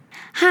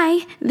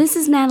Hi, this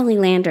is Natalie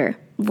Lander,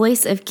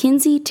 voice of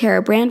Kinsey,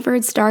 Tara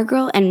Branford,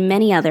 Stargirl, and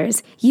many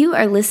others. You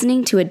are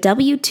listening to a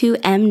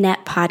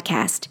W2Mnet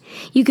podcast.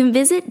 You can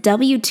visit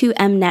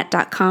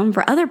W2Mnet.com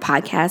for other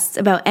podcasts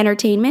about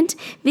entertainment,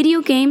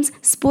 video games,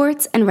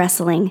 sports, and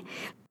wrestling.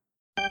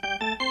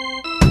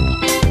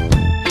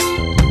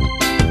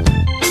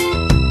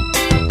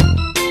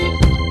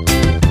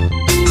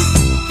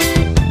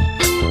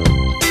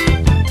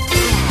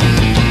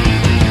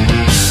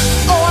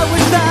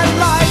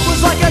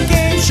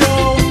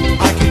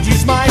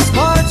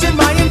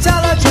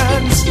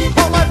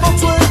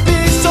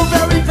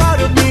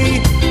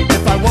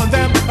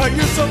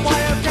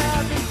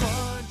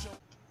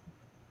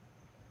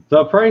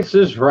 The Price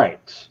is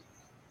Right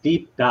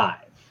Deep Dive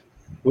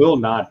will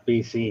not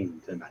be seen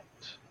tonight,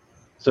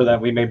 so that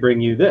we may bring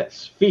you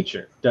this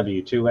feature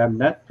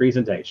W2Mnet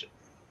presentation.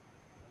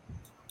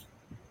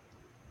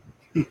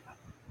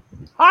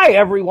 Hi,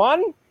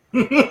 everyone.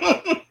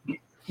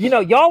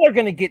 Y'all are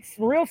going to get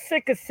real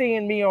sick of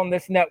seeing me on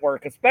this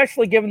network,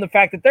 especially given the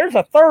fact that there's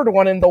a third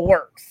one in the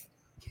works.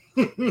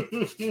 I'll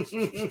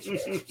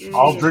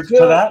drink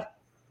to that.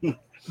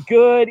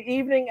 Good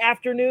evening,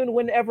 afternoon,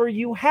 whenever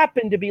you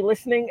happen to be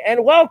listening,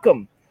 and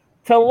welcome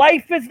to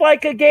Life is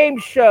Like a Game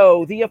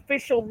Show, the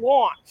official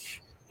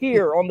launch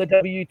here on the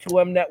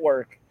W2M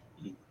network.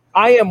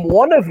 I am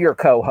one of your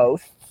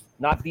co-hosts,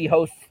 not the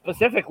host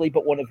specifically,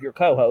 but one of your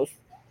co-hosts.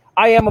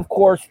 I am, of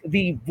course,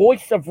 the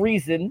voice of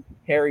reason,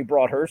 Harry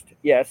Broadhurst.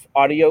 Yes,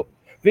 audio,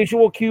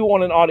 visual cue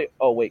on an audio.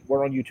 Oh, wait,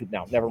 we're on YouTube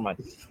now. Never mind.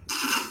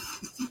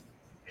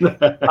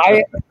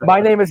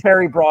 My name is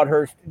Harry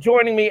Broadhurst.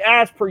 Joining me,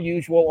 as per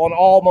usual, on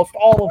almost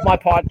all of my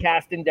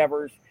podcast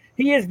endeavors,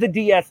 he is the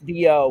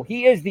DSDO.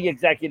 He is the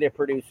executive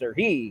producer.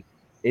 He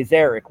is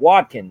Eric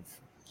Watkins.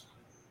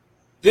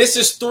 This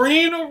is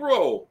 3 in a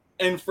row.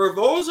 And for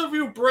those of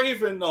you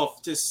brave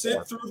enough to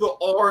sit through the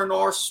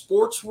R&R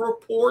Sports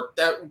Report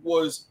that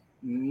was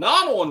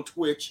not on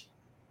Twitch,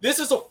 this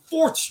is a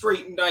 4th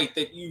straight night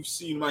that you've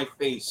seen my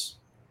face.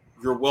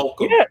 You're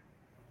welcome. Yeah.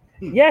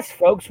 Yes,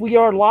 folks, we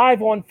are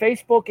live on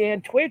Facebook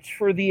and Twitch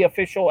for the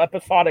official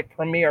episodic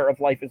premiere of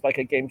Life is Like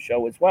a Game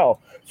Show as well.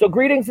 So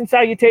greetings and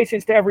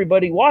salutations to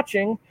everybody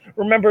watching.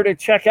 Remember to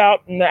check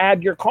out and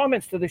add your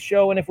comments to the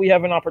show, and if we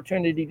have an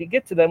opportunity to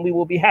get to them, we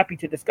will be happy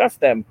to discuss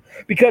them,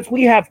 because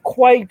we have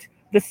quite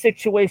the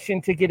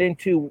situation to get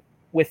into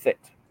with it.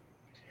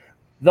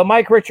 The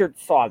Mike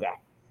Richards saga.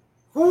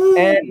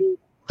 And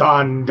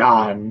dun,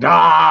 dun,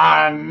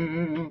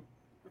 dun.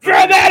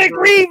 Dramatic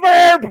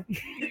reverb!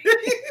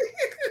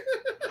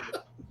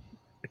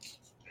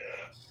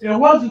 It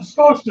wasn't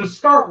supposed to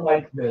start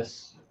like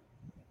this.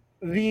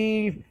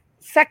 The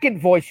second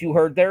voice you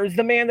heard there is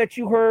the man that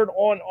you heard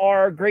on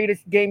our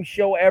Greatest Game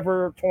Show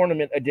Ever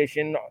Tournament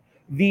edition,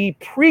 the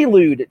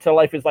prelude to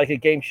Life is Like a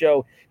Game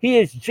Show. He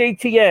is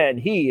JTN.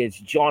 He is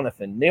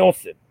Jonathan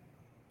Nielsen.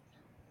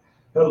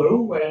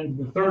 Hello, and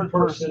the third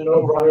person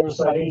over on the other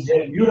side needs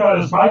to mute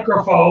on his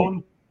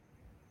microphone.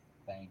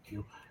 Thank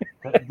you.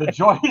 The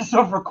joys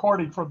of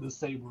recording from the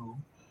same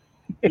room.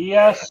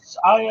 Yes,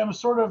 I am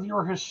sort of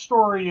your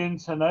historian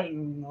tonight,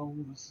 and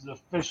this is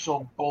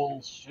official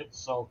bullshit,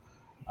 so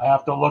I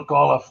have to look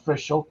all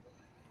official.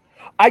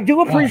 I do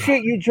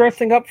appreciate you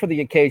dressing up for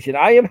the occasion.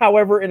 I am,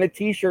 however, in a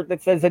T-shirt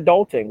that says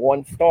 "Adulting,"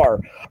 1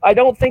 star. I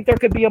don't think there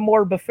could be a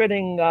more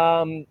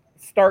befitting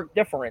stark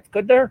difference,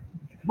 could there?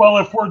 Well,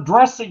 if we're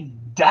dressing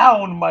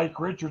down Mike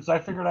Richards, I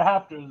figured I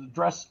have to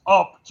dress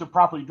up to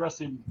properly dress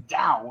him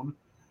down.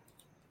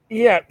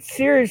 Yeah,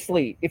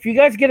 seriously, if you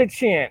guys get a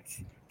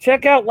chance,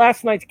 check out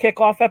last night's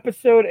kickoff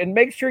episode and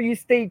make sure you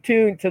stay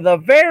tuned to the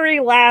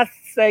very last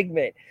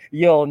segment.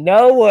 You'll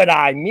know what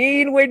I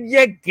mean when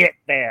you get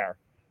there.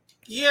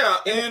 Yeah,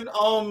 and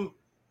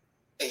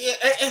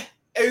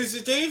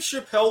as Dave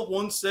Chappelle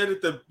once said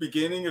at the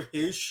beginning of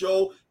his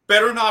show,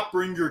 better not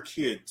bring your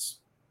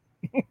kids.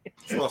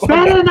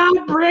 Better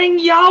not bring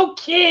your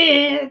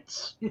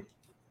kids.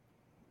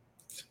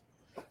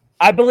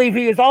 I believe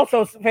he is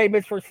also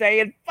famous for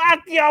saying,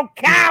 "Fuck your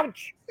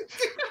couch."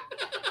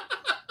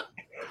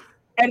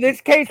 In this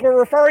case, we're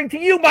referring to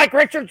you, Mike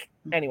Richards.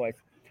 Anyways,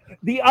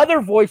 the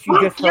other voice you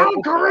just heard.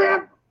 Your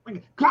career.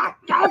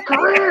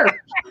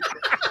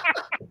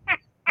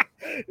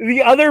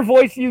 The other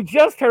voice you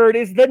just heard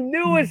is the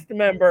newest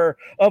member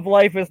of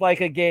Life is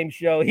Like a Game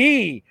Show.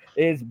 He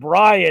is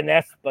Brian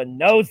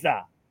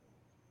Espinoza.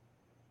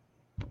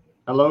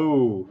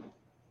 Hello.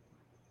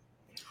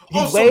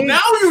 Oh, so now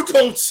you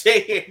don't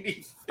say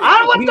anything.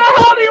 What the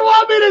hell do you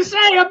want me to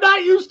say? I'm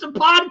not used to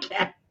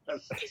podcasts.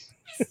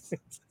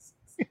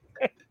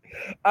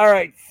 All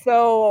right,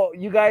 so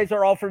you guys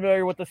are all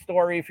familiar with the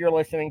story if you're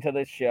listening to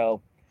this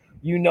show.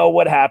 You know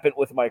what happened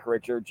with Mike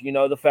Richards. You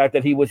know the fact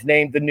that he was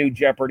named the new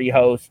Jeopardy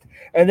host.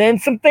 And then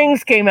some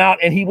things came out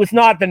and he was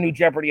not the new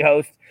Jeopardy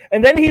host.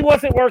 And then he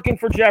wasn't working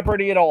for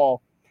Jeopardy at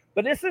all.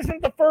 But this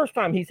isn't the first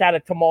time he's had a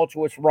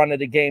tumultuous run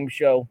at a game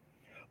show.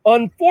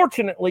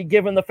 Unfortunately,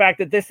 given the fact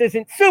that this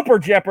isn't Super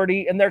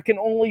Jeopardy and there can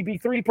only be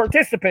 3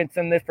 participants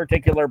in this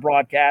particular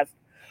broadcast,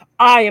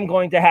 I am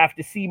going to have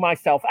to see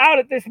myself out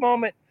at this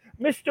moment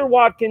Mr.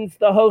 Watkins,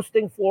 the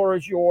hosting floor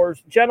is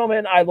yours.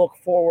 Gentlemen, I look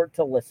forward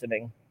to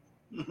listening.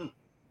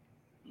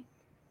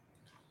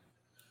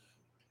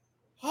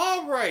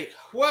 All right.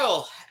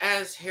 Well,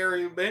 as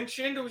Harry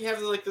mentioned, we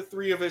have like the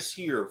three of us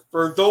here.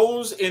 For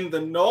those in the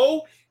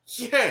know,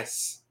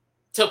 yes.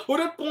 To put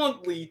it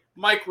bluntly,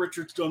 Mike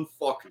Richards done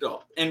fucked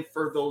up. And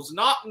for those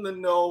not in the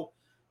know,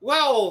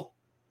 well,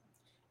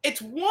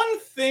 it's one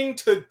thing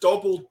to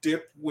double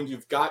dip when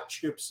you've got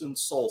chips and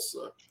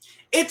salsa.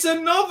 It's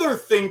another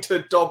thing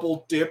to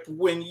double dip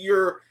when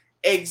you're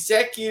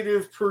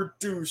executive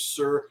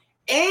producer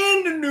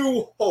and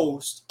new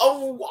host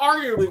of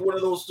arguably one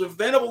of those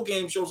inventable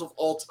game shows of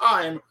all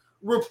time,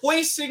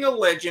 replacing a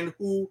legend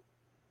who,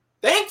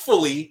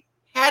 thankfully,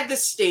 had the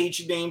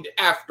stage named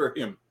after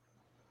him.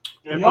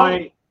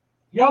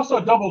 He also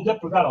double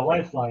dipped without a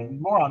lifeline.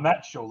 More on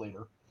that show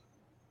later.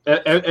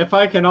 If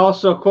I can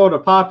also quote a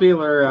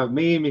popular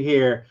meme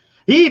here,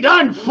 he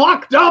done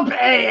fucked up,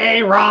 AA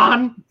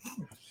Ron.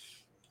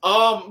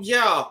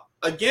 Yeah.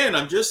 Again,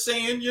 I'm just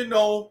saying,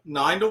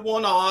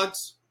 9-1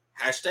 odds.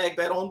 Hashtag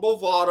bet on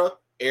Bovada.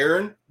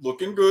 Aaron,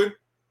 looking good.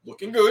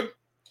 Looking good.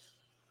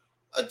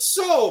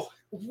 So,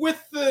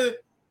 with the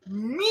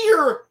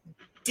mere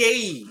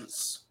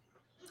days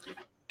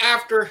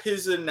after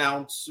his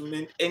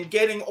announcement and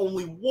getting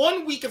only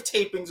 1 week of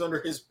tapings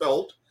under his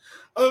belt,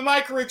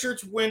 Mike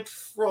Richards went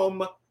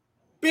from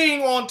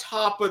being on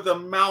top of the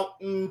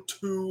mountain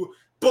to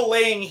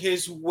belaying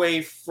his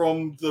way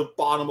from the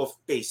bottom of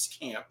base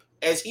camp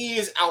as he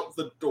is out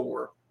the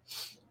door.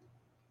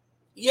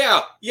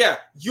 Yeah.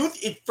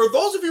 For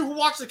those of you who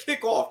watched the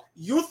kickoff,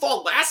 you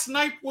thought last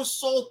night was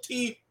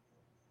salty.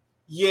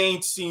 You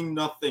ain't seen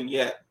nothing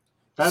yet.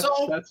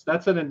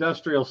 That's an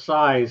industrial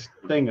size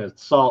thing of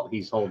salt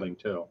he's holding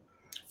too.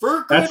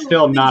 That's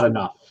still not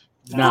enough.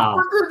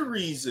 No. For good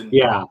reason.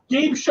 Yeah.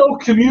 Game show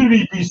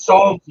community be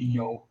salty,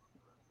 yo.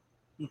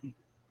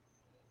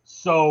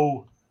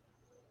 So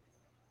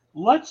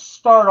let's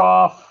start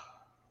off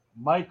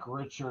Mike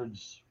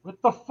Richards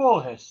with the full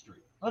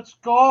history. Let's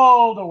go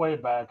all the way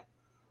back.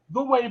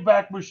 The way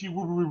back machine.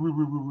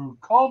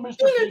 Call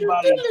Mr.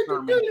 Peabody and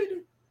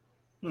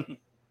Sherman.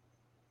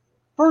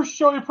 First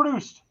show he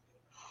produced,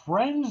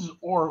 Friends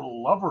or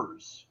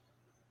Lovers.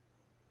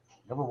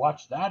 You ever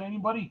watch that,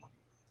 anybody?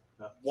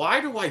 Why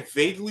do I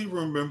vaguely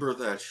remember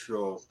that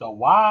show? It's the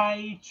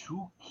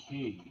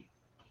Y2K.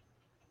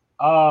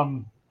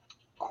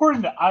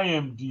 According to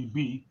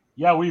IMDb,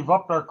 yeah, we've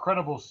upped our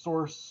credible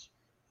source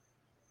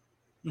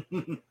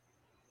from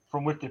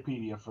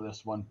Wikipedia for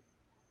this one.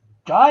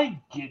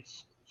 Guy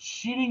gets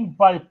cheating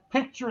by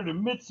picture and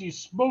admits he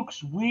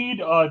smokes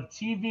weed on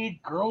TV.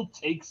 Girl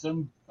takes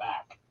him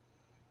back.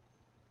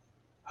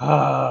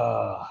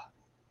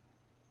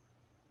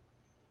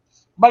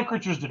 Mike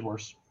Richards did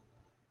worse.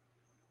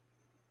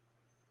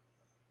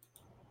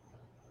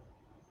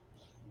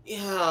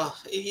 Yeah,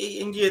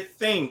 and you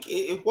think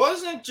it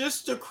wasn't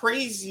just a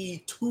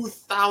crazy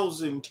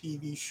 2000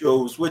 TV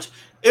shows, which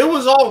it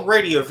was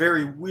already a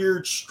very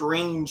weird,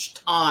 strange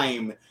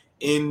time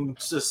in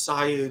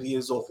society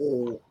as a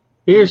whole.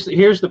 Here's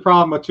the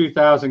problem with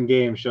 2000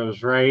 game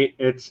shows, right?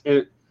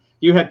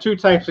 You had two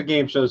types of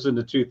game shows in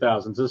the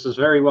 2000s. This is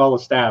very well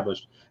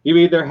established. You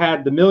either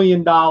had the $1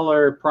 million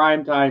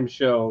primetime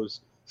shows,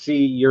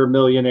 see Your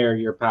Millionaire,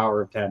 Your Power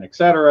of 10,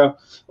 etc.,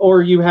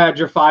 or you had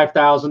your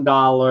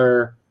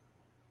 $5,000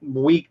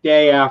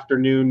 weekday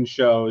afternoon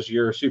shows,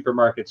 your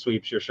Supermarket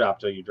Sweeps, your Shop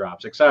Till You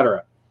Drops,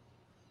 etc.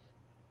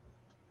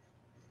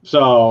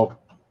 So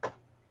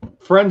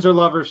Friends or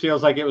Lovers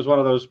feels like it was one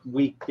of those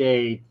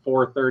weekday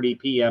 4:30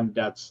 p.m.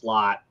 death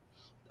slot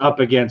up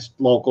against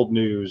local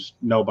news.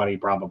 Nobody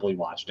probably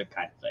watched it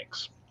kind of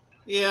things.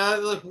 Yeah,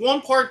 like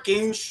one part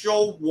game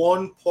show,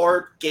 one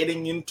part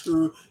getting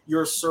into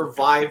your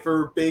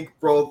Survivor, Big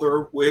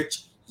Brother,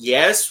 which,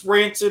 yes,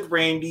 Rancid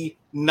Randy,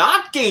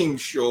 not game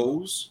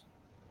shows.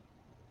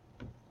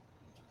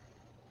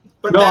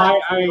 But I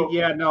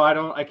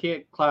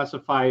can't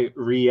classify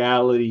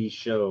reality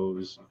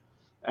shows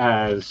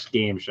as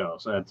game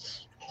shows.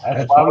 That's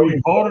why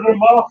we voted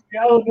him off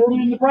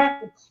early in the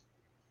brackets.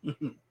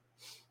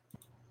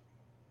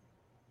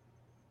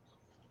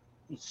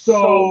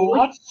 So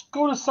let's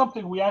go to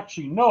something we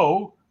actually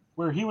know,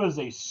 where he was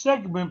a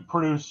segment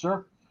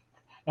producer,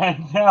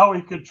 and now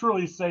we could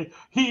truly say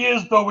he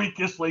is the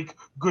weakest link.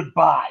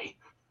 Goodbye.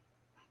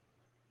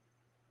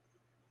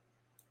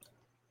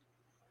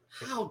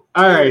 All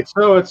right,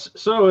 so it's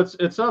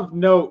of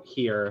note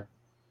here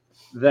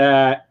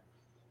that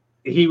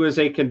he was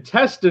a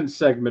contestant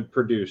segment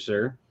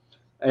producer,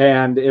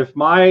 and if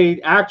my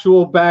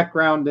actual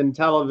background in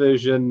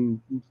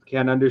television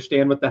can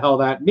understand what the hell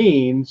that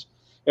means,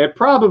 it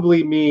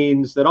probably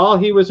means that all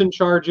he was in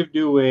charge of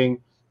doing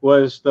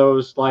was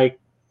those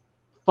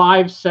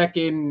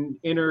 5-second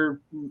in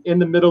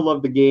the middle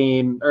of the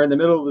game or in the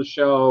middle of the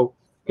show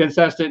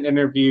contestant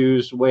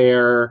interviews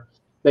where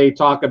they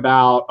talk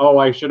about,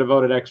 I should have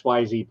voted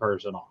XYZ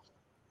person off.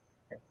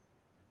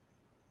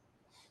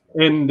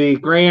 In the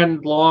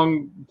grand,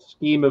 long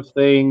scheme of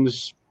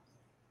things,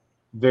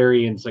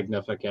 very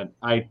insignificant.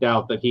 I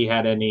doubt that he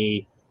had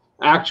any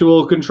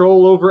actual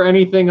control over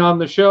anything on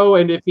the show,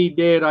 and if he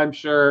did, I'm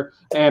sure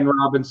Ann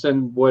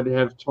Robinson would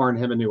have torn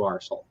him a new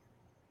arsehole.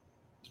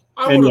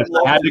 And yes,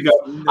 I had to go.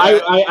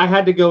 I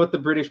had to go with the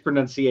British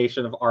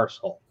pronunciation of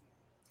arsehole.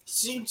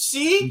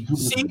 See,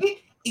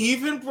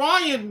 even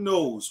Brian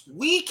knows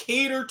we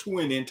cater to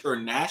an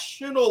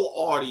international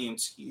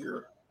audience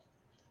here.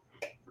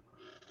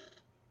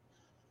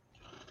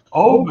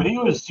 Oh, but he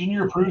was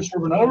senior producer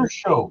of another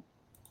show.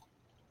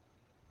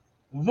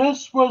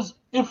 This was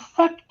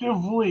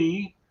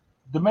effectively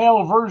the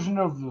male version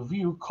of The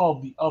View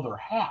called The Other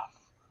Half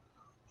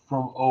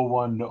from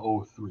 01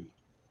 to 03.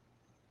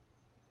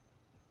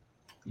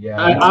 Yeah,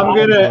 I'm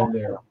gonna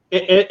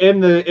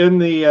in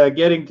the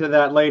getting to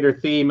that later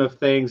theme of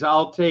things.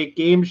 I'll take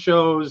game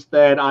shows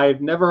that I've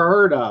never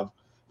heard of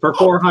for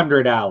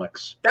 400,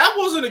 Alex. That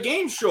wasn't a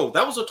game show.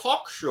 That was a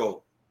talk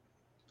show.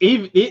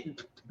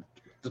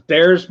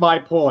 There's my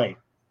point.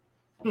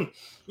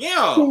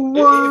 Yeah,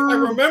 if I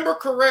remember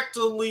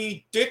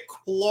correctly, Dick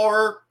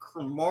Clark,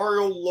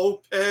 Mario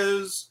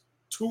Lopez,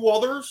 2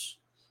 others.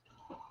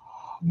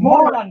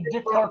 More on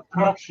Dick Clark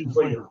Productions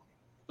later.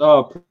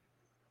 Oh,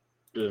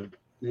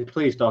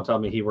 please don't tell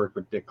me he worked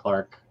with Dick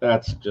Clark.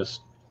 That's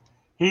just...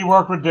 He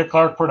worked with Dick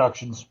Clark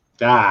Productions.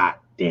 Ah,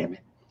 damn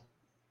it.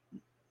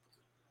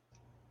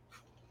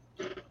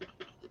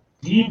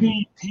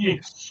 DVT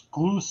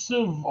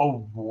exclusive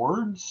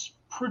awards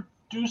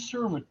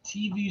producer of a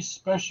TV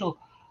special,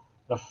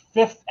 the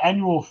 5th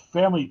annual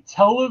Family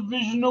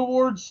Television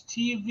Awards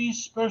TV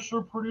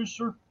special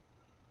producer,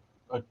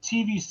 a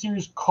TV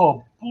series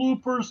called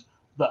Bloopers,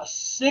 the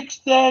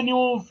 6th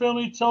annual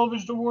Family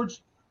Television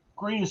Awards,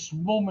 Greatest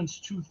Moments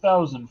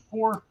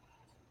 2004,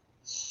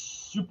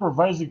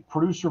 supervising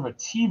producer of a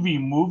TV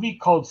movie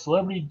called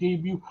Celebrity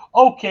Debut.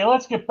 Okay,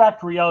 let's get back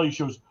to reality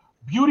shows.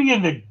 Beauty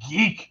and the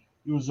Geek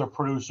he was a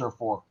producer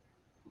for.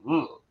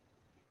 Ugh.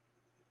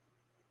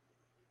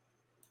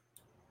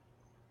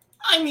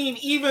 I mean,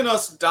 even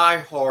us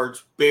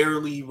diehards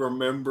barely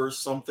remember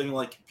something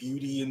like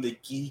Beauty and the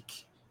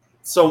Geek.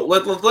 So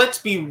let's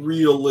be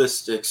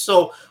realistic.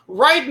 So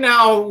right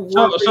now,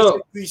 we're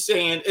basically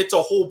saying it's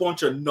a whole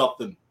bunch of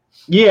nothing.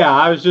 Yeah,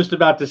 I was just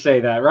about to say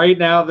that. Right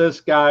now,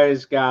 this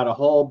guy's got a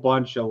whole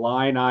bunch of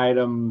line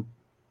item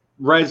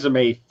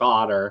resume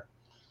fodder,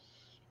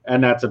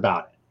 and that's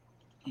about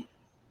it.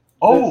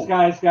 Oh, this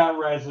guy's got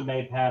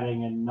resume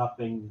padding and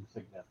nothing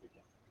significant.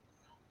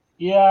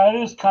 Yeah, it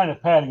is kind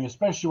of padding,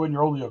 especially when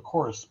you're only a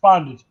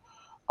correspondent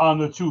on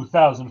the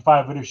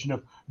 2005 edition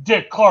of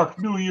Dick Clark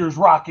New Year's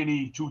Rockin'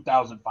 Eve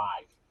 2005.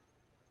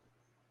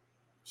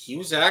 He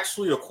was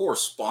actually a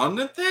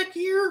correspondent that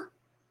year?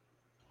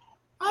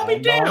 I'll be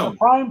On damned. the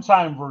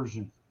primetime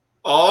version.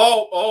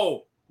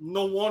 Oh,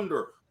 no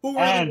wonder. Who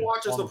really And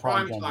watches on the the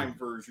primetime primetime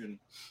version?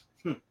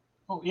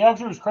 Oh, he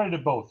actually was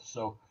credited both,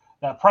 so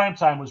that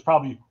primetime was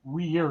probably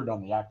re-aired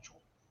on the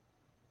actual.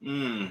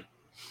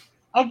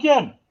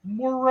 Again,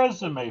 more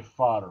resume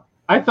fodder.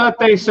 I thought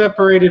they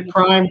separated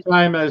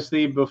primetime as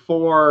the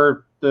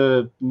before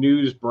the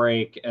news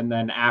break and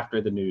then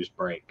after the news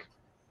break.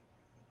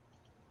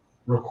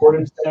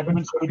 Recorded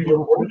segments could be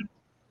recorded.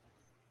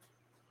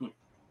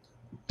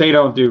 They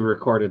don't do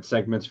recorded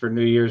segments for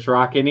New Year's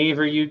Rockin' Eve.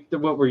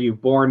 What were you,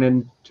 born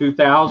in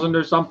 2000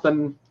 or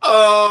something?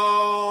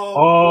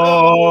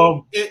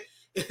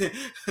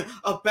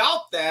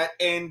 About that,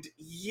 and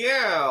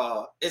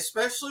yeah,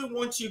 especially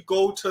once you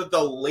go to the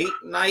late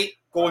night,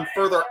 going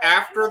further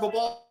after the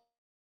ball.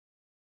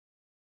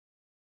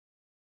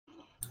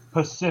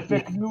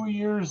 Pacific New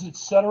Year's,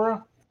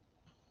 etc.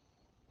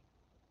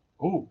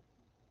 Oh,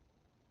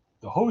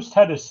 the host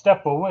had to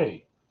step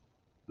away.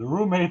 The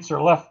roommates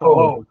are left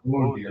alone.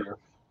 Oh dear.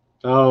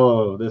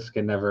 Oh, this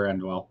can never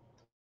end well.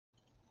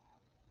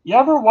 You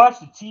ever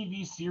watch the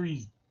TV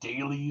series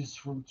Dailies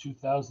from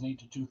 2008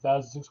 to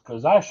 2006?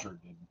 Because I sure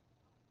didn't.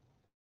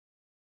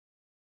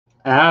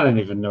 I don't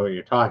even know what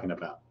you're talking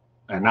about.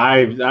 And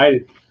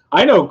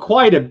I know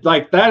quite a,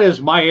 like, that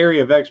is my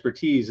area of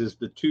expertise, is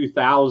the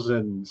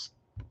 2000s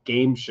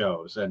game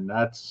shows. And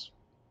that's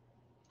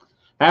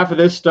half of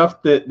this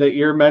stuff that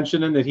you're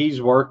mentioning that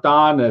he's worked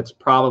on. It's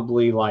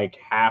probably like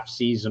half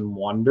season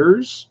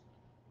wonders,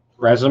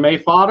 resume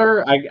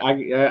fodder.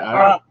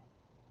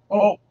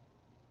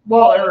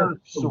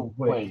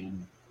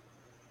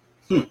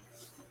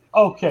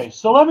 Okay,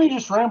 so let me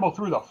just ramble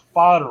through the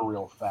fodder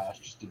real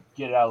fast just to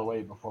get it out of the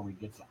way before we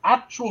get to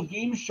actual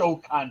game show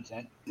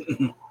content.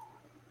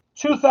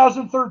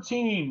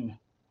 2013,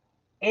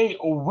 a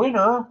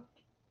winner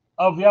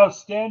of the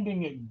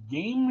Outstanding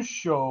Game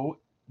Show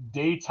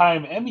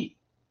Daytime Emmy.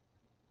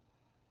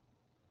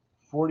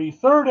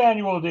 43rd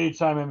Annual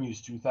Daytime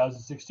Emmys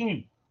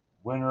 2016,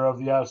 winner of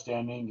the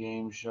Outstanding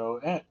Game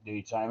Show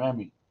Daytime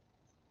Emmy.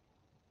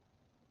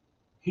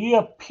 He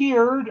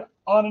appeared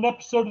on an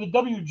episode of the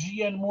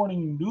WGN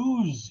Morning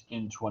News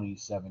in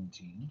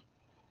 2017,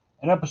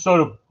 an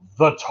episode of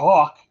The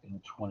Talk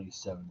in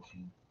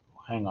 2017.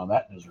 Hang on,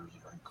 that deserves a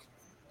drink.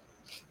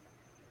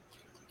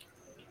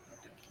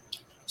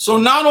 So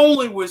not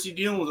only was he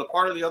dealing with a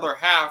part of the other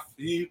half,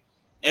 he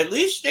at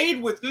least stayed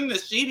within the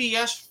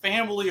CBS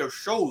family of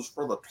shows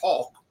for the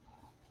talk.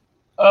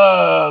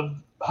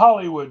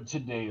 Hollywood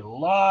Today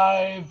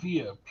Live, he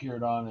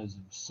appeared on as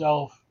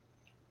himself.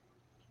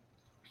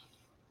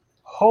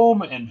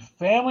 Home and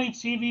Family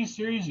TV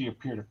series, he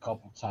appeared a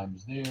couple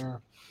times there.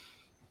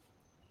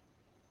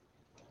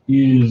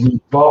 He is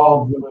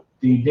involved with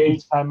the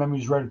Daytime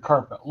Emmys Red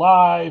Carpet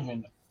Live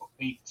in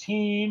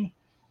 2018,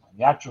 and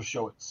the actual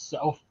show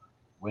itself,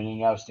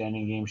 winning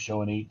Outstanding Game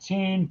Show in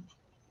 2018.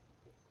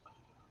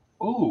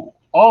 Ooh,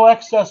 All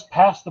Access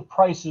Past the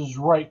Price is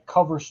Right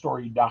cover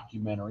story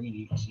documentary in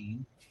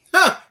 2018.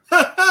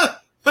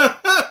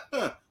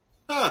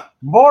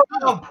 More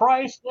on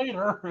Price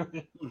later.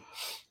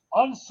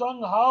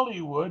 Unsung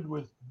Hollywood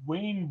with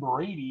Wayne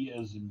Brady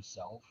as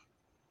himself.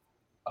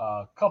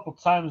 A couple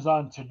times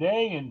on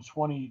Today in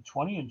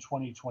 2020 and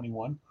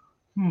 2021.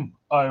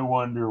 I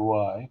wonder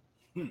why.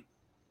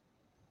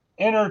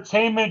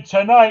 Entertainment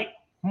Tonight.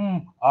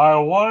 I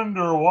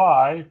wonder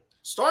why.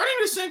 Starting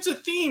to sense a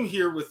theme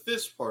here with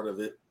this part of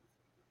it.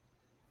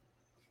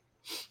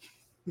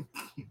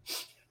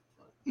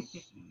 Let's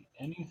see.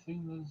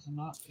 Anything that's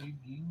not a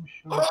game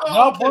show?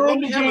 Oh, We're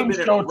in the game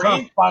show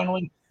turf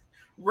finally.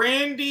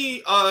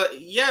 Randy,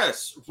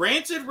 yes.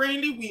 Rancid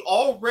Randy, we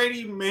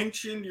already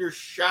mentioned your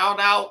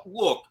shout out.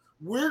 Look,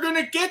 we're going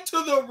to get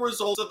to the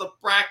results of the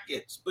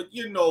brackets, but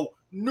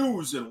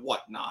news and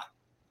whatnot.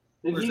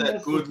 Where's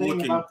that good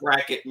looking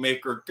bracket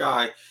maker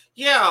guy?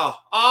 Yeah,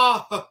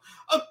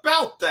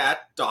 about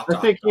that. I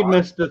think he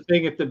missed the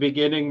thing at the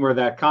beginning where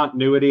that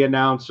continuity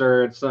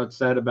announcer had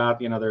said about,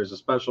 there's a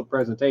special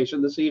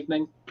presentation this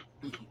evening.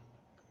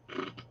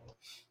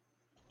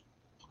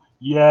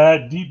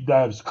 Yeah, deep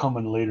dive's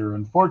coming later.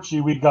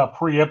 Unfortunately, we got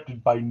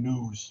preempted by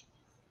news.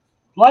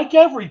 Like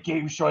every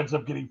game show ends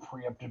up getting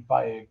preempted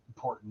by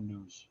important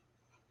news.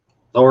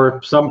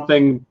 Or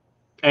something,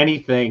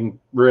 anything,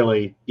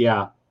 really,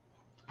 yeah.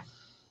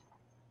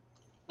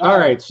 All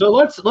right, so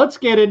let's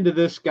get into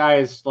this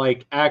guy's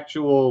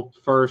actual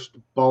first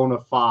bona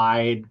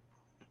fide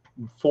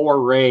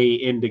foray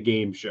into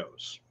game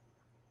shows.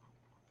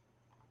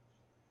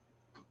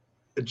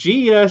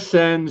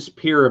 GSN's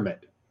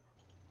Pyramid.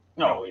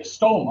 No, he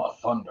stole my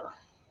thunder.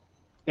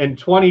 In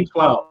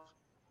 2012.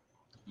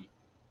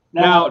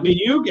 Now, have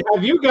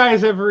you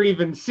guys ever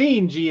even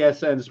seen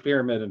GSN's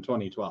Pyramid in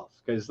 2012?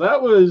 Because that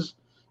was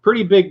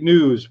pretty big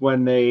news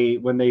when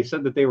they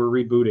said that they were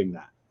rebooting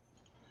that.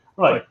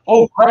 Like,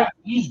 oh crap,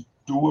 he's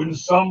doing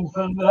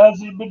something that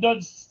hasn't been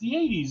done since the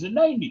 80s and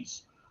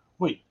 90s.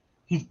 Wait,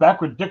 he's back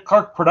with Dick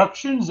Clark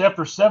Productions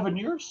after 7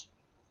 years?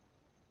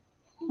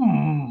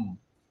 The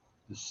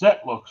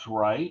set looks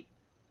right.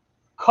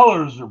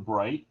 Colors are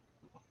bright.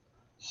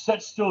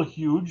 Set's still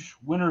huge.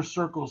 Winner's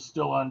Circle's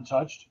still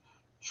untouched.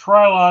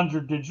 Trilons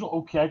are digital.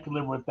 Okay, I can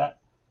live with that.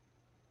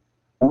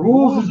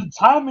 Rules and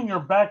timing are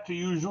back to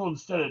usual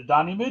instead of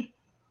Donny-Mid.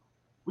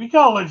 We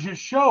got a legit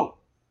show.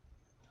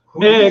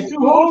 Nick, he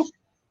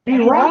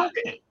rocked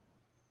it.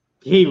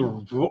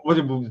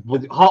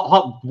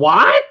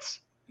 What?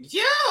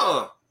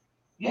 Yeah.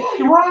 Yeah,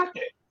 he rocked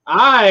it.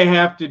 I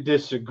have to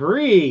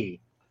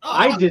disagree.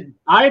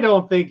 I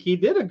don't think he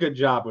did a good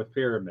job with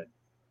Pyramid.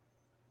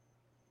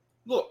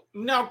 Look,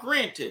 now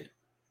granted,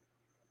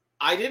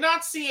 I did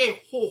not see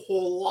a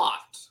whole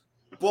lot,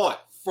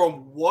 but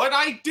from what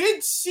I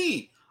did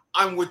see,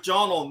 I'm with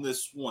John on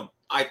this one.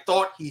 I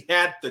thought he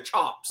had the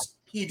chops.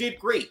 He did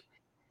great.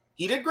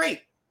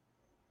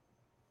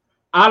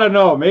 I don't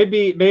know.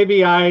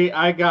 Maybe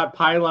I got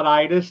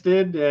pilot-itis,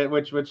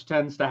 which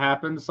tends to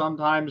happen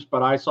sometimes.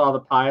 But I saw the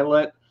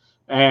pilot,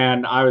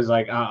 and I was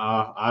like,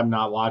 I'm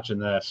not watching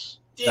this.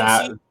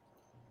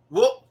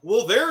 Well,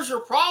 there's your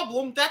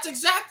problem. That's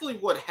exactly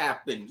what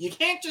happened. You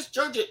can't just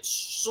judge it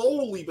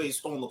solely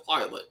based on the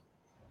pilot.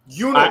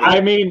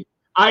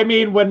 I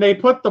mean, when they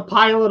put the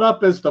pilot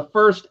up as the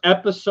first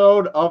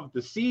episode of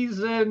the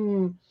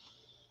season,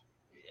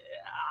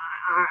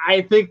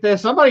 I think that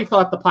somebody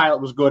thought the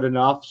pilot was good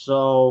enough,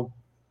 so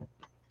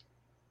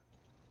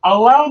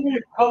allow me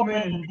to come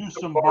in and do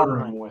some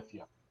bartering with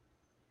you.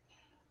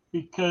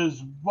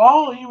 Because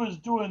while he was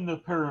doing the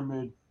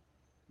Pyramid,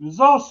 he was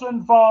also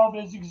involved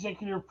as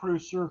executive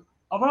producer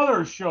of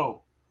another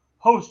show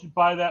hosted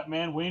by that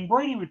man, Wayne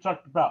Brady, we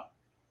talked about.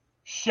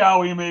 Shall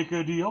we make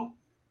a deal?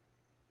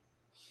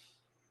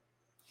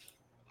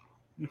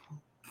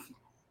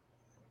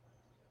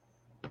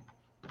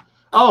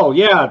 Oh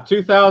yeah,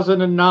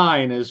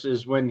 2009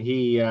 is when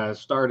he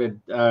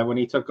started when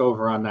he took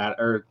over on that,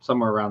 or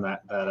somewhere around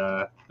that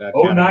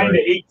 09 to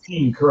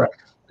 18,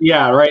 correct?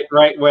 Yeah,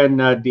 right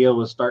when Deal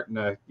was starting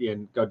to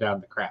go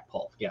down the crap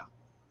hole. Yeah.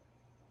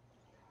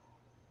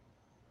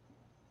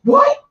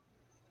 What?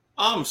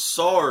 I'm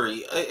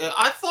sorry.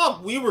 I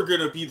thought we were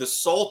gonna be the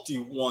salty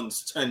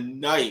ones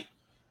tonight.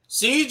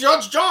 See,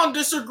 Judge John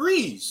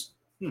disagrees.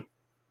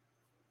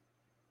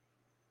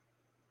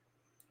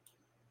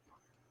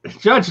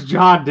 Judge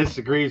John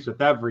disagrees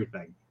with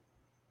everything.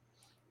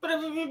 But I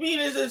mean,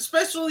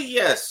 especially,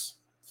 yes,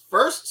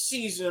 first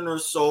season or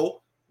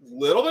so,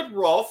 little bit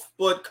rough,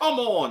 but come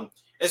on.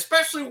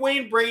 Especially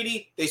Wayne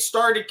Brady, they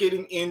started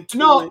getting into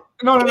No. it.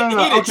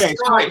 Okay,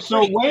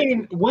 so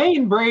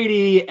Wayne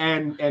Brady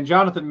and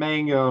Jonathan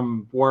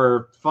Mangum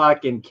were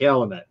fucking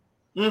killing it.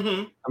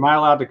 Mm-hmm. Am I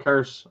allowed to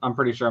curse? I'm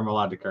pretty sure I'm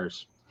allowed to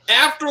curse.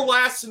 After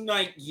last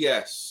night,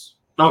 yes.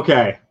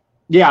 Okay.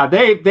 Yeah,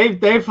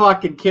 they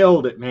fucking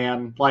killed it,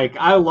 man. Like,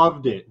 I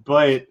loved it,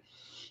 but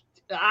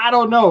I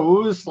don't know.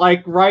 It was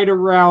like right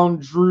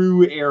around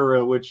Drew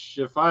era, which,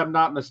 if I'm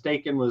not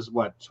mistaken, was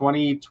what,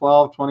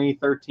 2012,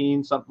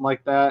 2013, something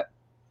like that.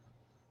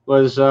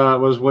 Was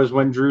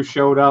when Drew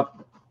showed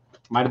up.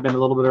 Might have been a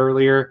little bit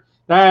earlier.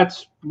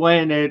 That's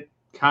when it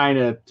kind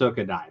of took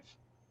a dive.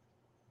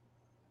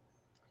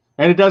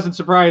 And it doesn't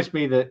surprise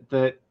me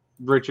that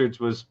Richards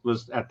was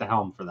at the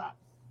helm for that.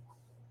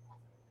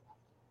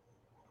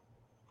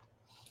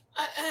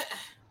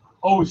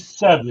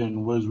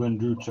 07 was when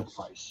Drew took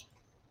Price.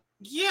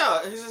 Yeah,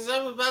 as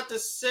I was about to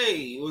say,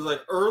 it was like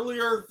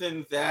earlier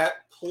than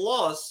that.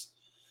 Plus,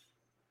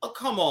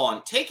 come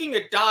on, taking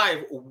a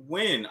dive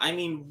when? I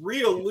mean,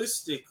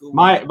 realistically,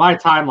 My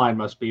timeline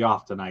must be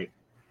off tonight.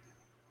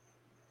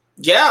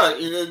 Yeah,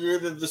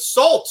 the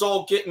salt's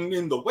all getting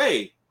in the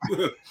way.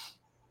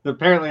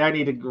 Apparently, I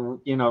need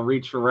to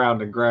reach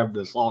around and grab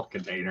the salt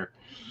container.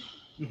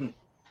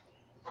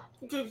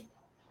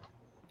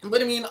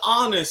 But I mean,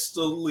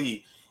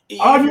 honestly,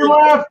 on your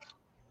left.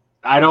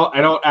 I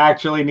don't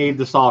actually need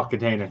the salt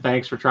container.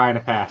 Thanks for trying to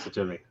pass it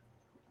to me.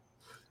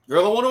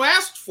 You're the one who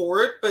asked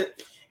for it,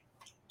 but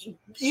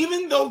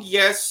even though,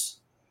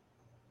 yes,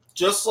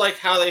 just like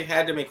how they've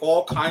had to make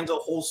all kinds of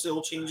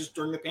wholesale changes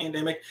during the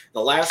pandemic,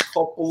 the last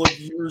couple of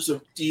years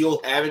of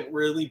deal haven't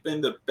really been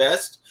the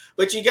best.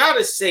 But you got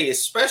to say,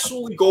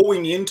 especially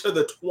going into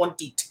the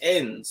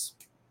 2010s,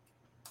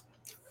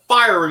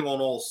 firing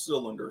on all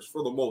cylinders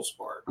for the most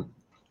part.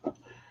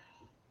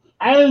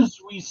 As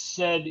we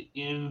said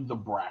in the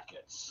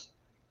brackets,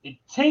 it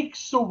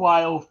takes a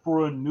while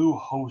for a new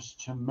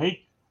host to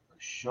make a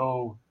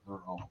show their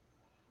own.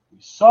 We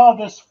saw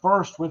this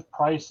first with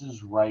Price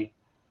is Right.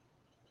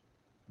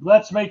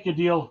 Let's make a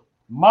deal.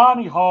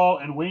 Monty Hall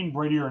and Wayne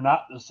Brady are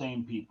not the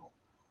same people.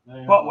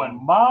 But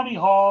when Monty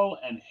Hall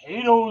and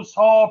Hados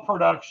Hall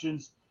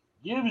Productions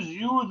gives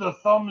you the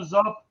thumbs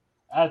up,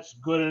 that's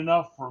good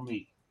enough for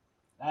me.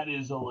 That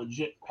is a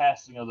legit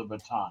passing of the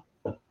baton.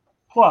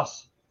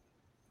 Plus,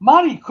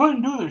 Monty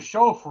couldn't do the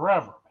show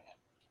forever,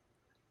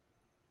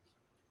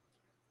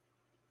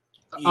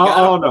 man.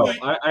 No,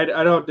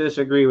 I don't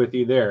disagree with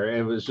you there.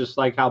 It was just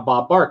like how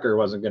Bob Barker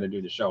wasn't going to do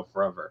the show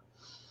forever.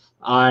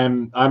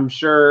 I'm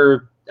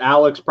sure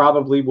Alex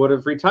probably would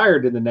have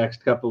retired in the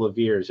next couple of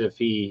years if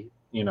he,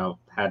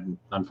 hadn't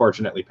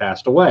unfortunately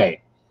passed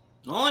away.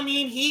 Well, I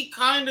mean, he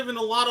kind of, in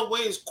a lot of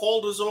ways,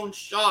 called his own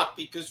shot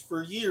because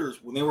for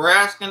years, when they were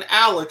asking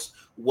Alex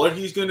what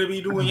he's going to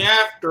be doing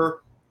after,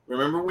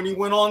 remember when he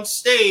went on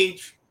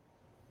stage?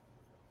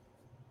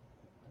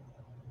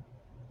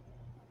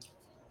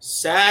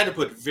 Sad,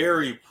 but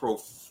very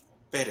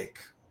prophetic.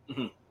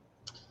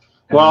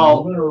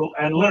 Well,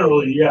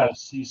 literally,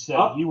 yes, he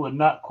said he would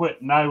not quit.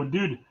 And I would,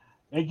 dude,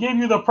 they gave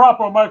you the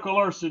proper Michael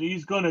Larson.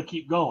 He's going to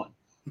keep going.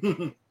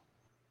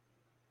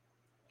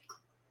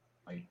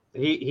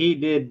 He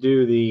did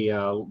do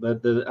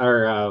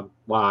wow,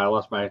 I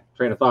lost my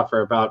train of thought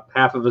for about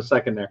half of a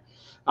second there.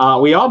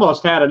 We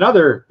almost had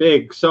another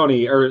big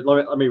Sony, or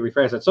let me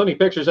rephrase that, Sony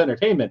Pictures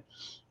Entertainment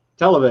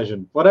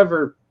television,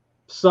 whatever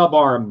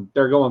subarm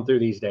they're going through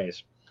these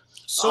days.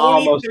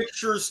 Sony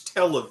Pictures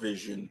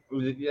Television.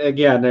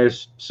 Again,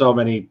 there's so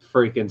many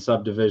freaking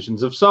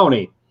subdivisions of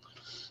Sony.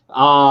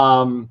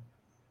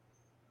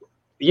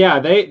 Yeah,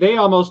 they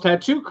almost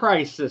had two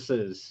crises.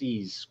 There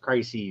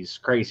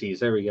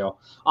we go,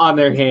 on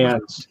their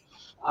hands.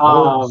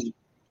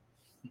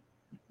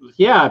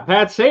 Yeah,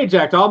 Pat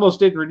Sajak almost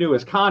didn't renew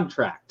his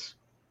contract.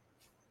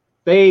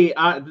 They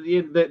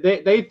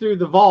threw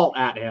the vault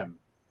at him.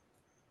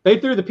 They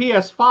threw the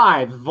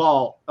PS5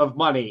 vault of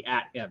money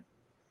at him.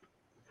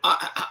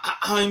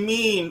 I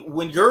mean,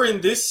 when you're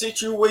in this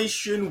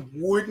situation,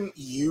 wouldn't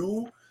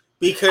you?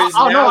 Because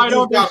now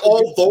you've got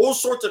all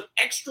those sorts of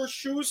extra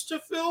shoes to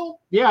fill.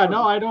 Yeah,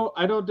 no,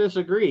 I don't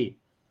disagree.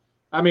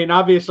 I mean,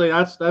 obviously,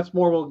 that's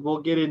more we'll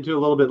get into a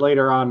little bit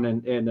later on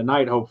in the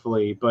night,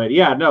 hopefully. But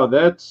yeah, no,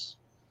 that's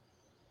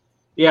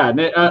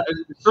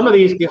some of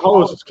these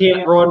hosts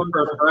can't run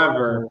for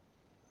forever,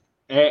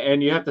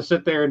 and you have to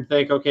sit there and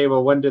think, okay,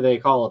 well, when do they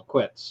call it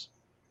quits?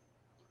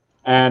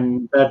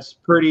 And that's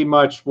pretty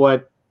much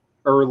what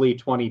early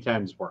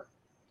 2010s were.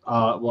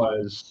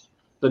 Was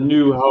the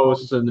new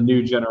hosts and the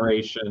new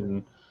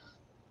generation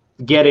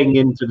getting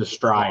into the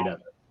stride of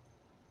it.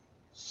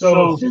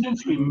 So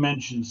since we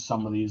mentioned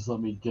some of these,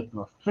 let me get them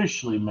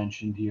officially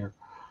mentioned here.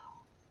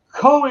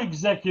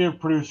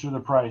 Co-executive producer of The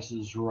Price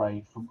is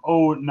Right from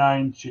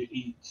 2009 to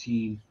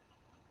 2018.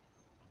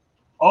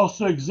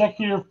 Also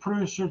executive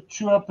producer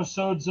 2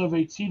 episodes of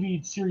a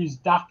TV series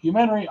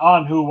documentary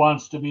on Who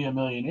Wants to Be a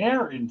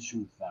Millionaire in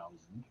 2000.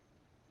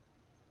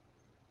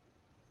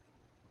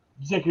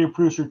 Executive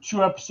producer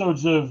 2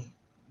 episodes of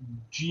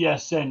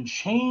GSN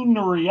Chain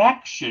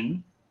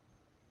Reaction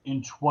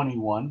in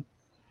 21.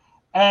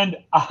 And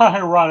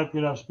ironically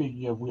enough,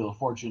 speaking of Wheel of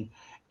Fortune,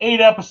 8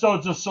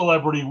 episodes of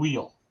Celebrity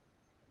Wheel.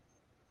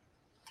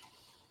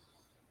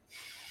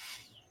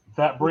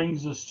 That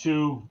brings us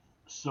to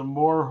some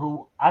more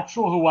Who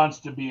Wants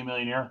to Be a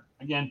Millionaire.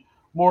 Again,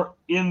 more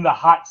in the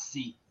hot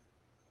seat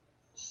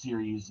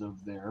series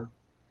of there.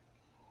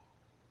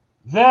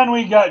 Then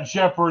we got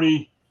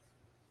Jeopardy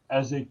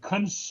as a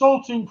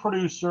consulting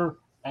producer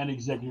and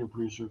executive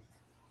producer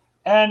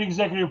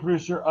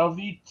of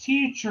the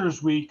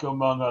Teachers Week,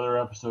 among other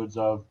episodes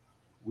of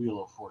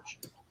Wheel of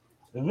Fortune.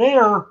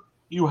 There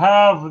you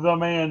have the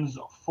man's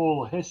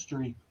full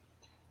history,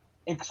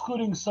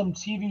 excluding some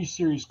TV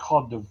series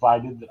called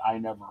Divided that I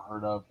never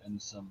heard of, and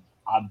some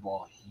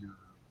oddball here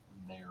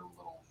and there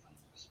little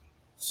things.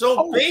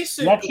 So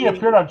basically, he actually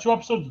appeared on 2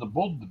 episodes of The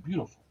Bold and the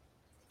Beautiful.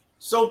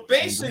 So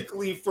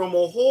basically, from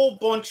a whole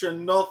bunch of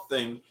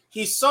nothing,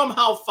 he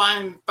somehow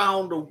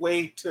found a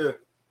way to,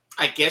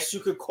 I guess you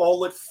could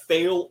call it,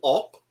 fail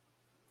up.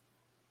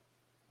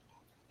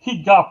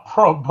 He got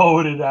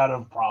promoted out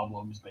of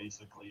problems,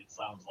 basically, it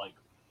sounds like,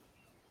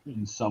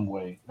 in some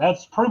way.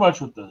 That's pretty much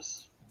what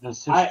this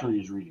history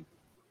is reading.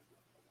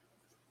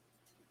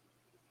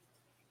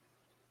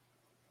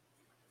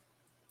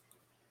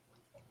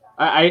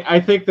 I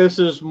think this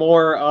is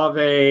more of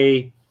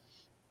a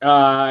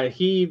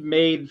he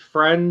made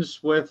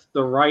friends with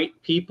the right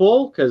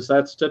people, because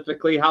that's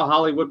typically how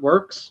Hollywood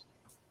works.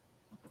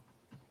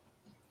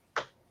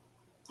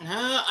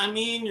 I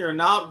mean, you're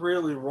not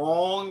really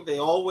wrong. They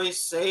always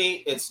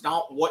say it's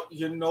not what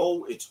you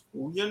know, it's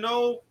who you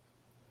know.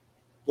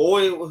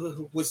 Boy,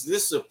 was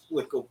this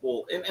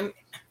applicable.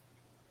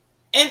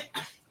 And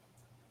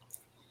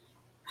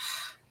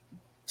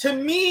to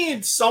me,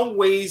 in some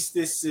ways,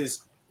 this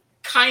is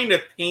kind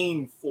of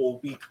painful,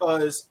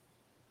 because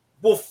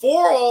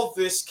before all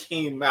this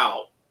came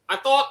out, I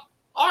thought,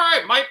 all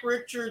right, Mike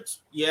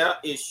Richards, yeah,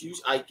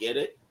 issues, I get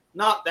it.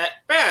 Not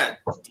that bad.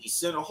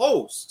 Decent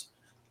host.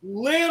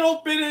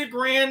 Little bit of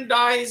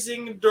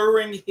aggrandizing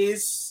during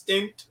his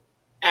stint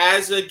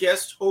as a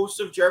guest host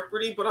of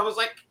Jeopardy, but I was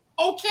like,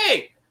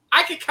 okay,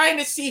 I could kind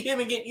of see him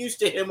and get used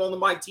to him on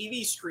my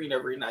TV screen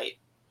every night.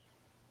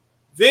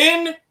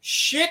 Then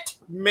shit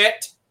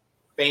met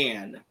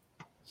fan.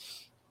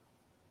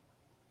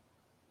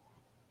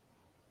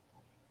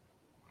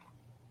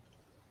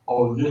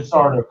 Oh, this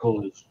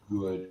article is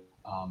good.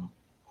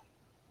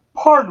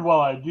 Pardon while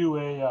I do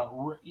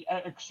a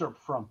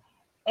excerpt from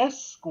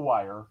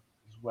Esquire's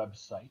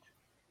website.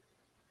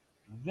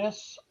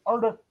 This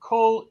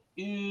article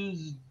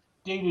is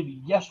dated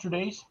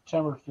yesterday,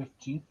 September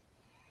 15th.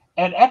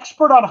 An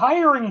expert on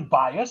hiring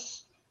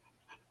bias,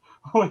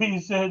 what he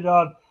said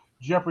on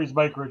Jeopardy's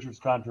Mike Richards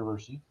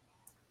controversy.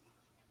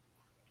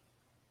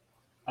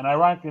 And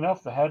ironically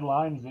enough, the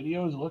headline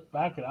videos look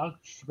back at Alex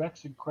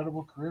Trebek's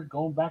incredible career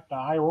going back to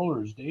High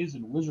Rollers days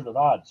and Wizard of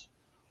Odds.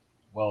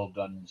 Well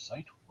done,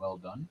 site. Well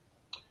done.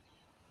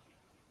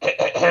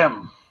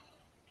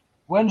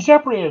 When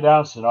Jeopardy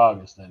announced in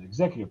August that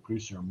executive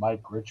producer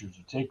Mike Richards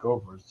would take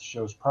over as the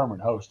show's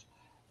permanent host,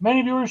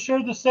 many viewers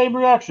shared the same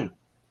reaction.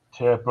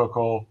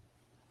 Typical.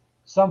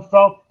 Some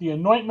felt the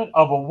anointment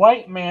of a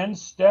white man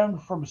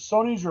stemmed from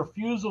Sony's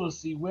refusal to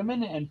see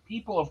women and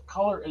people of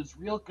color as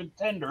real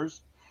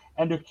contenders,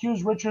 and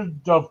accused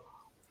Richards of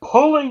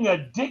pulling a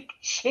Dick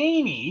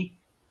Cheney,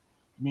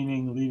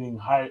 meaning leading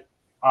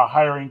a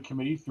hiring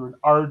committee through an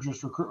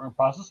arduous recruitment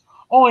process,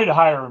 only to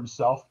hire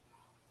himself.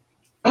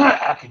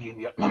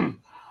 Academia.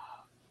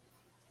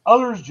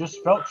 Others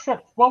just felt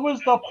tricked. What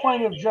was the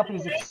point of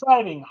Jeopardy's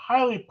exciting,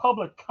 highly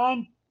public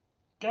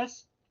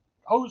guest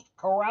host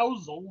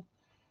carousal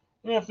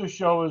if the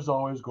show is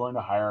always going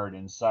to hire an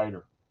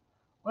insider?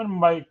 When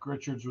Mike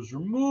Richards was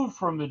removed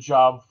from the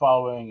job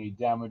following a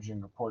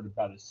damaging report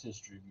about his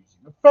history of using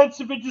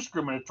offensive and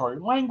discriminatory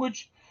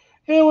language,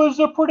 it was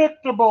a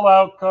predictable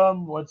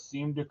outcome, what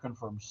seemed to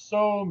confirm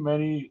so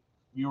many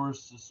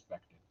viewers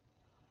suspected.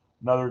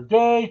 Another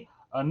day,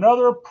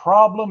 another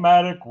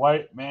problematic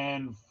white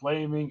man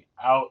flaming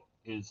out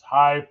his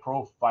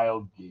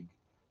high-profile gig.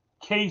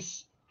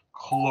 Case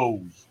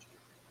closed.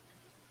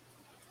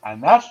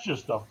 And that's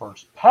just the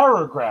first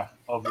paragraph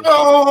of the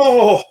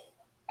Oh!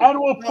 And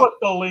we'll put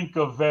the link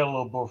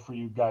available for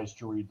you guys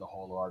to read the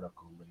whole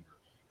article later.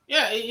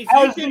 Yeah,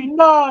 as the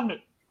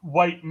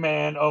non-white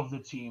man of the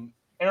team,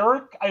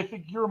 Eric, I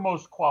think you're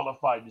most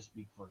qualified to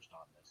speak first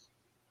on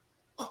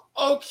this.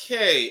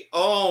 Okay.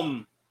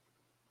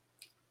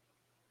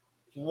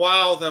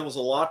 Wow, that was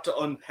a lot to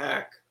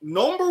unpack.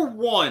 Number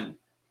one,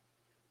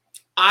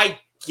 I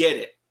get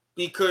it.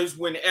 Because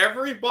when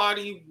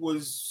everybody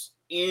was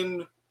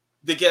in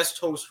the guest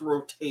host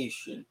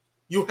rotation,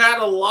 you had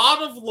a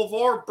lot of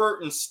LeVar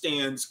Burton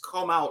stands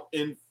come out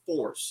in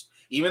force.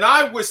 Even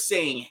I was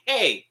saying,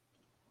 hey,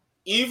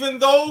 even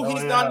though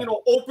he's not,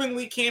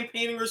 openly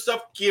campaigning or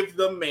stuff, give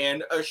the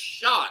man a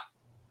shot.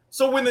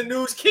 So when the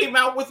news came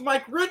out with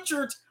Mike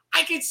Richards,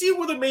 I can see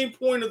where the main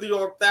point of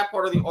that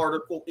part of the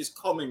article is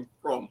coming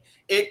from.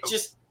 It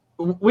just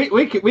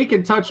we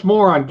can touch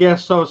more on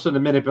guest hosts in a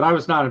minute, but I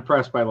was not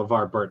impressed by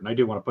LeVar Burton. I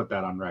do want to put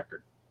that on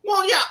record.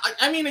 Well, yeah,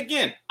 I mean,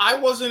 again, I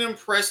wasn't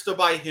impressed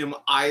by him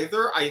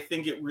either. I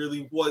think it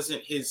really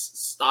wasn't his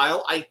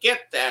style. I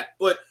get that,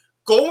 but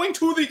going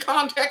to the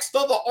context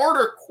of the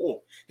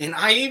article, and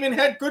I even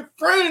had good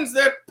friends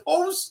that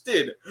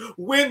posted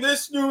when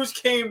this news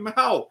came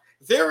out,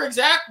 their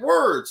exact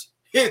words,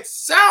 it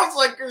sounds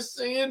like you're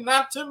saying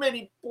not too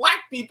many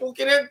black people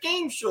can have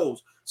game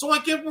shows. So I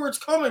get where it's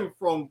coming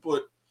from,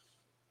 but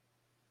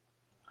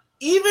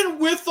even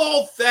with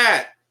all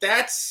that,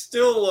 that's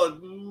still a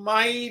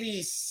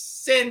mighty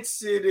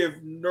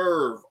sensitive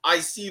nerve. I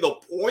see the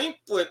point,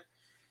 but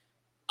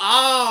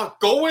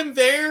going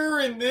there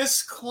in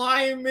this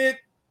climate.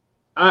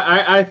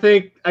 I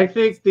think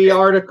the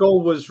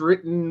article was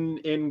written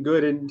in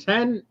good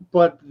intent,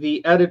 but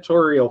the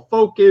editorial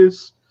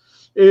focus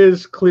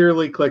is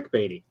clearly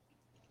clickbaity.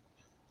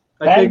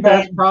 I think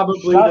that's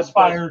probably shots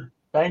fired.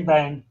 Bang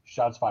bang,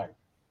 shots fired.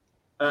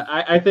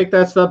 I think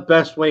that's the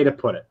best way to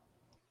put it.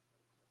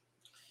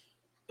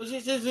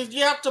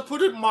 You have to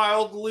put it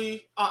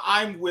mildly.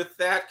 I'm with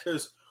that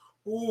because,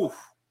 the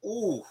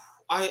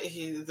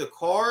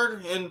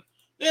card and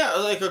yeah,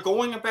 like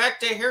going back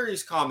to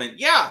Harry's comment.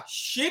 Yeah,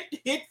 shit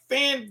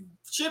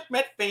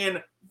met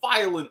fan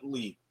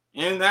violently,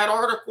 and that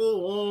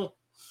article.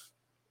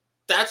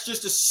 That's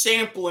just a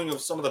sampling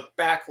of some of the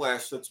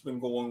backlash that's been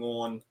going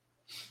on.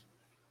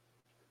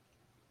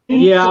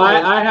 Yeah,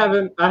 I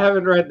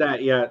haven't read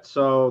that yet,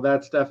 so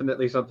that's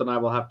definitely something I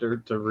will have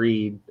to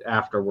read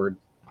afterward.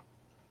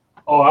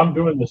 Oh, I'm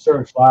doing the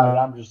search live.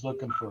 I'm just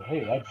looking for,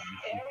 it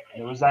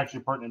was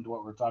actually pertinent to what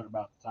we were talking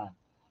about at the time.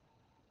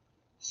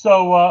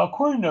 So,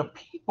 according to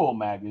People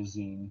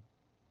magazine,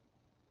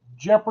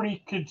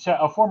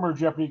 a former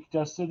Jeopardy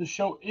contestant said the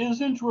show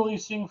isn't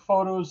releasing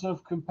photos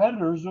of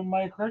competitors of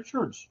Mike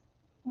Richards.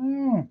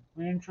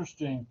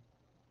 Interesting.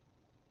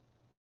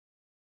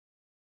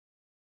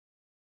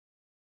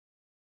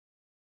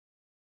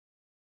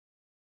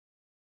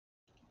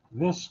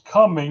 This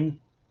coming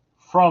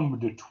from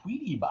the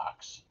Tweety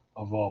box,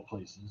 of all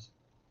places,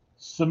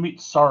 Samit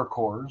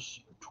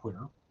Sarkor's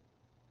Twitter.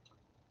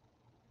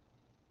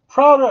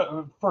 Proud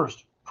to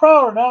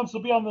announce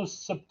will be on the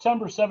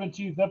September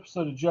 17th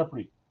episode of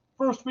Jeopardy!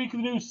 First week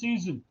of the new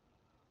season.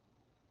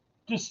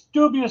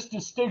 Dubious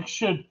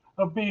distinction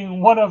of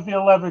being one of the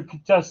 11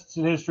 contestants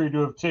in history to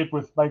have taped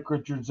with Mike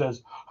Richards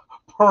as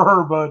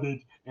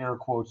permanent, air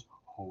quotes,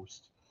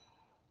 host.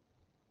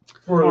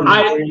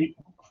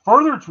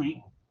 Further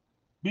tweet,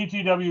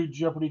 BTW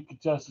Jeopardy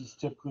contestants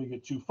typically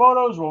get 2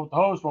 photos, one with the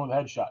host, one with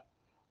the headshot.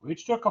 We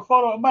each took a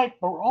photo of Mike,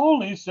 but were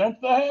only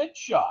sent the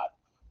headshot.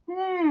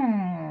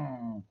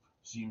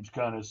 Seems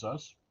kind of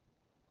sus.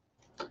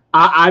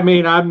 I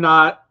mean, I'm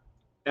not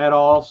at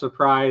all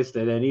surprised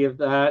at any of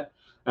that,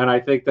 and I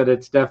think that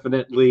it's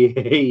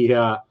definitely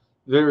a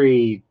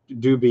very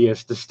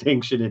dubious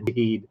distinction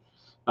indeed.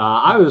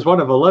 I was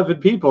one of 11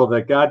 people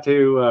that got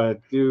to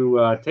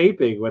do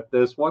taping with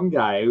this one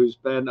guy who's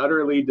been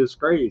utterly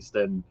disgraced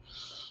and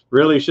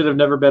really should have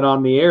never been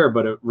on the air,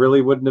 but it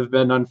really wouldn't have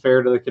been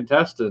unfair to the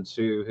contestants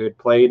who had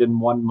played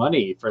and won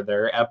money for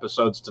their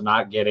episodes to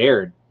not get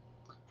aired.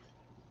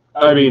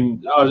 I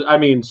mean,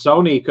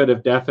 Sony could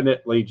have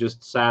definitely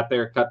just sat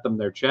there, cut them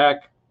their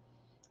check,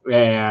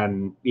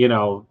 and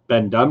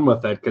been done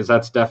with it, because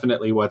that's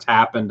definitely what's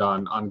happened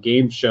on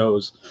game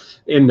shows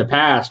in the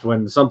past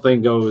when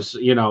something goes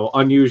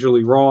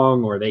unusually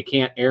wrong, or they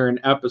can't air an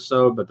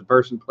episode but the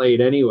person played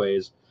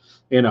anyways.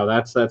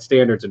 That's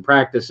standards and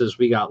practices.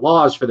 We got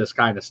laws for this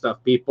kind of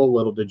stuff, people.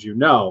 Little did you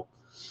know.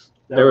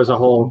 There was a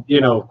whole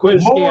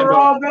quiz scandal. More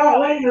on that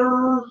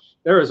later.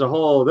 There was a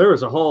whole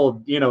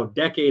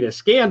decade of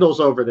scandals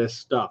over this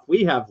stuff.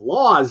 We have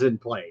laws in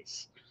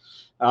place.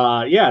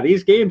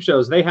 These game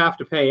shows, they have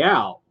to pay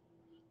out,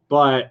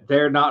 but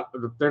they're not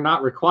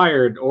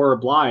required or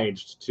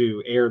obliged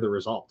to air the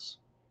results.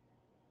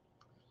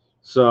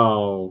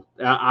 So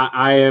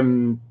I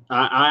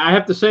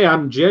have to say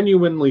I'm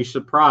genuinely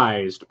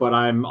surprised, but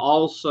I'm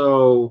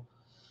also,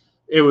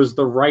 it was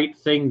the right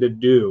thing to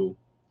do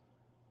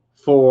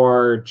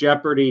for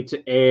Jeopardy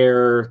to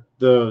air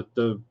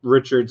the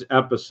Richards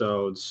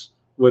episodes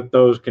with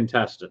those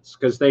contestants,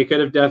 because they could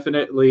have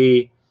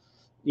definitely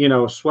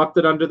swept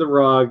it under the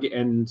rug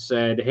and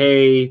said,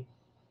 hey,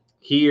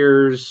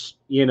 here's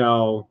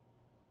your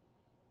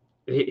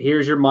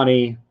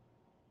money.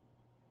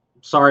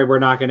 Sorry, we're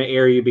not going to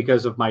air you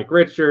because of Mike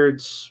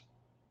Richards.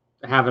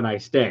 Have a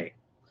nice day.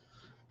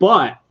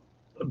 But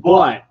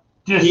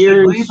just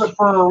leave it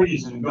for a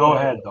reason. Go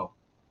ahead, though.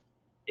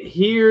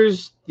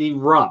 Here's the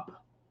rub.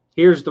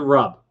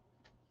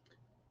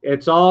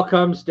 It all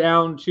comes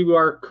down to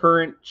our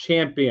current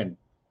champion,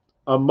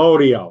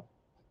 Amodio.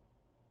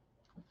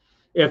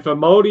 If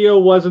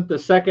Amodio wasn't the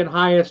third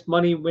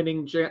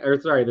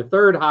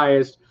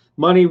highest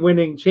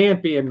money-winning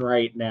champion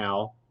right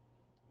now,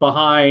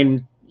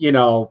 behind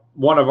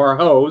one of our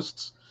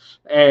hosts,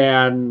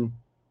 and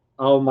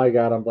oh my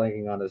God, I'm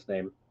blanking on his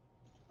name.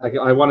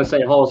 I want to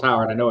say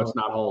Holzhauer, and I know it's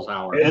not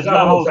Holzhauer. It's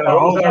not Holzhauer.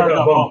 Holzhauer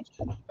got bumped.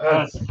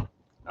 That's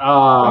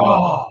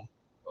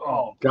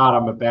God,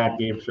 I'm a bad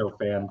game show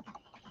fan.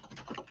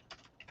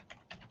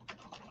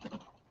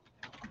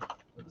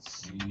 Let's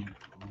see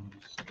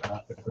who's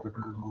got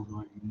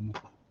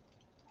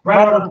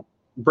Rudder.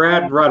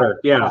 Brad Rudder.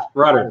 Yeah,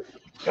 Rudder.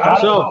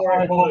 So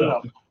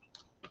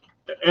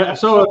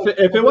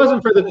if it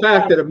wasn't for the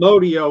fact that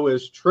Amodio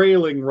is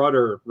trailing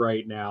Rudder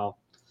right now,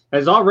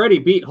 has already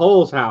beat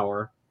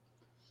Holzhauer,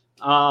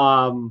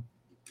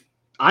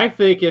 I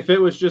think if it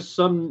was just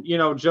some,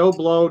 Joe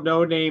Blow,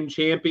 no-name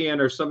champion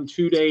or some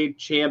 2-day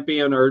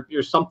champion or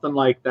something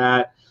like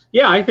that,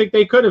 yeah, I think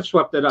they could have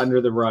swept it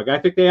under the rug. I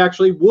think they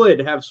actually would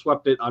have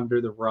swept it under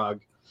the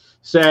rug.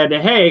 Said,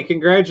 hey,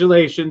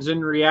 congratulations.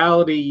 In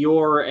reality,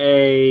 you're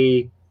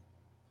a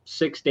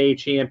 6-day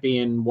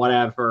champion,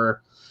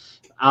 whatever.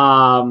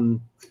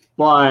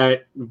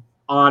 But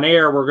on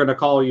air, we're going to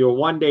call you a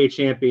 1-day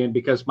champion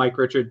because Mike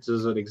Richards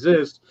doesn't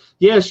exist.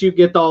 Yes, you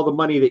get all the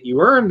money that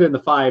you earned in the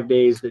 5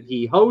 days that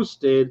he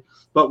hosted,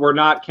 but we're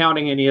not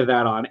counting any of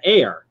that on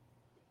air.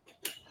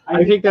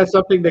 I think that's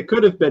something that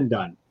could have been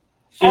done.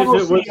 If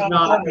it was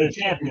not the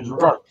champions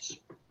regardless.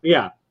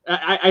 Yeah.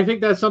 I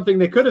think that's something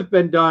that could have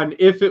been done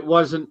if it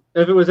was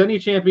any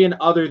champion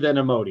other than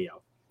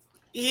Amodio.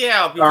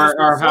 Yeah,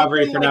 or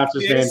however you pronounce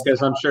his name,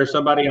 because I'm sure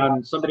somebody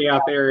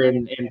out there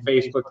in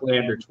Facebook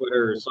land or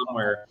Twitter or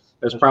somewhere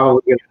is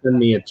probably going to send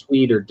me a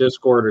tweet or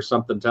Discord or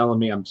something telling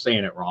me I'm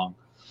saying it wrong.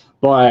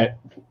 But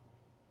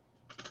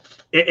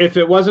if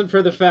it wasn't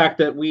for the fact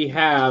that we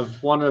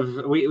have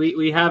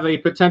we have a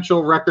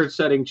potential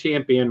record-setting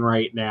champion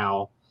right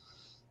now,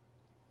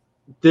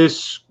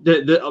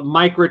 the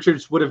Mike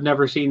Richards would have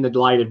never seen the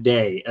light of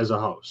day as a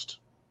host.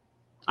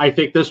 I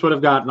think this would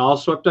have gotten all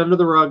swept under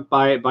the rug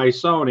by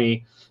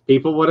Sony.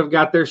 People would have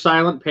got their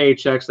silent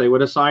paychecks. They would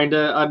have signed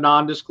a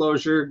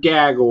non-disclosure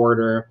gag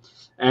order,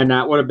 and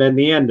that would have been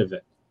the end of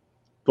it.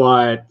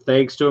 But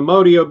thanks to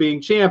Amodio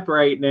being champ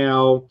right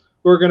now,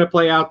 we're going to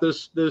play out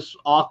this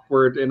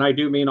awkward, and I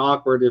do mean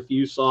awkward if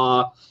you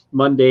saw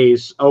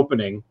Monday's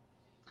opening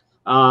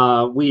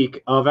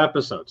week of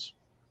episodes.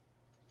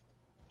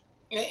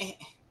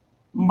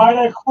 Might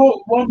I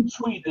quote one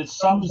tweet that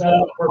sums that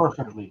up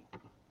perfectly?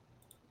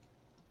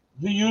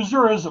 The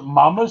user is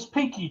Mama's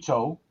Pinky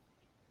Toe.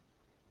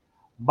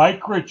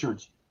 Mike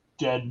Richards,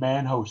 Dead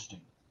Man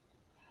Hosting.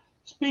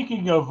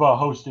 Speaking of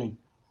hosting,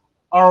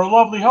 our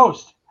lovely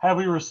host, have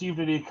we received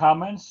any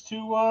comments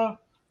to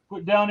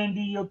put down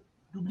into your...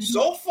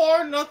 So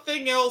far,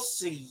 nothing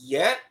else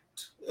yet.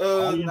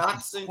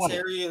 Not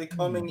sincerely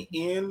coming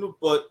in,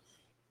 but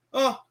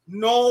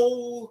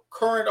no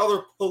current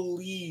other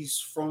pleas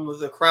from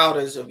the crowd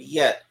as of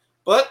yet.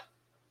 But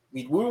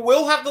we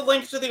will have the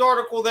link to the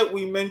article that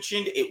we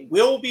mentioned. It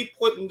will be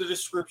put in the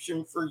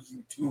description for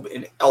YouTube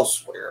and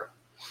elsewhere.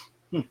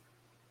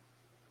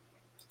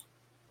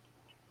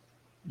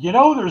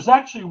 There's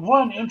actually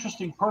one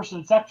interesting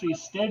person that's actually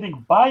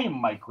standing by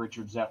Mike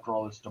Richards after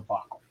all this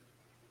debacle.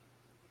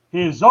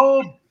 His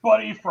old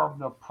buddy from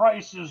The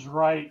Price is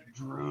Right,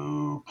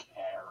 Drew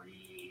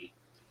Carey.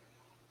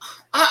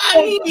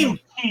 I mean,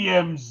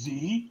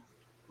 TMZ.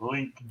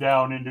 Link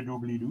down into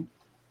doobly-doo.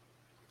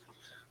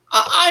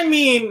 I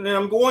mean,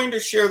 I'm going to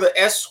share the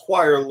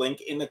Esquire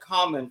link in the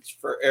comments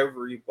for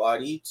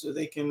everybody so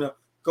they can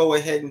go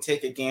ahead and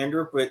take a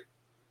gander. But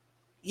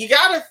you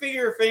got to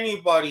figure if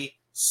anybody,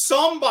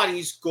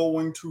 somebody's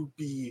going to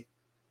be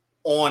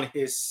on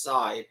his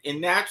side.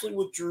 And naturally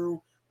with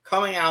Drew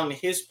coming out in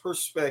his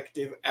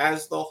perspective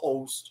as the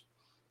host,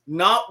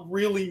 not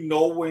really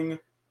knowing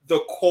the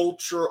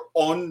culture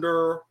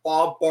under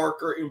Bob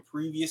Barker and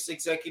previous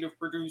executive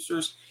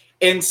producers.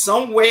 In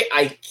some way,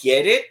 I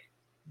get it.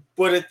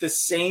 But at the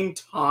same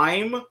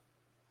time,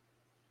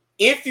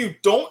 if you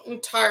don't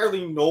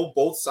entirely know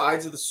both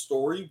sides of the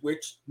story,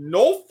 which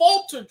no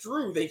fault to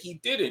Drew that he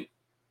didn't,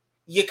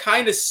 you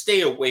kind of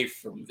stay away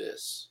from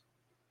this.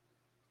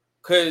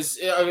 Because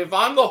if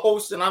I'm the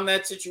host and I'm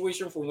that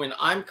situation for when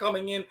I'm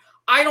coming in,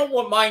 I don't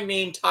want my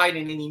name tied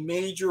in any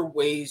major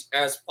ways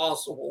as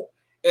possible,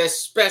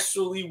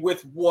 especially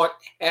with what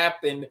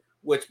happened,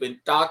 what's been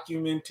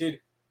documented,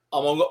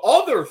 among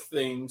other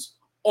things,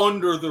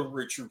 under the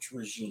Richards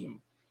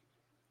regime.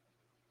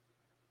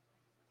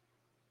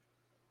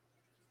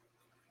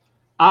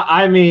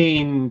 I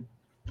mean,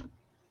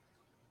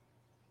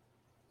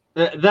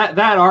 that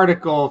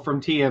article from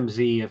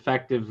TMZ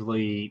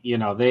effectively,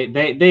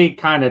 they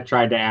kind of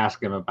tried to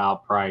ask him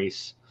about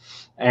Price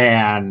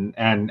and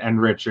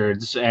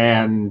Richards,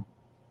 and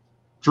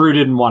Drew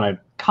didn't want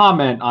to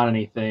comment on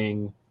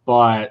anything,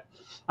 but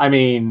I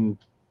mean,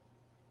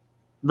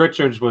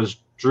 Richards was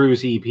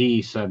Drew's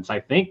EP since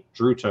I think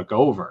Drew took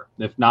over,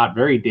 if not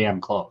very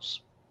damn close.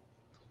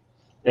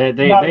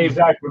 Not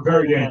exactly,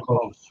 very damn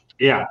close.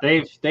 Yeah,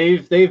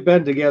 they've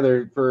been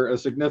together for a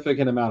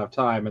significant amount of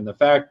time, and the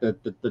fact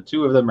that the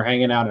two of them are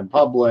hanging out in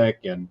public,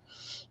 and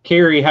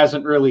Carey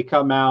hasn't really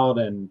come out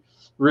and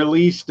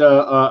released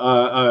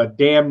a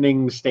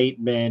damning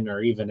statement, or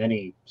even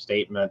any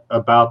statement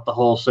about the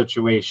whole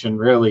situation,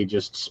 really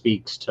just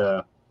speaks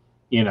to,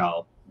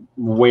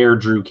 where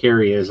Drew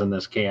Carey is in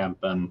this camp.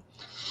 And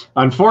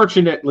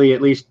unfortunately,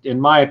 at least in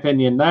my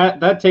opinion,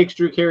 that takes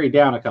Drew Carey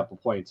down a couple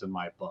points in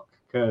my book.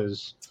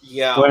 Because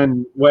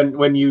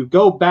when you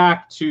go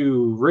back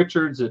to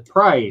Richards at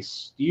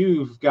Price,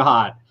 you've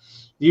got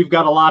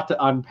a lot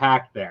to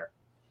unpack there.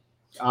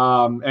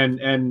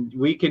 And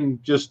we can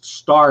just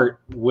start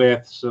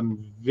with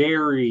some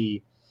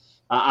very,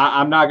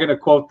 I'm not going to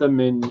quote them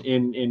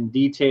in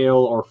detail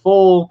or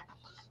full,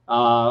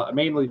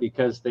 mainly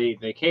because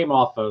they came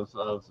off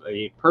of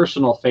a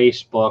personal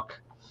Facebook,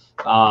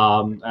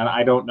 and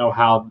I don't know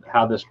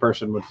how this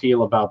person would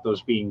feel about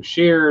those being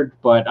shared,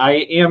 but I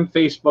am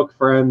Facebook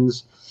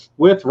friends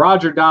with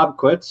Roger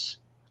Dobquitz.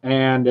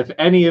 And if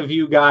any of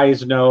you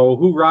guys know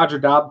who Roger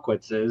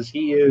Dobquitz is,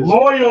 he is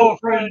loyal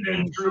friend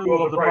and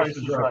true of The Price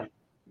is Right.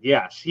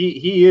 Yes,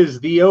 he is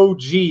the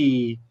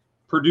OG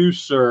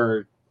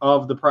producer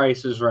of The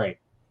Price is Right.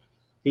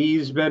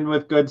 He's been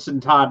with Goodson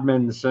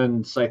Todman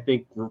since, I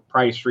think,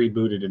 Price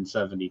rebooted in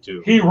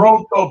 1972. He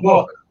wrote the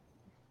book.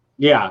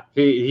 Yeah,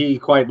 he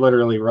quite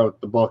literally wrote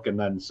the book and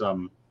then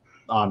some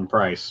on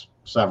Price,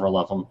 several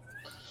of them.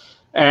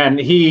 And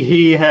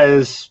he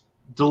has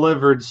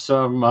delivered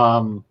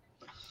some,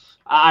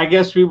 I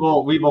guess we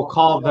will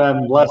call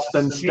them less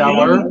than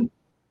stellar.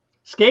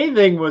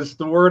 Scathing was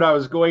the word I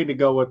was going to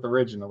go with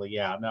originally.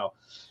 Yeah, no.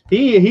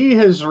 He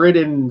has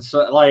written,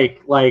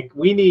 like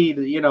we need,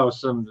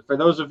 some, for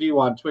those of you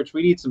on Twitch,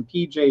 we need some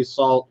PJ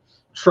Salt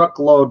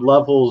truckload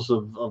levels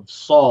of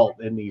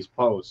salt in these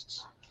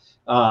posts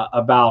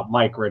about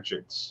Mike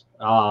Richards.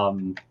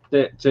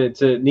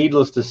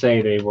 Needless to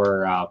say, they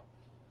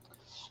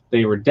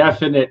were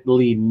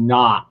definitely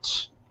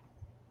not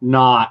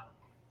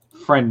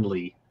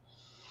friendly.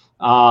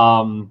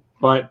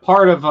 But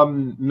part of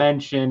them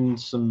mentioned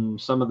some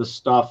of the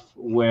stuff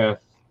with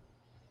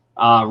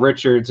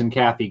Richards and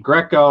Kathy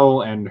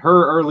Greco and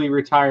her early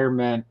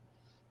retirement.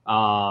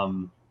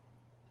 That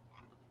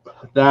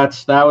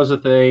was a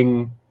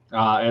thing.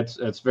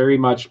 It's very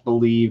much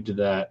believed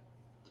that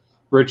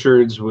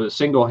Richards was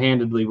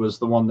single-handedly was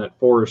the one that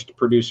forced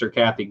producer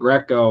Kathy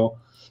Greco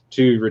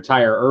to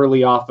retire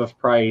early off of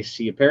Price.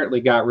 He apparently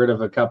got rid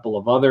of a couple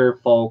of other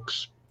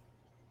folks.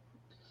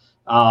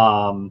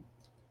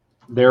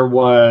 There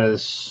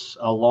was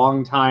a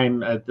long time,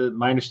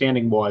 my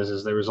understanding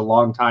is there was a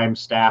long time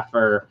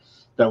staffer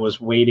that was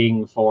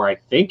waiting for, I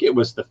think it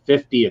was the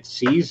 50th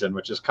season,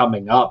 which is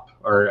coming up,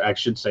 or I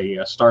should say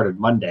started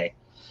Monday,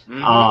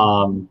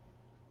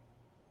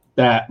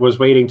 that was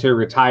waiting to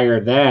retire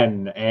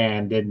then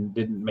and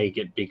didn't make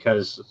it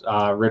because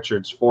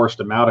Richards forced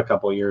him out a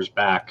couple of years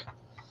back.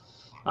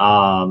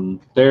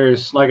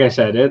 There's, like I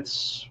said,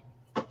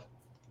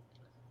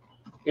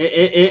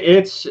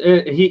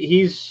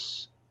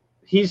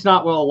 he's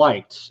not well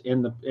liked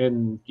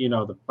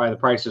by the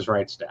Price is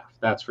Right staff.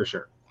 That's for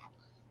sure,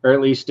 or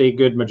at least a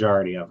good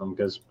majority of them,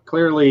 because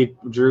clearly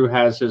Drew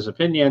has his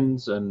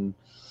opinions, and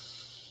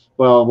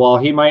while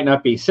he might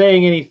not be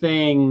saying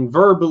anything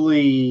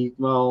verbally,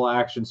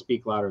 actions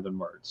speak louder than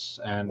words.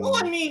 And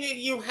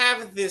you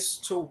have this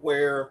to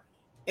where,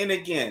 and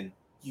again,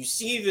 you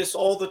see this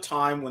all the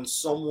time when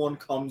someone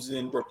comes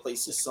in,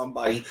 replaces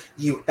somebody,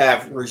 you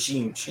have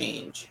regime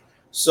change.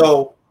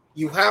 So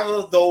you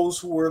have those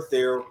who were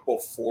there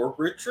before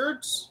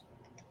Richards,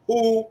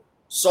 who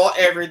saw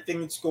everything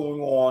that's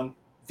going on.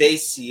 They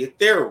see it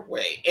their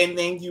way. And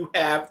then you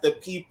have the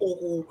people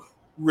who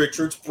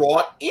Richards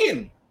brought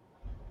in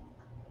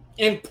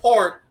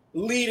part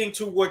leading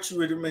to what you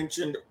had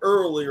mentioned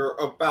earlier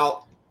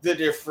about the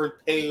different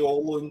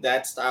payola and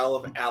that style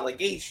of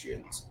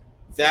allegations.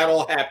 That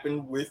all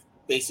happened with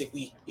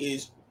basically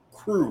his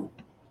crew.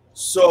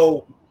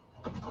 So,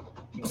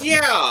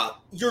 yeah,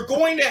 you're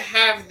going to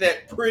have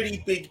that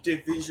pretty big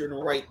division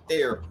right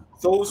there.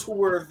 Those who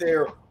were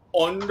there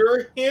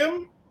under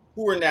him,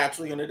 who were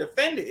naturally going to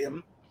defend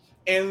him,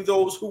 and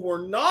those who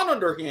were not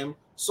under him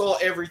saw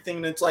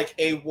everything that's like,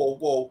 hey,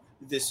 whoa,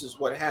 this is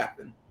what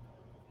happened.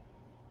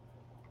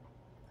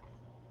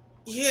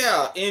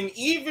 Yeah, and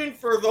even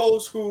for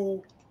those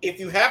who, if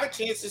you have a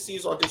chance to see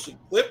his audition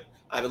clip,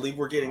 I believe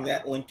we're getting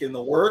that link in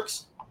the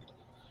works.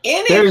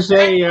 And there's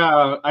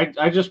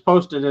I just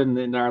posted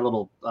in our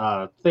little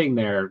thing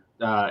there,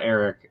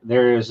 Eric.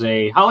 There is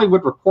a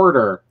Hollywood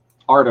Reporter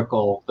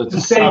article that's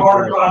the same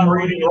article I'm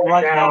reading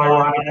right now,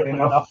 ironically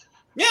enough.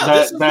 Yeah,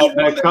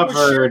 that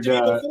covered.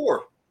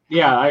 Before.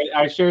 Yeah,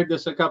 I shared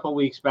this a couple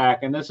weeks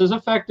back, and this is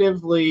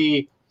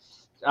effectively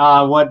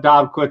what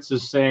Dobquitz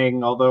is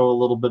saying, although a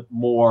little bit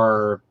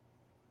more,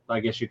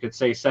 I guess you could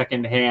say,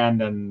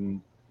 secondhand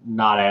and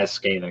not as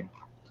scathing.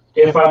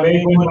 If I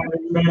may,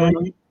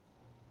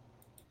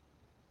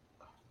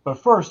 but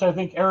first, I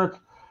think, Eric,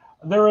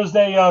 there is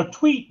a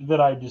tweet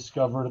that I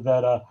discovered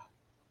that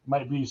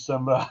might be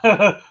some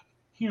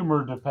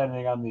humor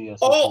depending on the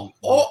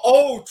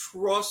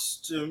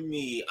trust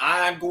me.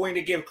 I'm going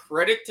to give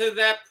credit to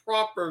that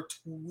proper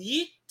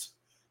tweet.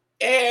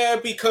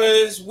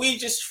 Because we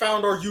just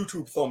found our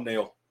YouTube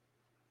thumbnail.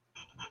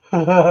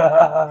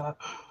 The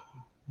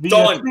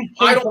Done. tweet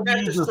I came don't from the have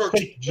to user search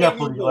Fake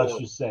Jeopardy, anymore. let's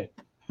just say.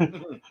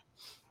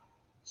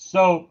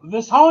 So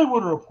this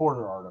Hollywood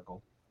Reporter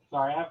article.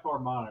 Sorry, I have 4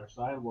 monitors,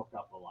 so I look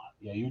up a lot.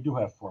 Yeah, you do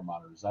have 4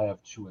 monitors. I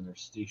have 2 and they're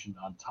stationed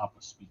on top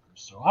of speakers.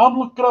 So I'm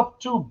looking up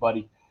too,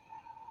 buddy.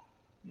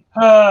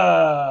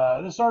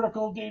 This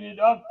article dated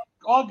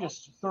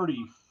August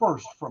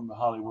 31st from the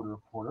Hollywood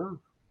Reporter.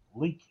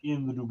 Link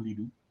in the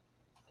doobly-doo.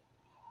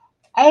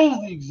 As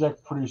the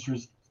exec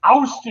producers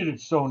ousted at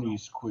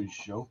Sony's quiz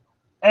show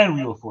and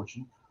Wheel of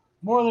Fortune,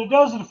 more than a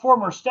dozen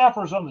former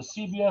staffers on the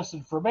CBS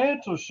and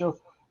Fremantle show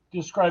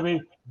describe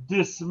a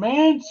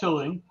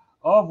dismantling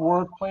of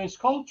workplace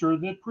culture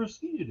that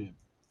preceded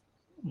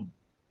him.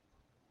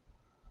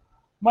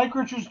 Mike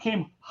Richards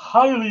came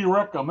highly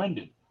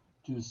recommended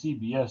to the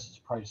CBS's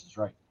Price is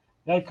Right.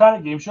 The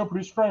iconic game show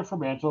produced by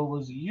Fremantle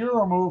was a year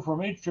removed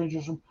from age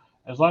transition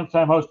as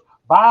longtime host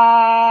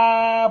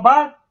Bob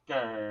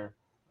Barker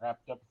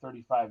wrapped up a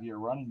 35-year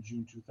run in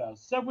June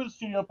 2007 with the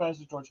studio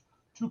passing the torch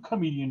to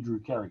comedian Drew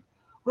Carey.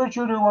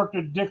 Richard, who worked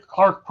at Dick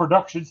Clark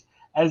Productions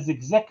as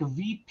exec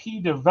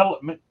VP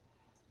development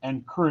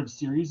and current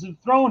series,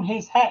 had thrown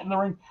his hat in the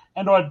ring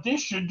and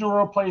auditioned to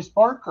replace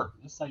Barker.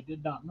 This I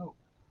did not know.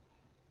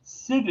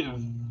 Sid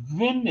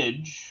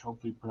Vintage,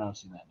 hopefully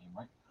pronouncing that name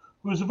right,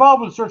 who was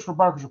involved with the search for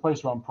Barker's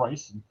replacement on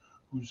Price and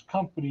whose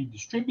company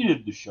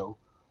distributed the show,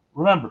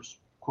 remembers,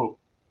 quote,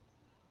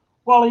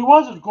 "Well, he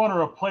wasn't going to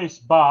replace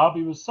Bob.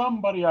 He was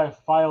somebody I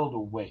filed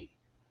away.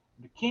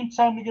 When it came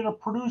time to get a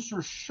producer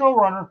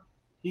showrunner,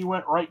 he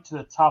went right to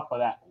the top of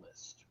that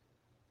list."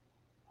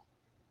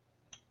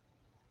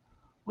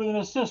 With an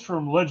assist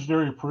from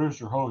legendary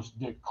producer-host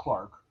Dick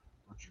Clark,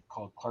 Richard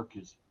called Clark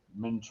his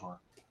mentor.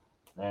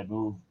 Bad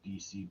move,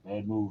 DC,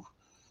 bad move.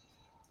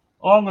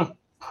 Along with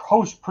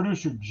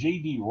host-producer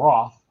J.D.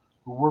 Roth,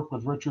 who worked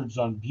with Richards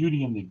on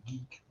Beauty and the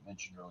Geek,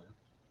 mentioned earlier.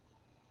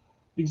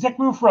 The exec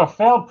moved for a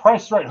failed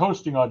Price is Right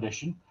hosting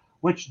audition,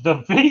 which the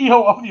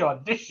video of the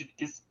audition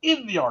is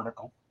in the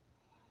article,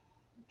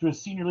 to a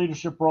senior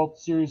leadership role at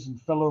the series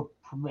and fellow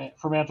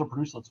Fremantle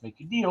producer Let's Make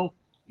a Deal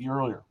a year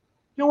earlier.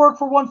 You work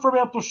for one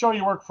Fremantle show,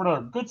 you work for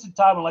another. Goodson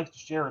Time likes to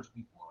share its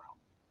people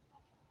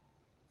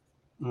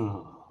around.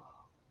 Ugh.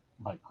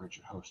 Mike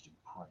Richard hosting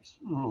Price.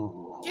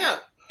 Ugh. Yeah,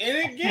 and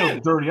I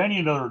again, feel dirty. I need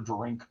another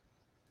drink.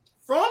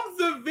 from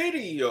the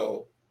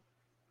video,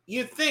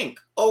 you think,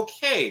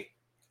 okay,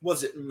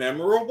 was it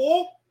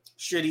memorable?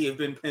 Should he have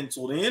been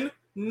penciled in?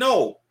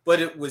 No,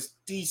 but it was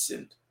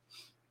decent.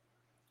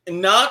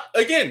 And not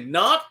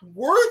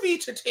worthy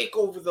to take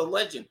over the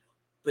legend,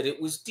 but it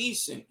was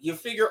decent. You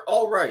figure,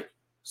 all right,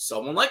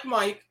 someone like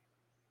Mike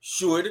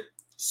should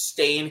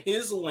stay in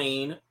his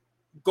lane,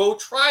 go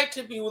try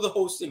to be with the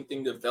hosting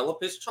thing,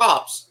 develop his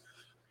chops.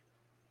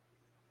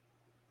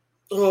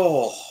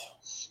 Oh.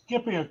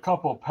 Skipping a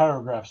couple of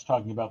paragraphs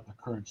talking about the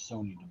current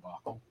Sony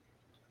debacle.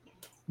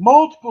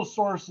 Multiple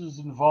sources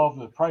involved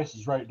with Price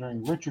is Right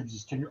during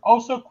Richards' tenure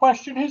also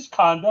question his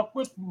conduct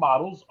with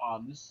models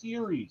on the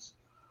series.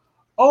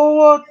 Oh,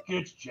 look,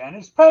 it's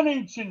Janice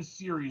Pennington's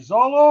series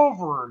all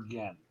over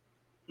again.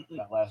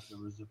 That last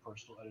was a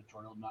personal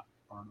editorial, not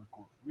part of the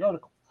quote from the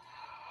article.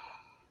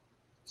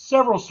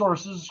 Several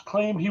sources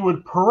claimed he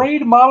would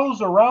parade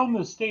models around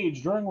the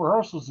stage during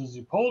rehearsals as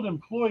he told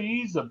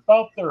employees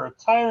about their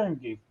attire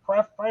and gave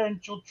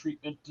preferential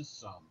treatment to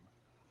some.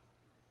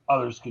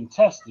 Others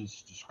contest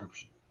this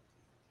description.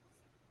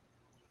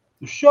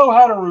 The show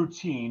had a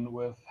routine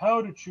with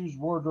how to choose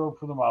wardrobe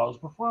for the models.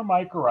 Before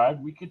Mike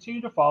arrived, we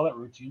continued to follow that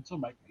routine until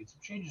Mike made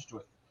some changes to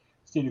it,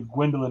 stated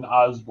Gwendolyn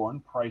Osborne,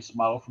 Price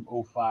model from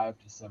 05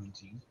 to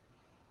 17.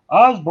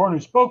 Osborne,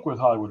 who spoke with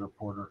Hollywood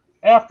Reporter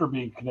after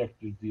being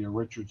connected via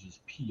Richards'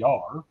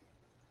 PR,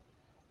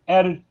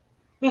 added,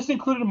 "This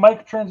included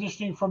Mike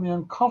transitioning from the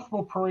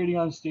uncomfortable parading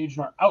on stage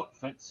in our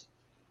outfits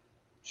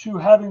to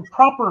having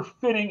proper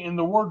fitting in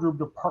the wardrobe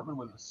department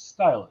with a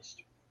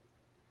stylist."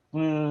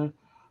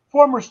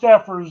 Former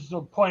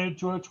staffers pointed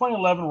to a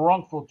 2011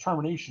 wrongful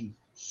termination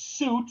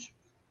suit.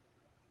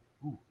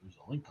 Ooh, there's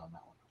a link on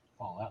that one.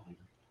 Follow that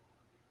later.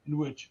 In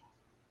which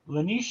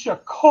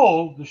Lanisha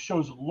Cole, the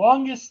show's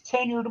longest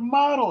tenured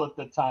model at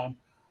the time,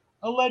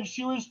 alleged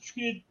she was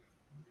treated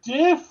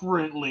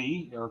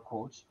differently, air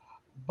quotes,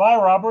 by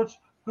Roberts,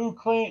 who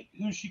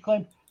she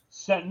claimed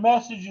sent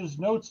messages,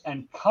 notes,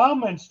 and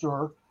comments to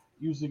her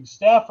using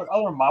staff and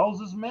other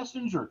models as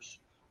messengers,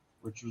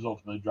 which was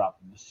ultimately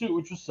dropped in the suit,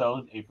 which was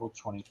settled in April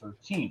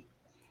 2013.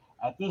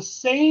 At the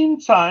same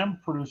time,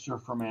 producer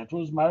Fremantle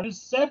was mired in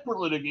separate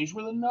litigation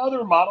with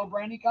another model,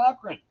 Brandy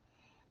Cochran,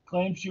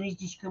 claimed she was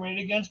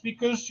discriminated against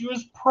because she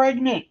was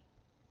pregnant.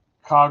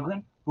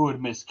 Cochran, who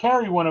would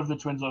miscarry one of the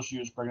twins while she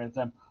was pregnant at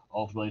the time,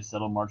 ultimately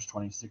settled March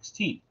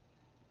 2016.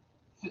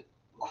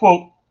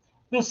 Quote,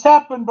 "This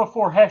happened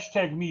before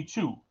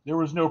 #MeToo. There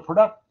was no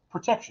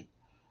protection.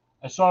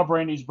 I saw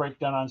Brandy's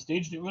breakdown on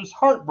stage, and it was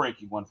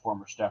heartbreaking," one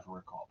former staffer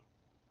recalled.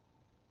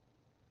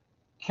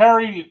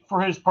 Carey,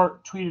 for his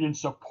part, tweeted in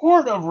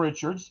support of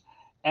Richards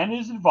and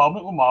his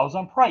involvement with models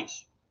on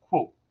Price. Quote,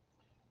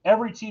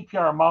 Every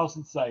TPR mouse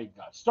in sight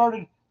got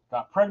started,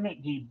 got pregnant,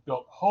 and he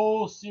built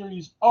whole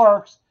series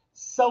arcs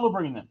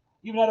celebrating them.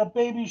 Even had a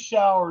baby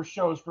shower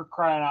shows for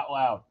crying out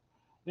loud.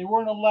 They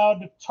weren't allowed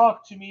to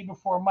talk to me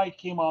before Mike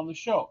came on the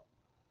show.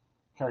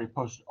 Kerry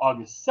posted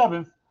August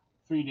 7th,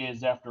 3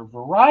 days after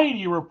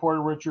Variety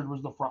reported Richard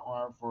was the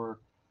frontrunner for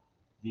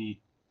the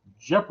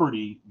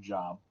Jeopardy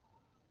job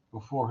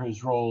before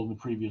his role in the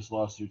previous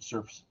lawsuit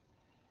surfaced.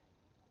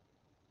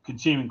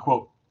 Continuing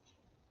quote,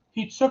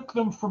 he took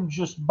them from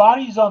just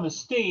bodies on the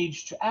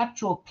stage to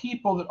actual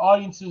people that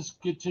audiences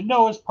get to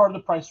know as part of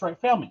the Price Right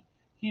family.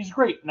 He's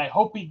great, and I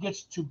hope he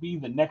gets to be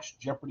the next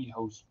Jeopardy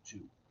host,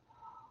 too.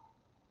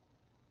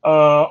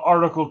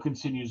 Article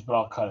continues, but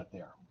I'll cut it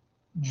there.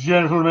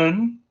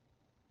 Gentlemen,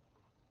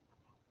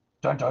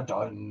 dun dun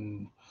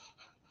dun.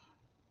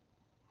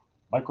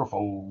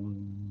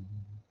 Microphone.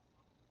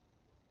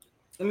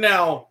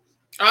 Now,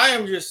 I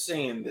am just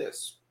saying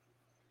this.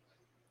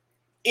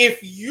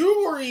 If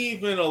you were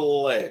even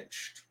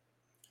alleged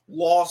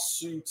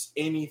lawsuits,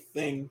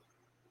 anything,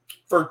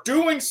 for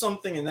doing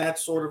something in that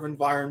sort of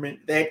environment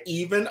that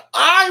even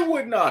I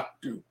would not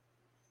do.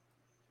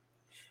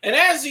 And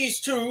as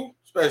these two,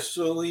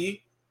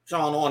 especially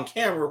John on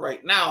camera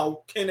right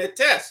now, can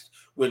attest,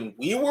 when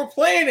we were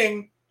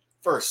planning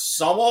for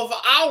some of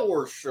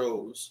our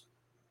shows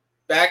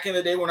back in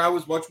the day when I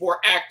was much more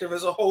active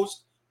as a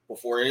host,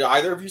 before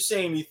either of you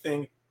say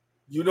anything,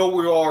 you know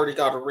we already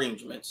got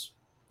arrangements.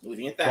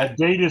 Leaving it that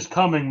date is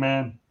coming,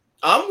 man.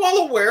 I'm well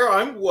aware.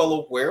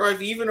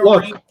 I've even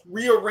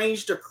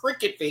rearranged a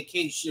cricket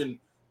vacation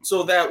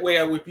so that way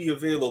I would be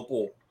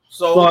available.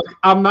 So look,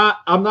 I'm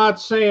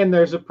not saying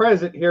there's a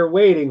present here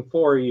waiting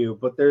for you,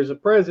 but there's a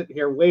present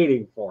here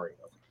waiting for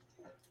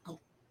you.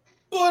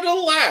 But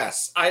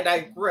alas, I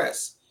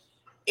digress.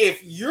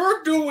 If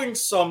you're doing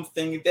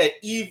something that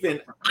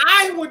even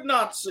I would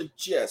not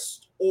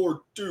suggest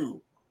or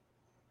do,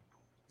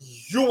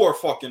 you are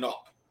fucking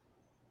up.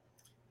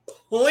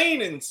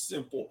 Plain and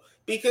simple.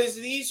 Because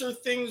these are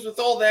things with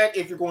all that,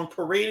 if you're going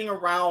parading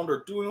around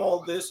or doing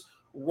all this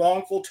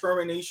wrongful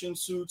termination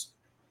suits,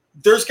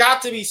 there's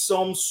got to be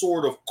some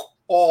sort of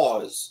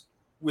cause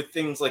with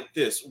things like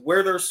this.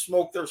 Where there's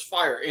smoke, there's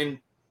fire. And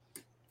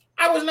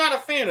I was not a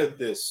fan of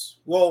this.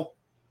 Well,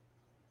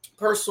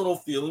 personal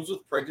feelings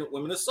with pregnant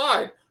women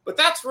aside. But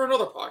that's for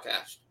another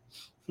podcast.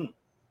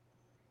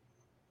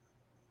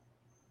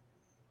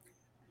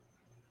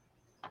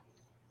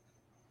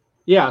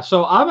 Yeah,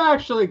 so I'm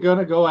actually going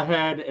to go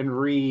ahead and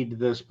read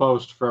this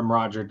post from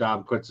Roger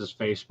Domquitz's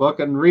Facebook.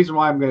 And the reason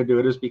why I'm going to do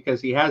it is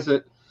because he has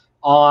it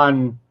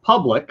on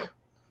public.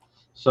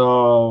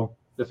 So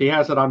if he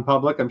has it on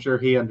public, I'm sure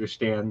he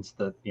understands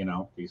that, you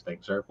know, these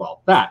things are,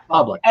 well, that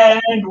public.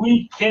 And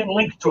we can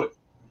link to it.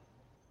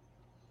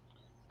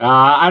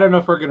 I don't know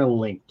if we're going to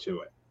link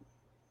to it,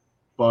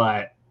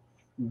 but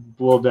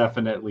we'll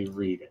definitely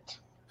read it.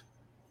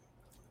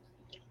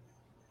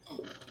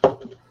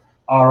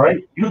 All right,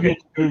 you get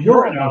to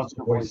your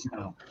announcer voice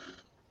now.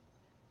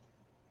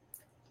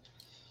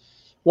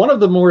 One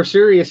of the more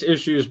serious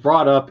issues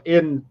brought up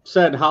in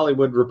said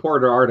Hollywood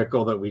Reporter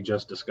article that we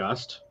just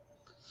discussed,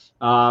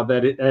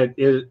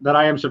 that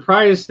I am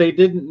surprised they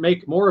didn't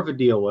make more of a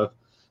deal with,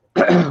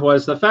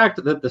 was the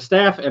fact that the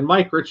staff and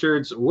Mike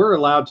Richards were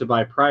allowed to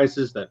buy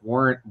prizes that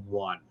weren't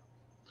won.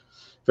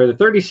 For the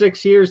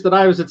 36 years that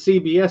I was at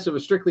CBS, it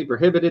was strictly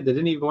prohibited that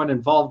anyone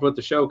involved with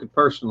the show could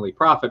personally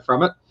profit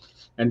from it.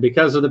 And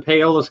because of the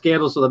payola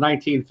scandals of the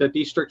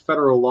 1950s, strict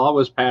federal law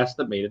was passed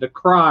that made it a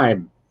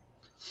crime.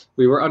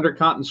 We were under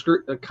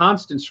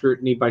constant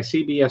scrutiny by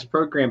CBS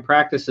Program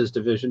Practices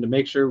Division to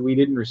make sure we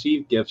didn't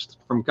receive gifts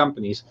from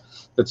companies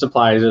that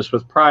supplied us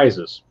with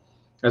prizes.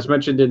 As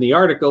mentioned in the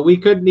article, we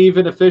couldn't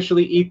even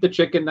officially eat the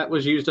chicken that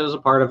was used as a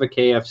part of a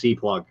KFC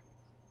plug.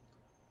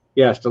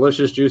 Yes,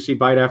 delicious, juicy,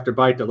 bite after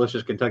bite,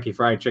 delicious Kentucky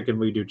Fried Chicken.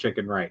 We do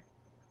chicken right.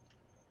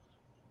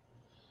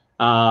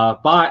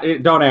 But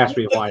don't ask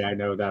me why I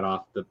know that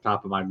off the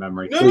top of my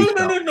memory.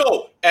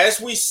 No. As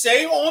we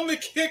say on the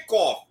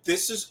kickoff,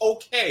 this is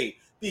okay.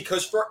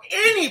 Because for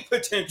any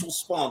potential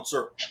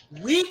sponsor,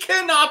 we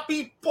cannot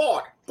be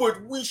bought,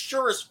 but we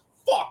sure as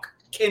fuck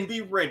can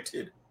be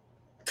rented.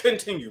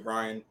 Continue,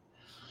 Ryan.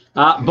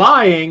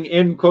 Buying,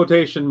 in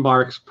quotation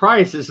marks,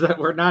 prizes that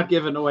were not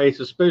given away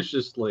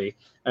suspiciously,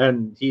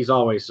 and he's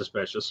always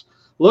suspicious,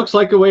 looks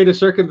like a way to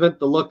circumvent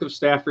the look of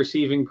staff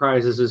receiving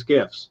prizes as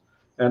gifts.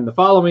 And the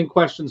following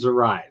questions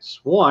arise.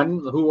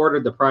 1, who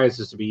ordered the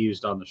prizes to be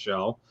used on the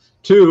show?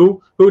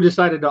 2, who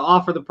decided to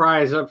offer the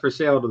prize up for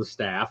sale to the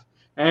staff?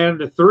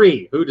 And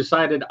 3, who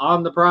decided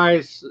on the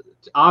price,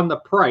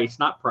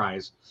 not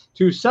prize,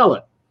 to sell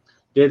it?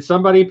 Did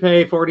somebody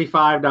pay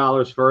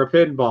 $45 for a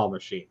pinball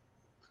machine?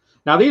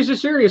 Now, these are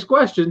serious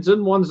questions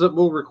and ones that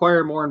will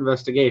require more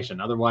investigation.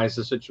 Otherwise,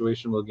 the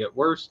situation will get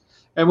worse,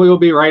 and we will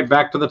be right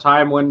back to the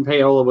time when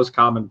payola was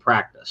common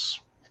practice.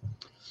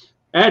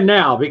 And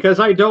now, because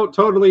I don't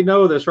totally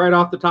know this right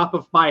off the top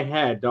of my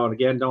head,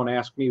 don't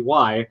ask me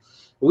why,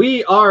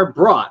 we are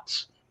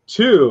brought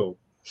to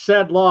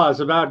said laws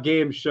about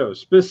game shows,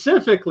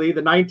 specifically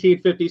the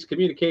 1950s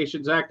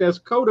Communications Act as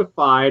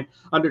codified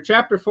under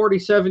Chapter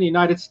 47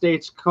 United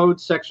States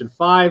Code Section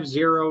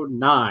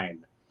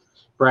 509.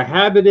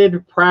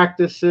 Prohibited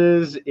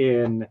practices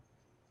in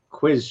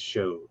quiz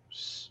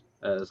shows,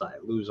 as I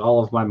lose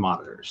all of my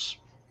monitors.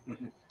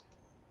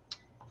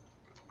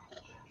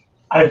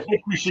 I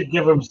think we should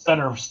give him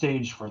center of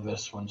stage for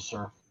this one,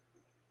 sir.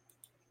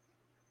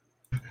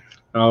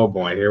 Oh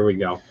boy, here we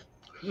go.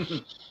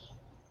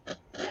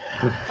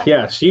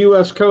 Yes,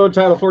 U.S. Code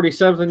Title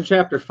 47,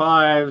 Chapter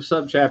 5,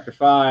 Subchapter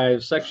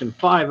 5, Section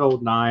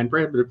 509,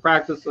 prohibited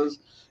practices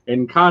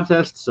in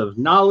contests of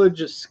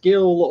knowledge,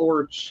 skill,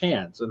 or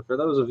chance. And for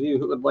those of you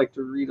who would like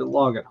to read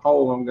along at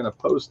home, I'm going to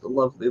post a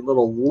lovely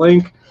little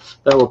link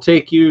that will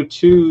take you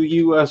to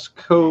U.S.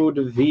 Code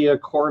via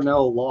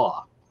Cornell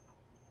Law.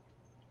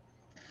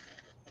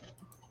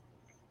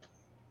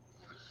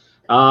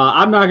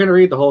 I'm not going to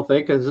read the whole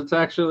thing because it's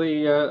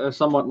actually a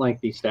somewhat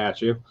lengthy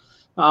statute.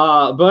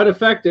 But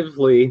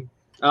effectively,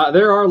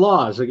 there are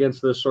laws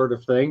against this sort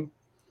of thing.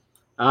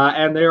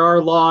 And there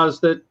are laws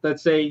that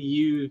say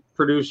you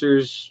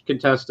producers,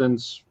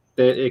 contestants,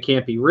 that it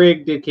can't be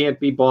rigged, it can't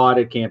be bought,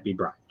 it can't be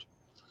bribed.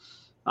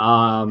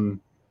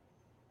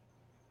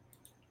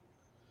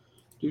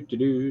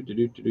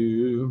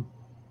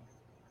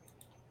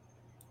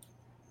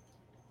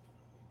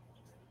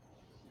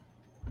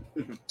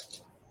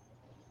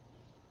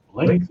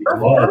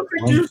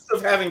 Perfect use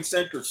of having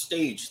center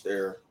stage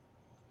there.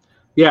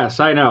 Yes,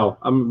 I know.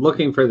 I'm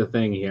looking for the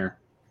thing here.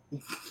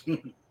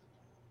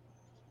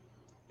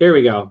 Here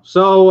we go.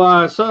 So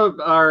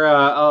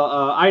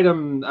our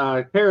item,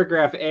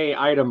 paragraph A,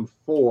 item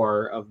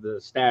 4 of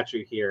the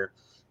statute here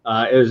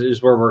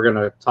is where we're going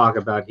to talk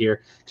about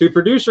here. To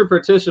produce or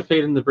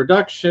participate in the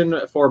production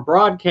for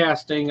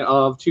broadcasting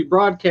of, to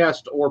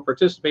broadcast or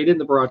participate in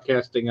the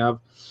broadcasting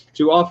of,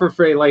 to offer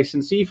for a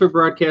licensee for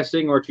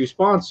broadcasting, or to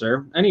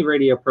sponsor any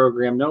radio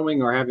program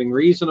knowing or having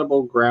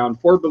reasonable ground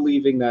for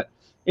believing that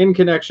in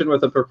connection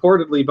with a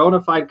purportedly bona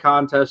fide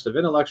contest of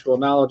intellectual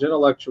knowledge,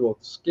 intellectual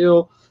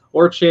skill,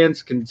 or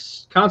chance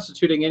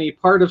constituting any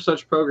part of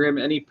such program,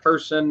 any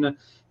person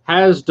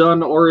has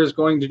done or is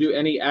going to do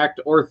any act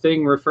or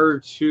thing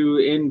referred to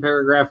in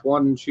paragraph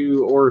 1,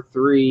 2, or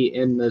 3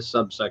 in this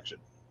subsection.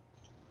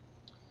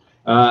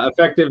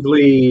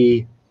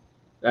 Effectively,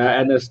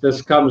 and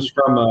this comes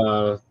from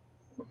a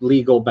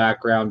legal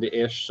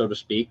background-ish, so to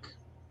speak.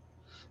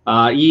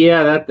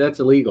 Yeah, that's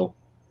illegal.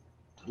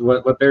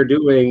 What they're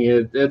doing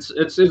is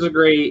it's a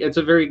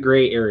very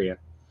gray area.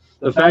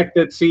 The fact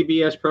that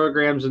CBS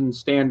programs and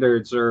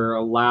standards are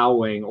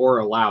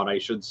allowed, I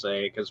should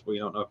say, because we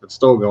don't know if it's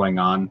still going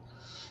on,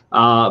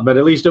 but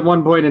at least at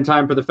one point in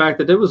time, for the fact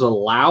that it was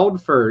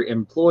allowed for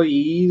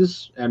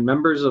employees and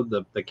members of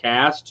the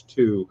cast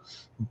to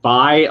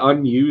buy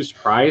unused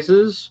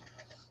prizes,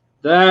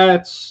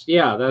 that's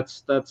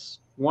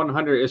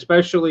 100,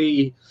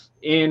 especially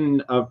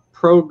in a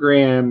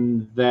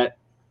program that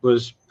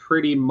was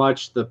pretty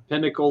much the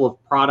pinnacle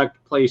of product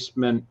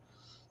placement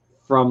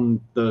from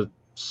the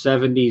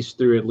 70s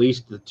through at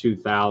least the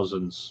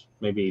 2000s.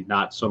 Maybe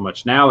not so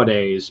much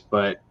nowadays,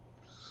 but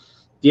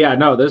yeah,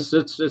 no,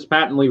 it's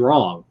patently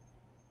wrong.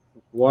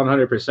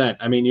 100%.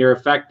 I mean, you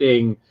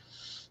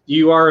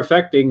are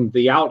affecting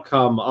the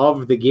outcome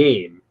of the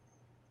game.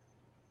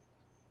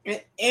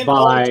 And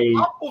on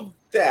top of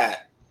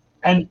that,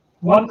 and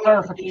one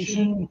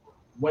clarification,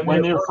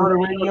 when they refer to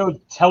radio,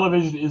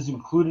 television is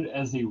included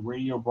as a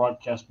radio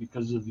broadcast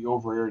because of the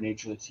over-air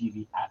nature of the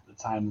TV at the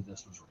time that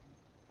this was written.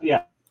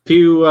 Yeah.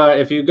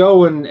 If you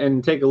go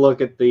and take a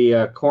look at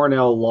the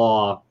Cornell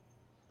Law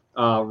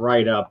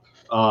write-up,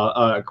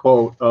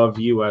 quote of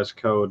U.S.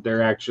 Code,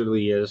 there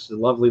actually is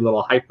lovely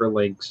little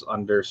hyperlinks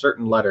under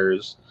certain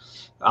letters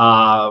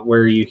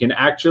where you can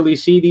actually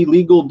see the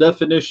legal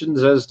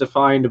definitions as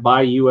defined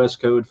by U.S.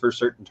 Code for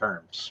certain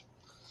terms.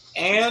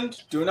 And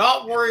do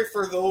not worry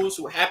for those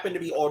who happen to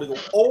be audio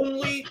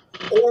only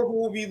or who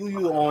will be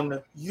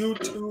on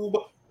YouTube.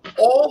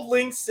 All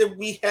links that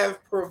we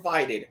have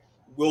provided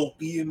will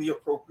be in the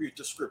appropriate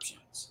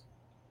descriptions.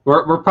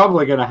 We're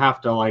probably going to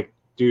have to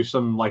do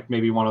some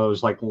maybe one of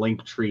those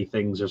link tree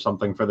things or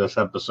something for this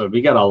episode.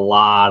 We got a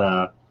lot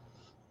of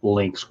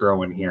links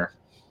growing here.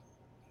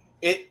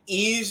 It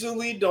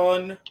easily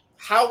done.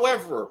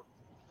 However,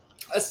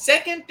 a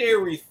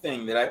secondary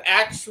thing that I've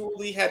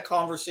actually had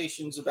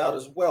conversations about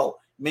as well,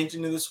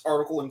 mentioned in this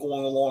article and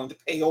going along to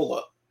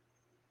payola,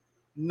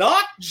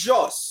 not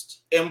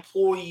just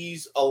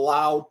employees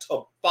allowed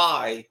to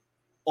buy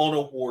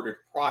unawarded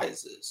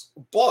prizes,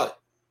 but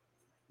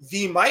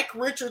the Mike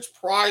Richards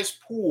prize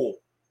pool,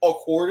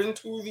 according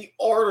to the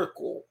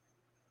article,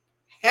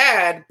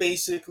 had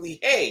basically,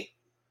 hey,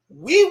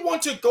 we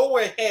want to go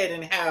ahead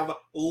and have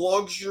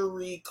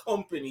luxury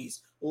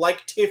companies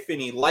like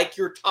Tiffany, like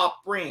your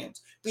top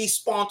brands, be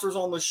sponsors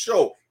on the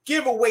show,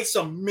 give away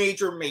some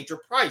major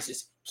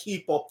prizes,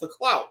 keep up the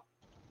clout.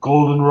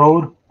 Golden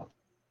Road?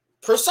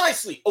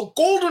 Precisely, a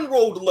Golden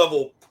Road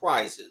level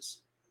prizes.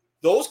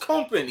 Those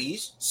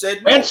companies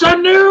said no. It's a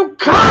new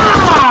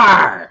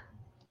car!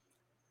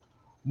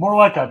 More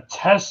like a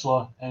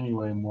Tesla.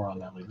 Anyway, more on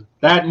that later.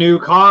 That new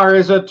car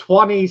is a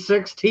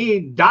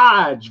 2016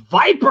 Dodge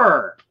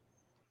Viper.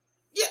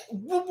 Yeah,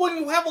 when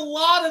you have a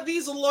lot of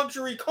these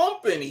luxury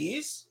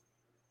companies,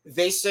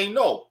 they say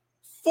no.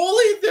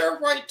 Fully their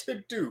right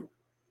to do.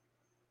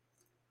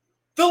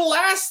 The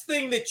last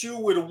thing that you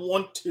would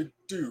want to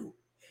do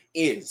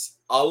is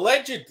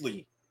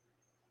allegedly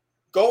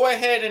go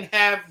ahead and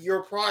have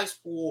your prize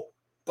pool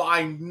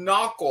buy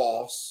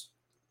knockoffs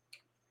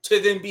to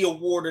then be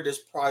awarded as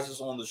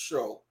prizes on the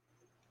show.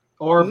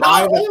 Or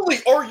not only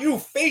are you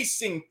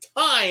facing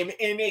time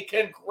in a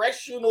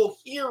congressional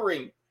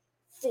hearing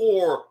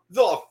for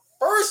the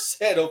first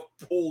set of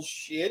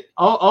bullshit.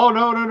 Oh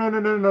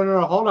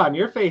no. Hold on.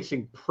 You're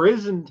facing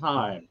prison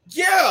time.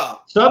 Yeah.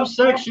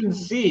 Subsection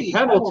C,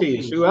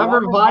 penalties.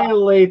 Whoever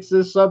violates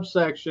this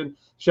subsection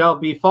shall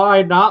be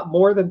fined not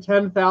more than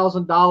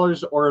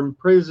 $10,000 or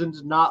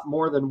imprisoned not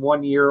more than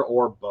 1 year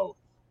or both.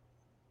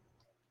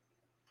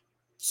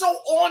 So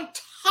on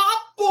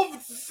top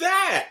of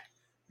that,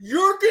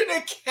 you're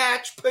going to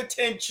catch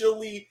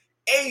potentially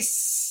a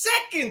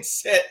second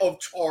set of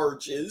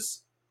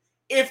charges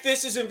if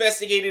this is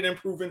investigated and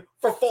proven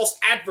for false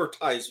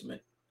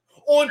advertisement.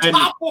 On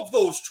top of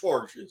those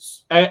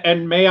charges.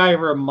 And may I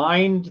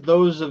remind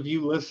those of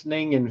you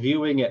listening and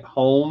viewing at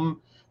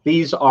home,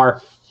 these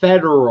are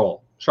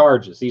federal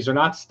charges. These are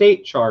not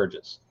state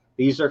charges.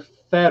 These are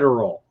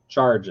federal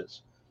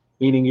charges,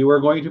 meaning you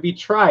are going to be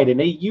tried in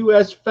a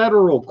U.S.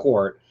 federal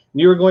court, and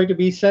you are going to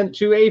be sent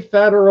to a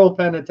federal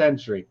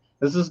penitentiary.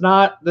 This is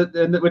not,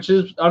 which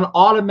is an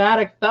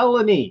automatic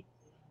felony.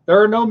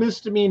 There are no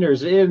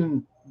misdemeanors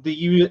in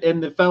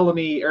the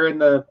felony or in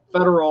the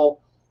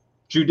federal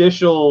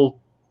judicial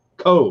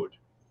code.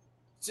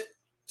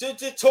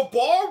 To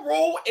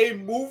borrow a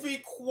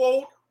movie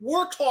quote,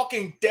 we're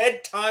talking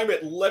dead time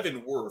at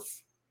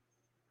Leavenworth.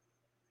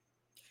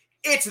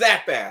 It's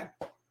that bad.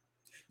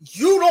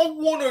 You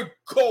don't want to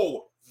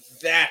go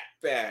that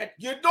bad.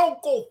 You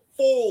don't go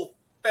full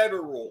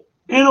federal.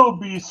 It'll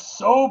be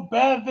so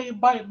bad they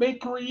might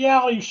make a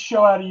reality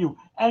show out of you,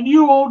 and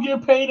you won't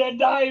get paid a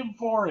dime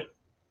for it.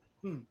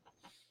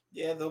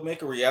 Yeah, they'll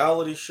make a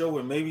reality show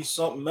and maybe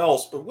something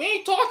else, but we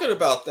ain't talking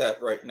about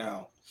that right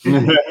now.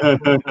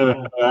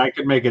 I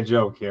could make a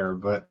joke here,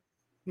 but...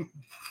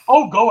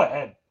 Oh, go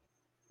ahead.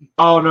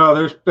 Oh, no,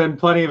 there's been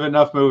plenty of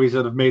enough movies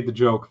that have made the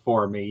joke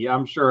for me.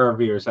 I'm sure our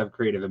viewers have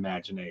creative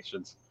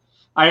imaginations.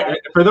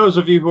 For those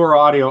of you who are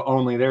audio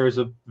only, there is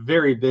a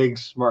very big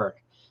smirk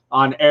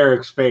on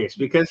Eric's face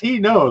because he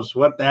knows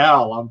what the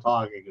hell I'm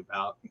talking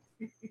about.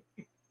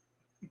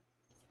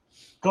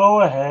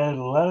 Go ahead,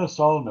 let us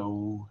all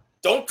know.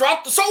 Don't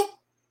drop the soap.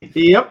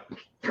 Yep.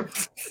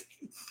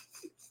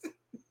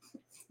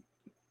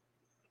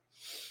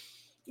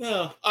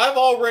 Yeah, I've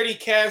already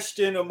cashed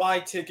in on my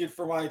ticket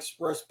for my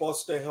express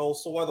bus to hell,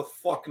 so why the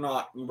fuck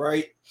not,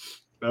 right?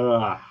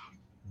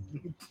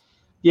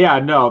 Yeah,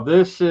 no,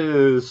 this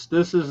is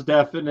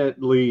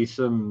definitely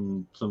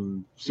some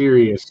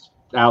serious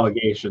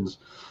allegations,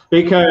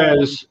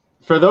 because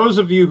for those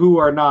of you who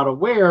are not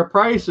aware,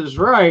 Price is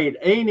Right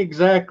ain't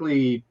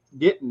exactly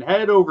getting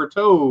head over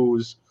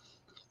toes.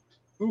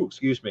 Ooh,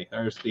 excuse me.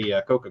 There's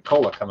the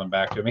Coca-Cola coming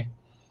back to me.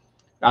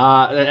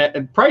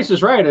 Price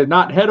is Right is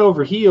not head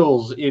over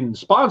heels in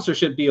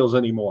sponsorship deals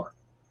anymore.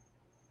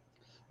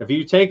 If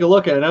you take a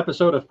look at an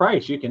episode of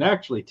Price, you can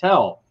actually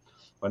tell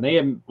when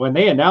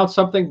they announce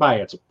something by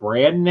its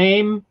brand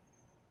name,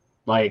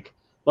 like,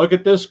 look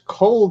at this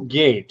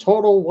Colgate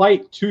Total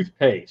White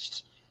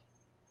toothpaste.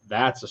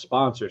 That's a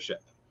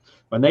sponsorship.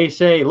 When they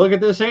say, look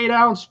at this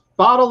 8-ounce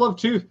bottle of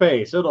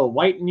toothpaste, it'll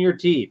whiten your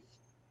teeth.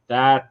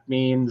 That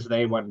means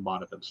they went and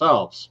bought it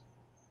themselves.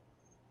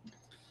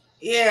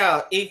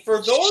 Yeah,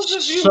 for those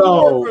of you who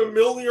are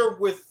familiar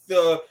with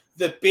the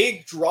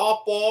big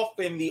drop-off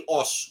in the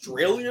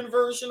Australian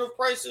version of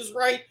Price is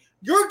Right,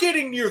 you're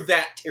getting near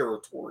that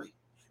territory.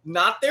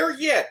 Not there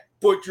yet,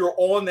 but you're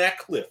on that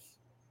cliff.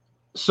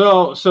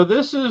 So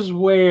this is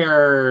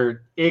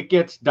where it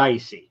gets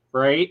dicey,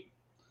 right?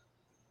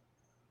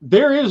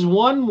 There is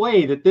one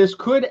way that this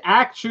could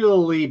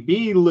actually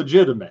be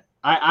legitimate.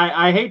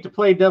 I hate to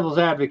play devil's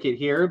advocate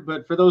here,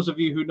 but for those of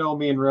you who know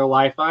me in real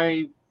life,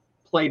 I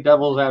play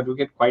devil's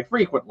advocate quite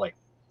frequently.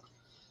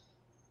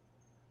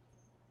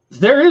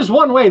 There is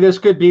one way this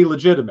could be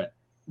legitimate.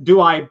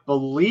 Do I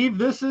believe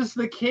this is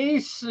the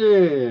case?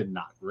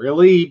 Not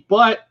really,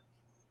 but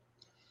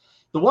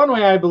the one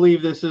way I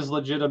believe this is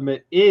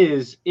legitimate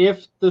is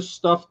if the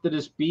stuff that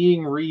is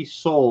being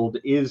resold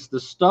is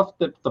the stuff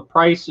that the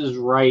Price is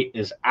Right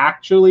is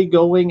actually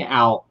going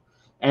out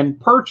and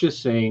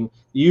purchasing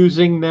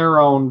using their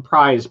own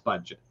prize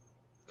budget.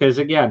 Because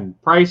again,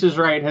 Price is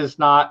Right has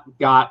not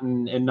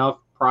gotten enough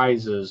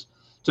prizes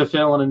to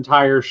fill an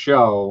entire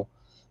show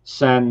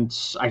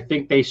since I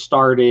think they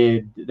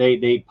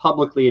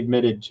publicly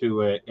admitted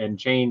to it and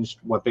changed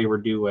what they were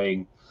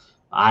doing.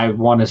 I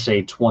want to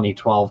say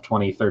 2012,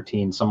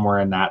 2013, somewhere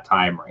in that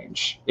time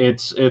range.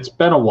 It's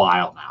been a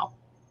while now.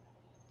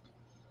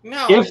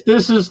 No. If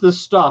this is the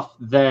stuff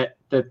that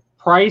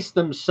Price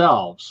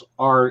themselves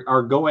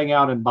are going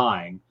out and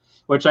buying,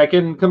 which I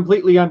can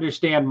completely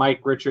understand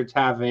Mike Richards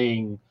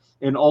having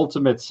an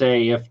ultimate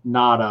say, if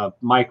not a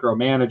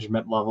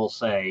micromanagement level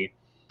say,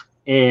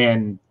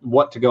 in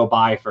what to go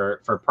buy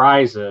for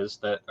prizes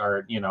that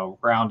are,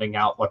 rounding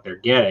out what they're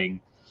getting.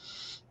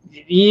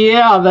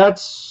 Yeah,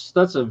 that's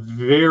a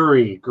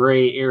very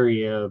gray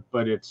area,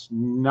 but it's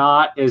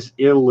not as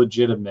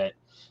illegitimate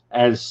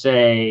as,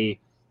 say,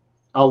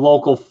 the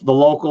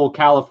local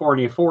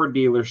California Ford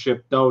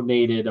dealership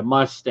donated a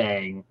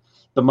Mustang.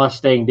 The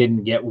Mustang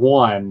didn't get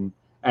one,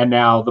 and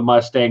now the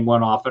Mustang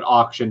went off at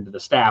auction to the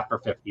staff for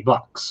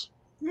 $50.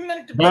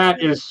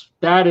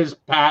 That is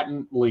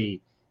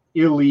patently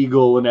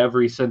illegal in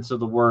every sense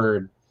of the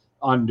word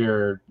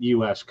under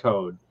U.S.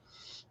 code.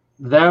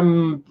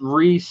 Them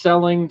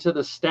reselling to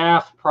the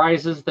staff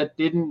prizes that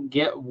didn't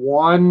get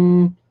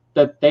one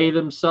that they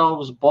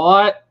themselves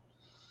bought,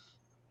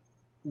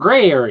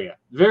 gray area.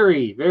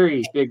 Very,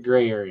 very big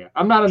gray area.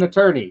 I'm not an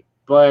attorney,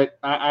 but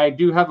I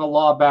do have a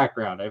law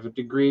background. I have a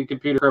degree in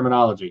computer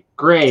criminology.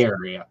 Gray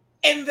area.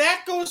 And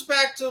that goes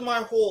back to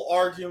my whole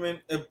argument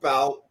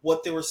about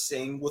what they were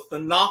saying with the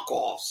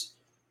knockoffs.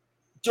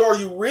 Are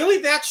you really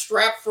that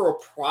strapped for a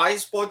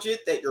prize budget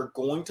that you're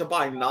going to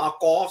buy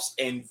knockoffs,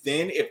 and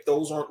then if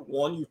those aren't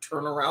won, you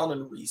turn around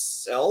and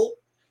resell?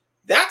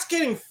 That's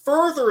getting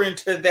further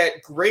into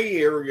that gray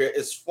area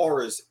as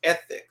far as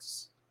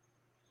ethics.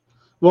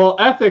 Well,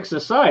 ethics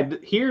aside,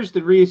 here's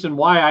the reason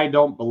why I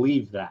don't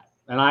believe that.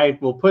 And I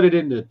will put it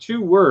into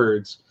 2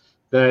 words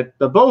that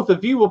the both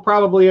of you will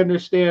probably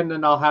understand,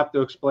 and I'll have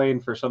to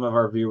explain for some of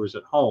our viewers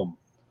at home.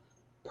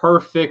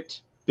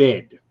 Perfect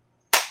bid.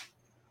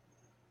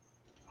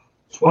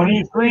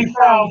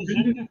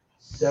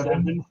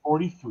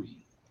 23,743.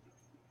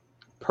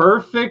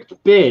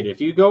 Perfect bid.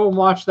 If you go and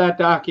watch that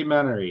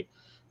documentary,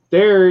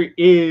 there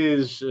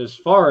is, as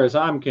far as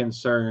I'm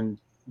concerned,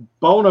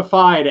 bona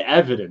fide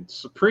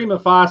evidence, prima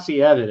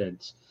facie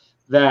evidence,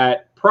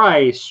 that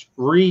Price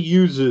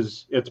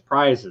reuses its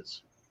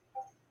prizes.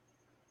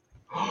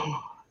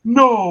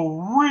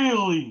 No,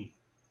 really?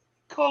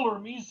 Color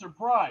me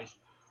surprised.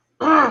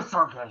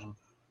 Sarcasm.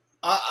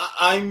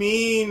 I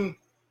mean,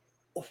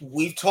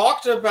 we've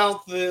talked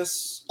about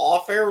this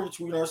off air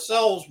between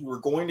ourselves. We're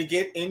going to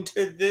get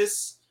into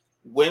this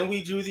when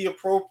we do the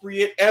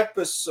appropriate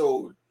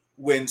episode.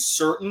 When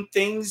certain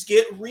things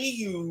get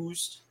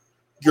reused,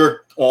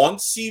 you're on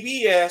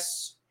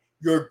CBS,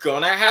 you're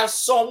going to have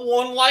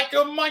someone like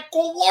a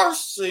Michael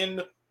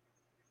Larson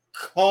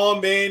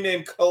come in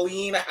and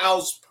clean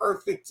house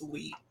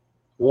perfectly.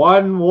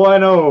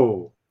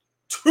 110.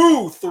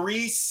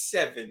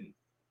 237.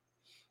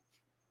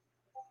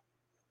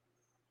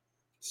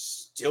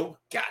 Still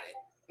got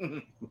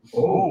it.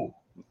 Oh.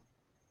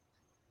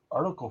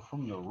 Article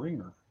from The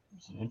Ringer.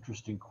 It's an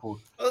interesting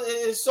quote.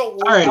 There's a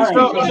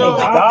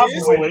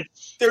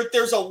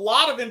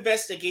lot of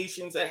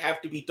investigations that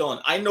have to be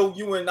done. I know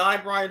you and I,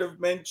 Brian, have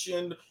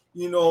mentioned,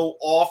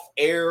 off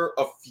air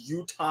a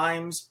few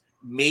times,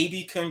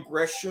 maybe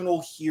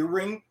congressional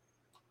hearing.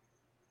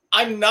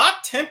 I'm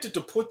not tempted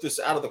to put this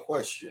out of the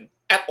question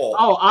at all.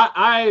 Oh,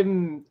 I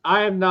am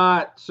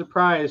not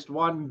surprised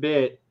one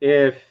bit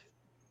if,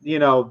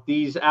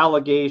 these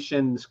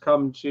allegations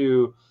come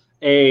to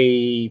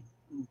a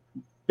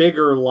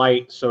bigger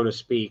light, so to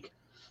speak,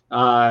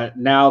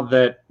 now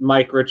that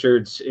Mike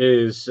Richards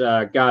is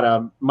got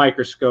a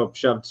microscope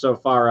shoved so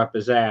far up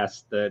his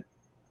ass that,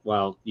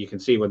 well, you can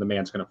see when the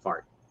man's going to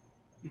fart.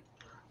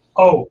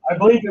 Oh, I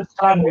believe it's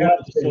time we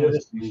have to say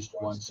this at least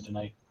once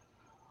tonight.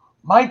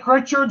 Mike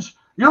Richards,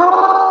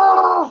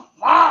 you're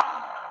fired!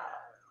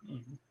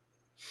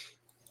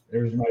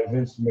 There's my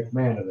Vince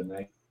McMahon of the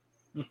night.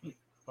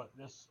 But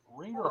this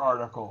Ringer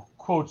article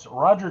quotes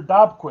Roger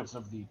Dobkowitz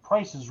of the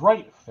Price is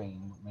Right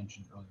fame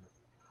mentioned earlier.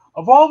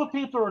 Of all the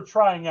people who are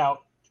trying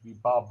out to be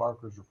Bob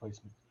Barker's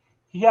replacement,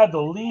 he had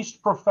the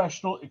least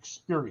professional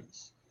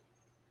experience.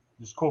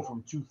 This quote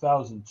from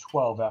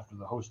 2012 after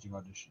the hosting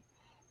audition.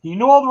 He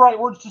knew all the right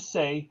words to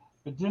say,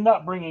 but did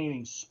not bring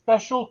anything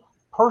special,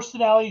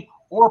 personality,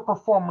 or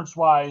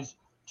performance-wise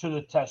to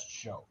the test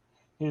show.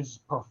 His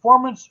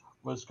performance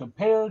was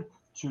compared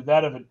to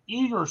that of an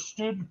eager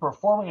student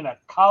performing in a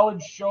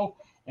college show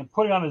and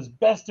putting on his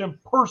best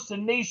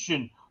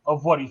impersonation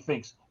of what he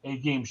thinks a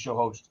game show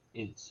host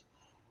is.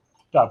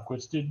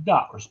 Dobkowitz did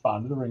not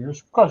respond to the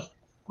Ringer's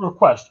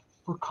request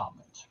for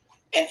comment.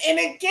 And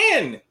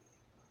again,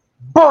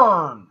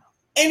 burn!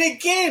 And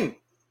again,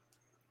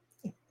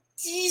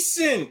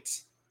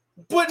 decent,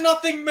 but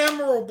nothing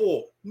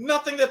memorable,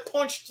 nothing that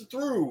punched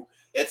through.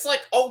 It's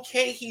like,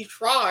 okay, he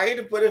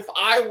tried, but if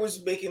I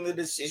was making the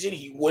decision,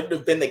 he wouldn't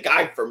have been the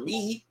guy for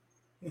me.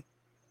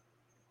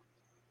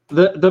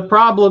 The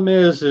problem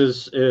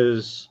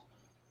is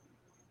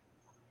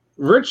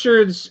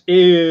Richards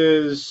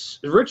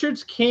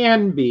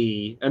can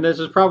be, and this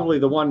is probably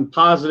the one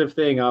positive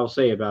thing I'll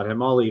say about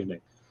him all evening.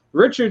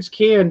 Richards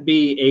can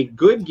be a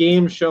good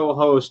game show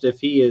host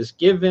if he is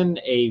given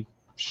a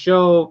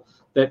show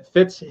that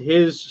fits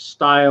his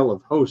style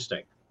of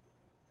hosting.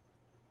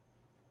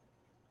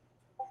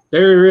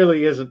 There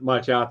really isn't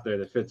much out there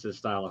that fits his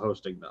style of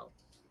hosting, though.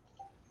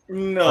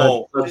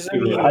 No, Let's be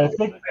real. I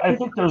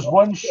think there's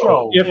one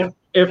show.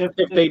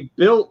 If they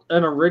built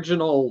an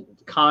original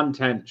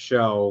content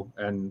show,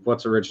 and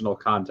what's original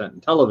content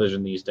in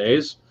television these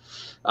days,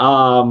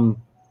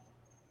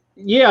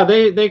 yeah,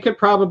 they could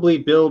probably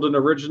build an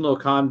original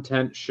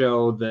content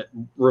show that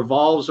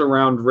revolves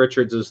around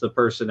Richards as the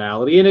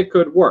personality, and it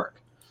could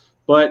work.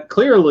 But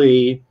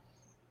clearly,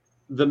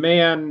 the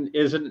man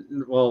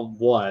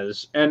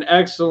was an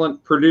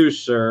excellent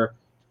producer,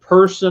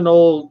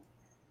 personal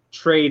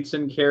traits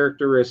and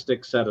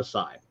characteristics set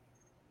aside.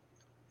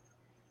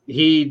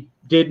 He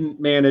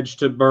didn't manage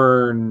to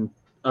burn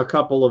a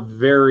couple of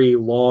very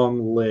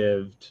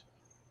long-lived,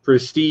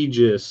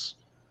 prestigious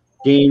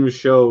game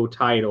show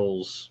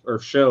titles or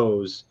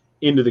shows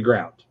into the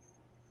ground.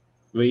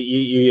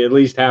 You at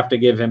least have to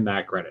give him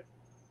that credit.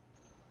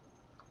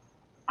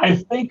 I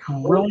think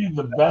really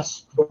the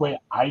best way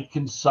I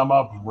can sum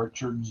up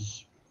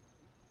Richard's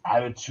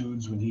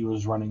attitudes when he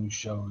was running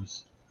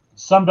shows,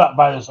 summed up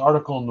by this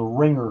article in The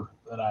Ringer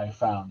that I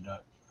found.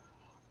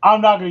 I'm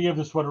not going to give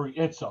this one a read.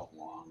 It's a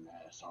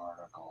long-ass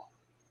article.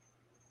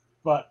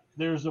 But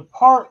there's a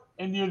part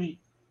in nearly,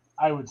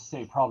 I would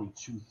say probably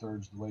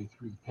 2/3 the way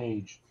through the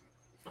page,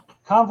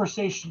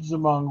 conversations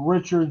among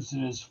Richards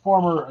and his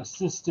former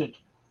assistant,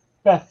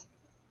 Beth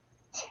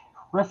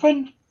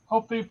Griffin,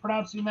 hopefully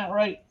pronouncing that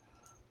right,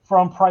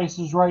 from Price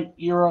is Right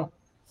era.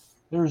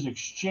 There's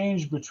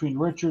exchange between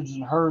Richards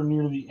and her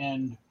near the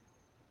end.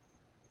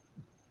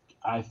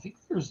 I think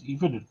there's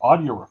even an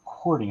audio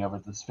recording of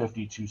it that's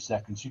 52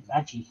 seconds. You can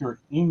actually hear it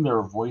in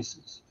their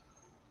voices.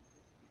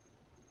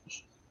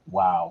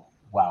 Wow.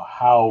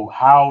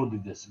 How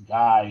did this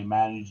guy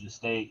manage to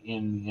stay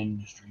in the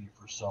industry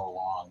for so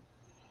long?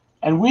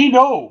 And we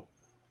know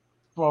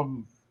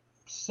from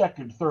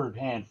second,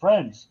 third-hand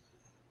friends,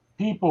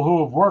 people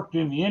who have worked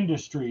in the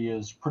industry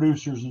as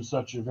producers in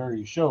such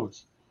various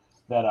shows,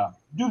 that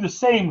do the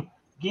same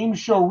game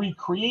show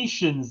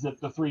recreations that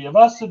the three of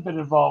us have been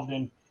involved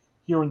in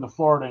here in the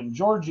Florida and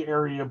Georgia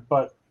area,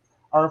 but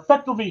are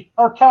effectively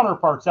our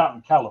counterparts out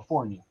in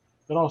California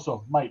that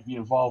also might be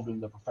involved in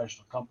the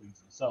professional companies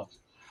themselves.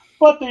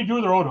 But they do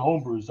their own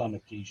homebrews on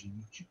occasion,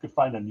 which you could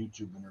find on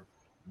YouTube, and are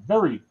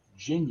very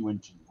genuine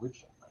to the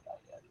original.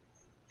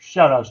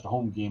 Shout outs to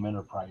Home Game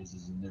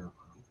Enterprises and their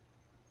crew.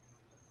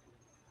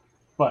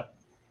 But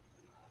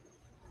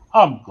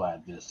I'm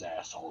glad this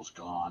asshole's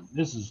gone.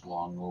 This is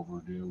long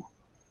overdue.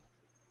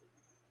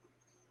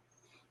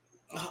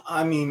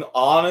 I mean,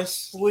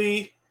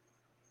 honestly,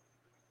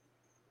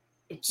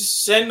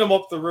 just send him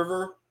up the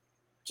river.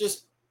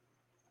 Just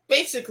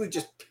basically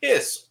just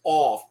piss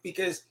off,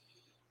 because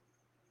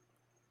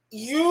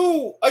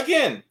you,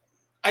 again,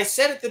 I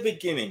said at the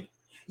beginning,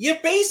 you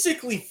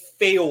basically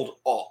failed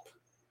up.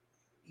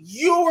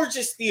 You are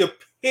just the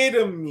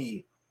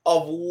epitome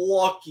of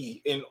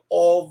lucky in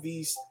all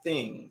these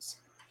things.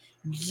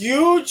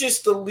 You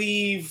just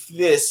leave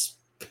this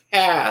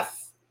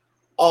path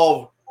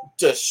of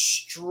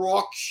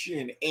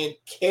destruction and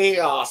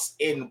chaos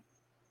and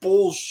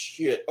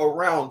bullshit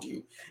around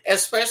you,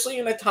 especially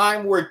in a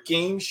time where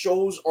game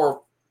shows are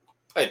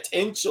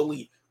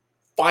potentially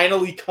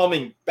finally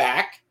coming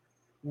back,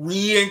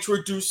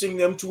 reintroducing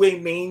them to a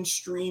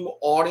mainstream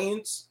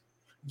audience.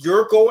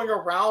 You're going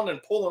around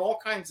and pulling all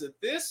kinds of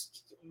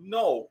this?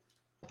 No.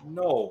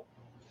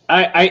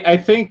 I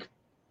think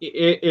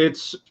it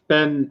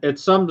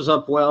sums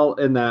up well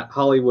in that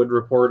Hollywood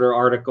Reporter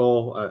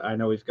article. I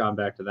know we've gone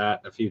back to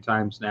that a few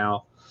times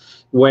now,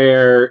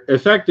 where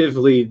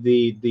effectively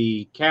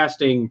the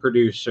casting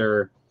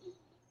producer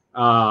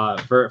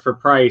for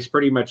Price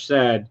pretty much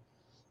said,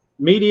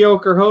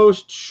 mediocre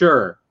host,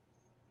 sure.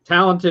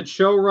 Talented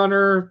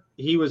showrunner,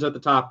 he was at the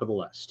top of the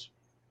list.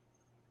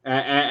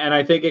 And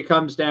I think it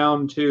comes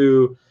down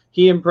to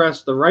he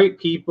impressed the right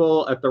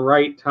people at the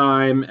right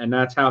time, and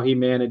that's how he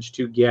managed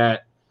to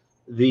get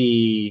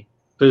the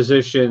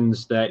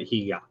positions that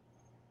he got.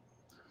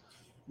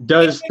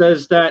 Does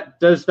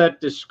that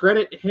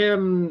discredit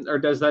him, or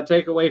does that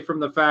take away from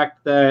the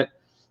fact that,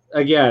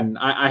 again,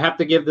 I have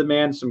to give the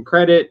man some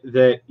credit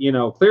that,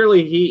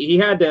 clearly he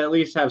had to at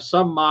least have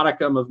some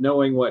modicum of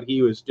knowing what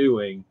he was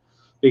doing,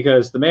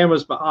 because the man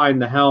was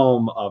behind the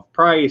helm of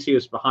Price. He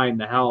was behind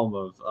the helm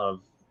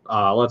of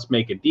Let's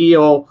Make a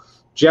Deal,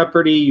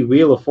 Jeopardy,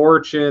 Wheel of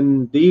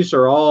Fortune. These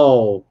are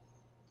all,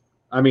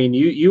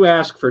 you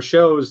ask for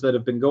shows that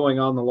have been going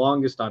on the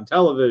longest on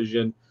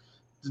television.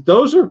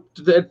 Those are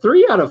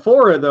 3 out of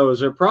 4 of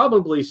those are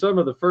probably some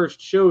of the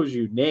first shows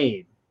you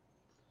name.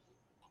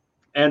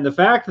 And the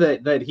fact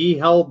that he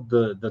held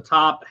the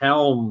top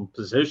helm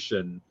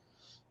position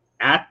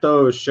at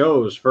those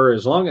shows for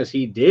as long as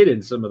he did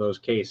in some of those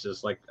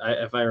cases,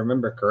 if I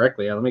remember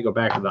correctly, let me go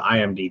back to the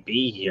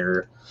IMDb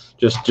here,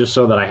 just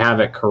so that I have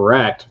it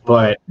correct.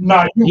 But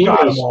no, you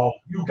got them all.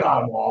 You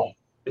got them all.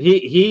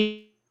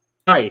 He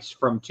Price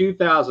from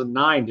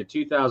 2009 to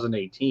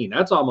 2018.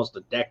 That's almost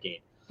a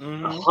decade.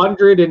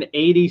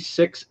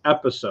 186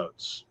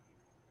 episodes.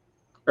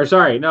 Or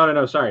sorry,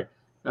 no.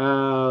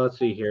 Let's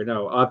see here.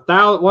 No,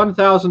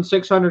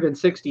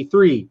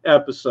 1,663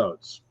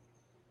 episodes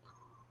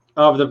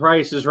of The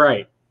Price is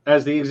Right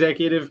as the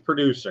executive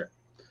producer.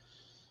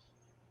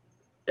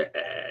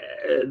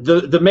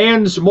 The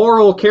man's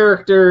moral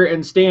character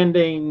and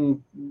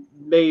standing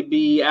may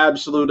be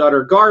absolute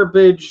utter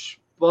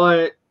garbage,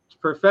 but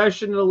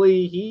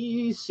professionally,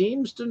 he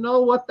seems to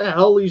know what the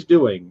hell he's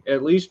doing,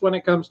 at least when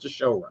it comes to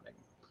show running.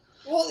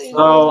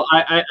 So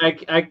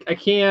I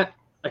can't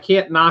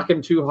knock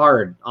him too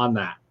hard on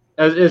that.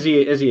 Is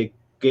he a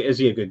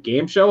good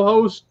game show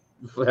host?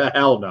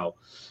 Hell no.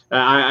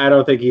 I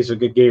don't think he's a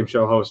good game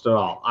show host at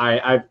all.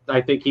 I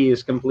think he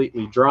is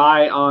completely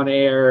dry on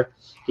air.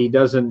 He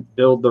doesn't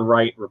build the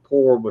right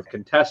rapport with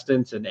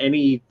contestants and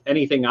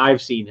anything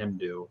I've seen him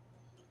do.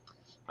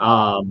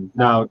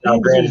 Now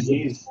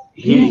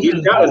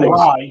he's got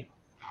dry.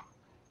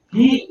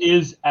 He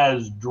is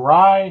as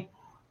dry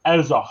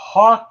as a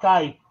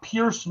Hawkeye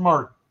Pierce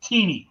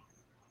Martini.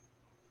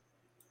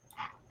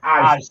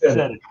 I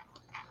said it.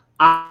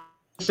 I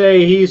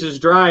say he's as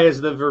dry as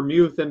the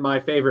vermouth in My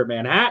Favorite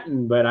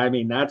Manhattan, but I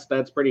mean that's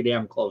pretty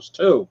damn close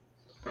too.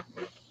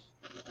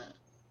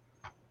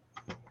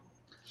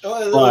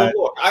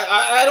 Look,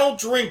 I don't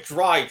drink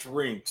dry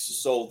drinks,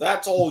 so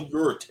that's all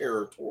your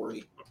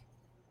territory.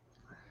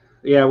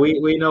 Yeah,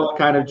 we know what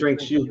kind of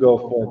drinks you go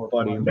for,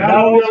 buddy.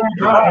 Now we're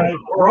dry.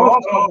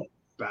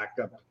 Back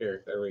up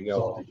here. There we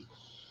go.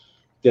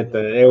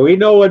 We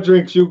know what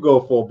drinks you go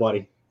for,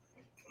 buddy.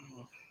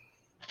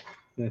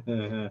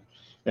 And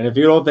if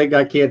you don't think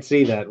I can't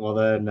see that, well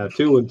then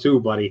 2 and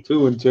 2, buddy.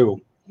 2 and 2.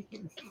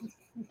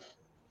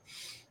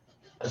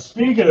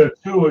 Speaking of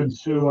 2 and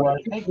 2, I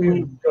think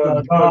we've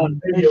gone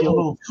maybe a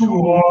little too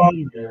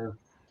long here.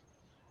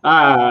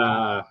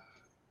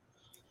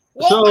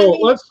 So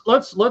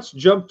let's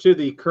jump to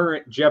the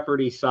current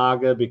Jeopardy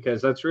saga,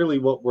 because that's really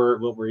what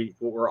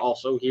we're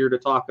also here to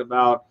talk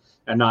about,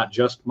 and not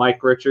just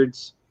Mike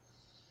Richards.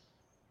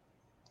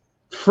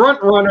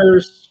 Front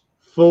runners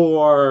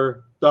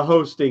for the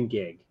hosting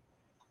gig,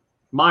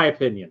 my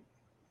opinion,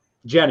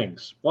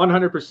 Jennings,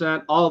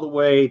 100% all the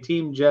way,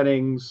 Team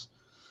Jennings.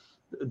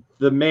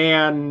 The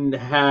man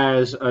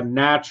has a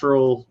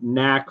natural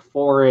knack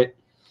for it.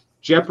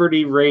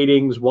 Jeopardy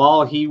ratings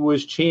while he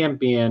was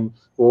champion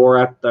or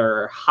at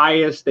their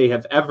highest they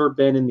have ever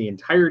been in the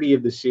entirety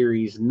of the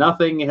series.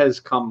 Nothing has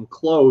come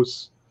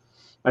close.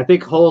 I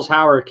think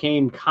Holzhauer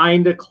came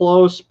kind of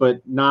close,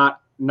 but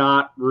not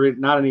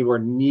anywhere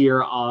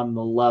near on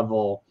the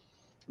level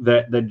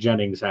that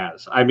Jennings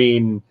has. I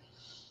mean,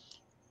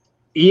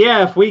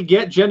 yeah, if we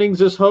get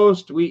Jennings as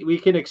host, we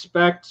can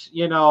expect,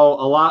 a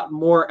lot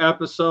more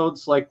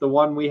episodes like the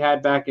one we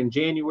had back in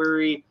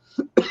January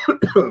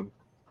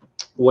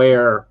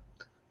where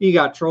he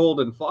got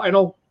trolled in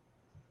final.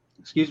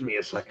 Excuse me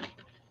a second.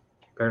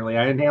 Apparently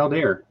I inhaled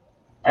air.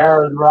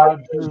 Aaron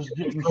Rodgers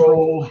getting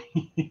trolled.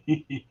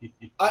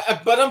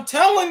 But I'm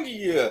telling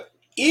you,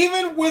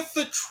 even with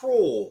the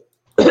troll.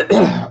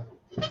 No.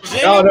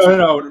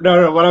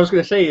 What I was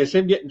going to say is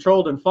him getting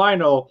trolled in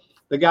final.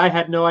 The guy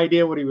had no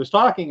idea what he was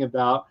talking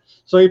about,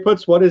 so he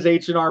puts, "What is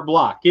H&R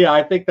Block?" Yeah,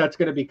 I think that's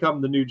going to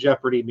become the new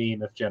Jeopardy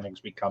meme if Jennings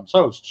becomes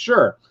host.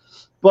 Sure,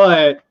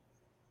 but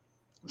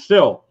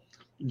still,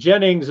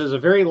 Jennings is a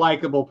very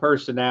likable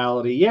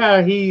personality.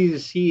 Yeah,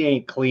 he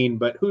ain't clean,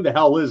 but who the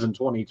hell is in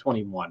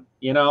 2021?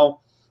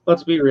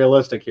 Let's be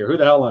realistic here. Who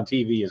the hell on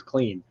TV is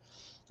clean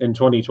in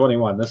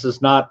 2021? This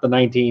is not the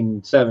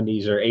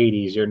 1970s or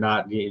 80s.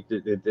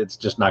 It's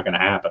just not going to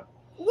happen.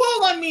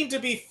 Well, I mean, to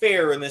be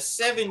fair, in the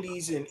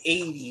 70s and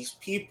 80s,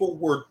 people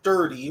were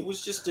dirty. It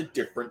was just a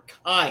different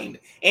kind,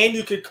 and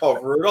you could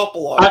cover it up a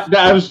lot.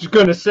 I was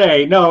going to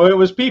say, no, it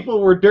was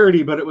people were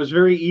dirty, but it was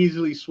very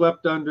easily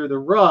swept under the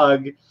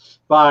rug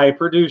by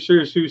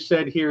producers who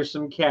said, "Here's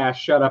some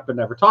cash, shut up and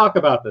never talk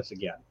about this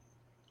again."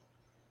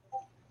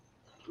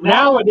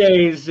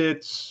 Nowadays,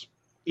 it's,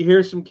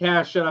 "Here's some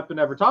cash, shut up and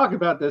never talk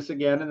about this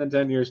again," and then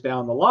 10 years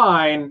down the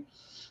line,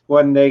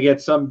 when they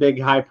get some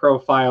big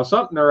high-profile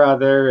something or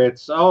other,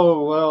 it's,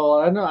 "Oh, well,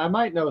 I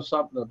might know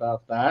something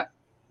about that."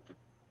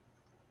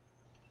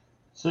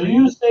 So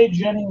you say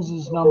Jennings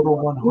is number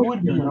one. Who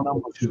would be your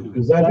number two?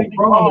 Because I think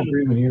we're all in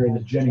agreement here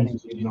that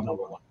Jennings is number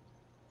one.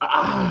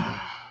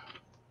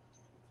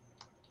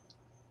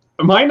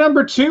 My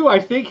number two, I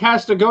think,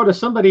 has to go to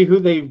somebody who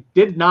they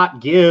did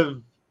not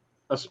give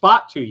a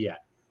spot to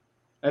yet,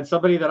 and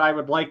somebody that I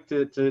would like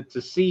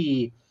to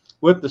see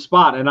with the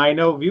spot. And I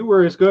know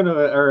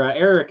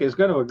Eric is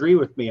going to agree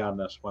with me on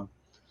this one.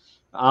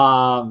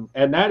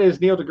 And that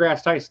is Neil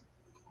deGrasse Tyson.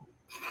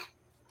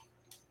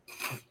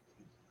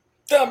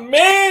 The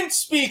man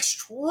speaks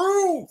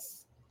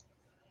truth.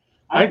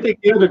 I think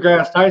Neil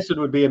deGrasse Tyson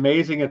would be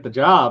amazing at the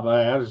job.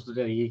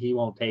 He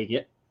won't take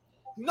it.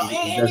 No,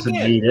 he doesn't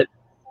need it.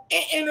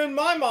 And in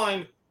my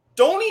mind,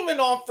 don't even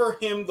offer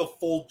him the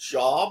full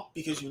job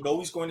because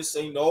he's going to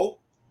say no.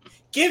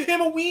 Give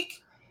him a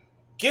week.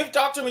 Give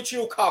Dr.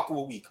 Michio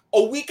Kaku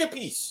a week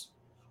apiece.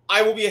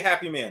 I will be a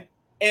happy man.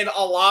 And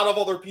a lot of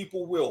other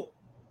people will.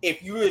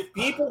 If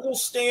people will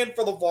stand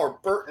for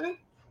LeVar Burton,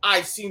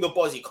 I've seen the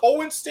Buzzy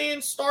Cohen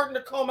stand starting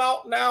to come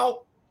out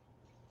now.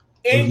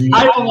 And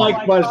I don't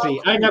like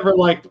Buzzy. I never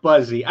liked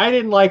Buzzy. I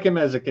didn't like him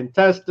as a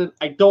contestant.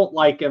 I don't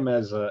like him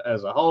as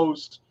a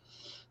host.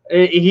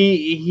 I could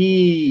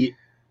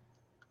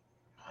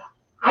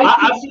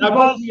see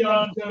Buzzy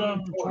on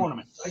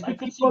tournaments. I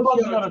could see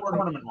Buzzy on a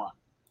tournament run.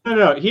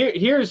 No.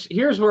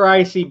 Here's where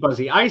I see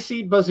Buzzy. I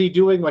see Buzzy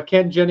doing what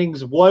Ken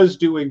Jennings was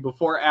doing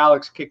before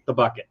Alex kicked the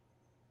bucket.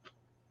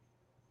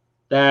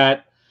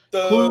 That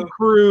Clue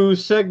Crew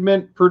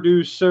segment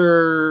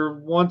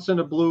producer, once in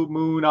a blue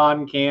moon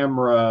on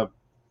camera.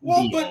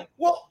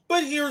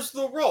 But here's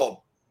the rub.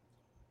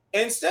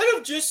 Instead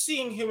of just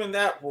seeing him in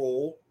that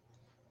role,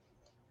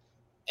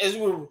 as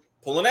we're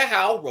pulling a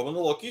Hal, rubbing the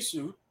lucky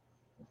suit,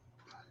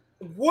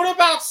 what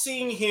about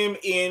seeing him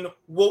in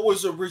what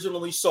was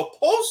originally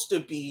supposed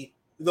to be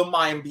the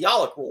Mayim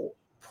Bialik role?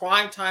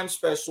 Primetime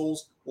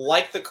specials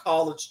like the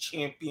college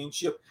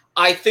championship.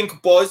 I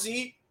think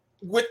Buzzy,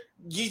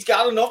 he's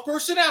got enough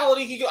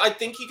personality. I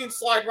think he can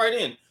slide right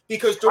in.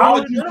 Because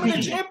during the Tournament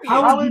of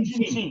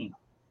Champions,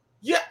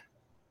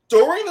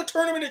 during the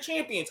Tournament of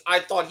Champions, I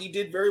thought he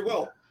did very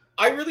well.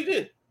 I really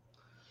did.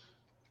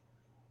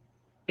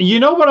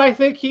 You know what I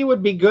think he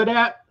would be good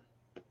at?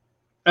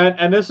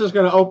 And this is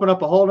going to open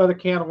up a whole other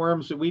can of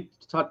worms that we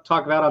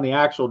talk about on the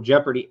actual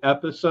Jeopardy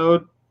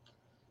episode.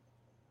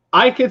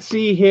 I could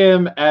see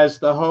him as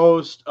the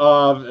host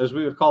of, as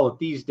we would call it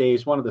these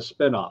days, one of the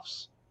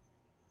spinoffs.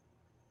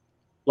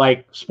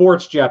 Like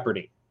Sports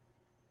Jeopardy.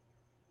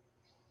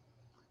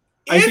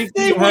 If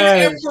they would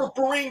ever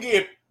bring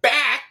it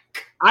back.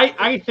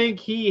 I think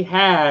he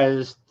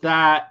has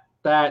that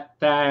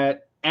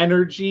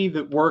energy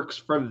that works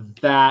for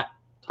that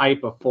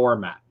type of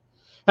format.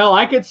 Hell,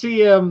 I could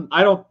see him.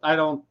 I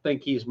don't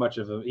think he's much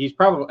of a. He's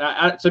probably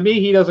to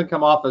me. He doesn't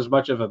come off as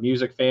much of a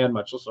music fan,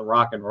 much less a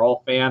rock and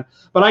roll fan.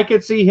 But I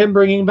could see him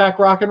bringing back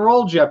Rock and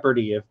Roll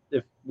Jeopardy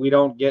if we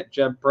don't get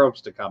Jeb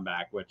Probst to come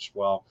back. Which,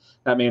 well,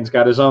 that man's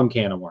got his own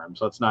can of worms.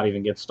 Let's not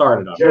even get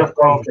started on Jeff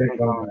Probst ain't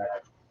coming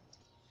back.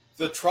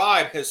 The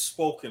tribe has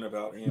spoken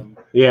about him.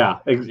 Yeah,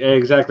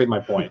 exactly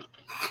my point.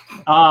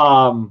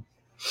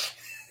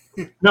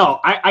 No,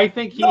 I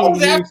think he. No,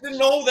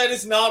 that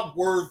is not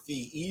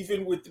worthy.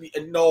 Even with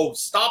no,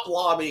 stop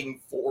lobbying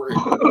for it.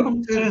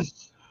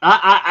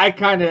 I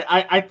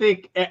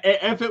think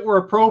if it were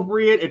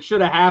appropriate, it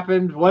should have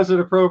happened. Was it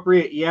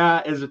appropriate?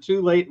 Yeah. Is it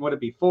too late? Would it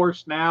be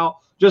forced now?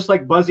 Just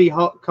like Buzzy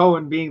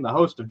Cohen being the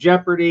host of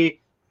Jeopardy?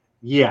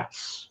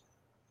 Yes.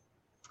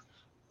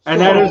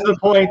 And that is the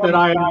point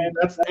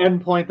that's the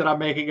end point that I'm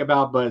making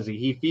about Buzzy.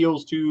 He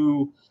feels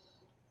too,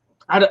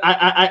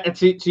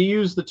 to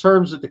use the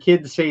terms that the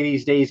kids say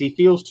these days, he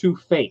feels too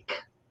fake.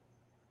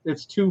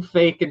 It's too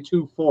fake and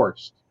too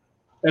forced.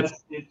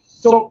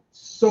 So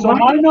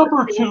my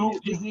number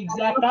 2 is the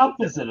exact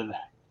opposite of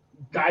that.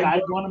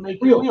 Guys want to make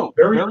it real.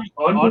 Very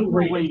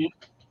underrated.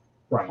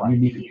 Right. You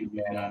need to do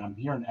that. I'm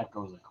hearing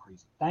echoes like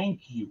crazy.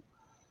 Thank you.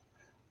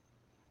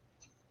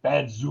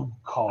 Bad Zoom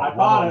call. I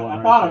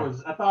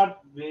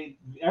thought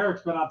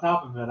Eric's been on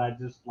top of it. I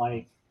just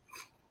like.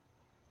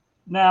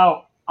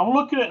 Now I'm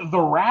looking at the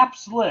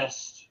Raps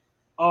list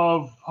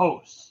of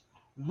hosts.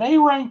 They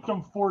ranked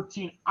him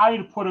 14.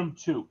 I'd put him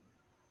 2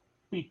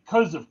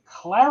 because of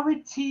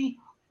clarity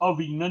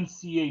of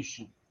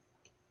enunciation.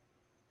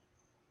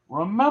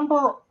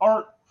 Remember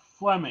Art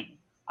Fleming?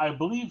 I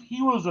believe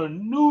he was a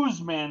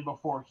newsman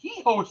before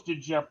he hosted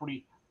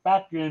Jeopardy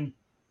back in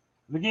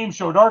the game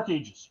show Dark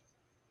Ages.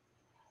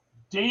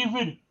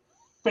 David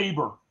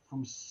Faber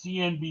from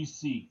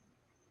CNBC.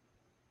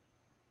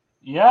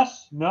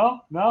 Yes?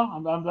 No?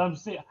 I'm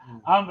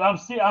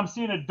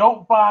seeing a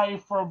don't buy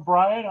from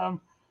Brian.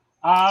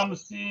 I'm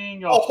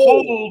seeing a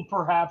hold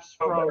perhaps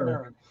from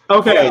Eric.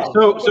 Okay,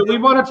 so we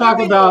want to talk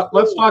about.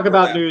 Let's talk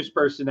about news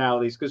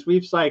personalities because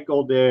we've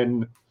cycled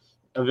in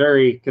a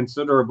very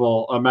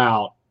considerable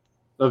amount.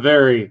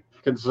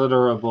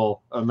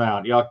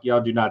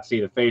 Y'all do not see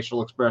the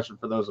facial expression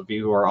for those of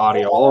you who are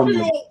audio only.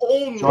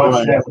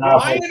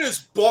 Ryan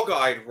is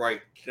bug-eyed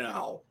right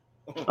now.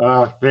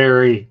 A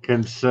very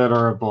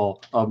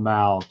considerable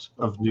amount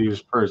of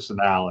news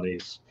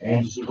personalities.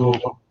 Yes,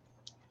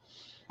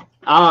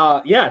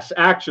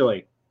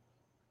 actually.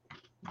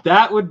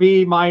 That would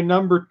be my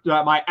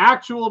my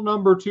actual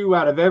number 2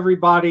 out of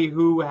everybody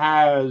who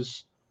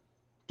has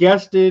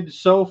guested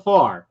so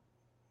far.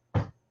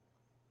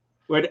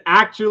 Would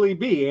actually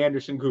be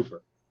Anderson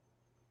Cooper.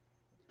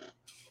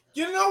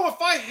 You know,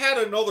 if I had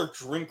another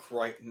drink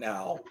right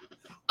now,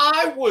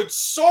 I would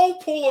so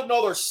pull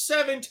another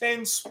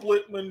 7-10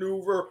 split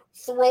maneuver,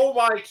 throw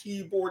my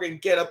keyboard,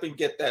 and get up and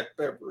get that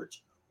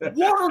beverage. What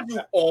are you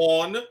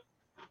on?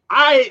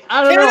 I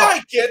don't know. Can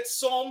I get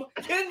some?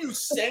 Can you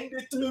send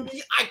it to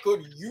me? I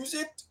could use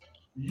it.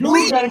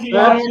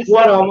 That's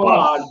what I'm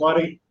on,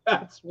 buddy.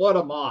 That's what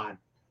I'm on.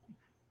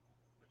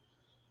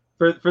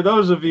 For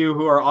those of you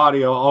who are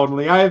audio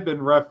only, I have been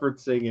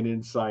referencing an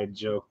inside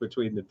joke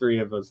between the three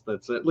of us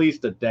that's at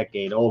least a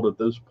decade old at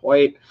this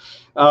point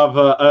of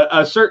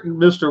a certain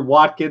Mr.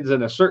 Watkins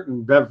and a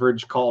certain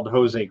beverage called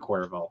Jose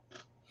Cuervo.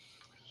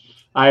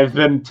 I've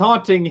been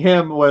taunting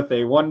him with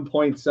a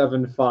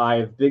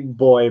 1.75 big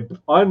boy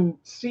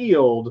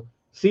unsealed,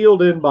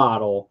 sealed in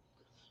bottle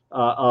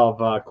of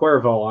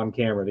Cuervo on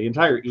camera the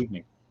entire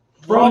evening.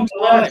 From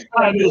the last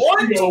time this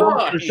One trio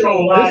worked the time.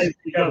 show live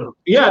together.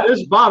 Yeah,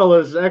 this bottle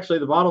is actually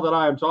the bottle that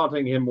I am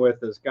taunting him with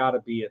has got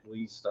to be at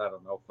least, I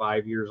don't know,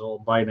 5 years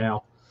old by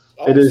now.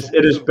 It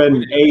has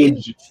been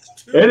aged.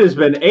 It has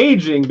been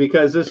aging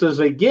because this is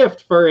a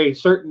gift for a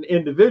certain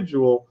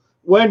individual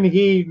when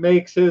he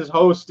makes his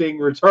hosting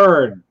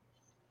return.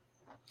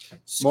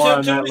 More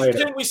on that later.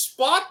 Can we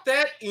spot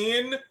that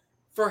in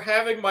for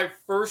having my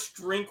first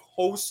drink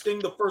hosting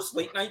the first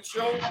late night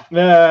show?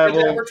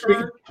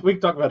 We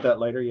can talk about that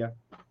later, yeah.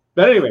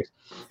 But anyways,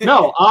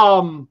 no.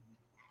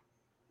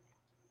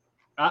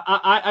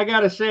 I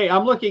gotta say,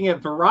 I'm looking at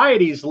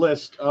Variety's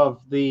list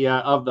of the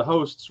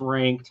hosts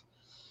ranked.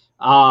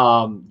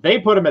 They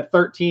put him at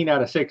 13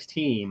 out of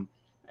 16,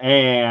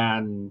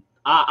 and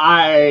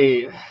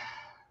I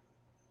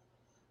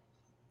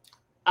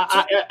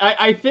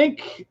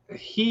think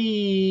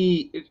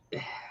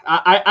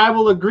I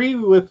will agree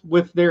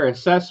with their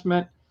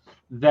assessment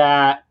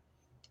that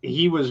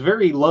he was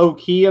very low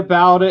key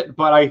about it,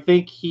 but I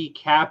think he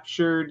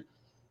captured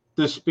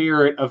the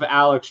spirit of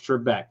Alex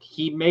Trebek.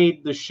 He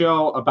made the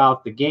show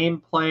about the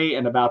gameplay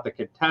and about the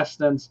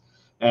contestants,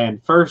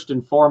 and first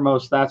and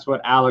foremost, that's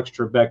what Alex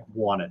Trebek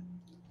wanted.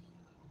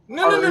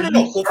 No.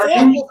 Before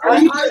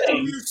either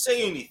of you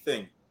say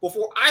anything,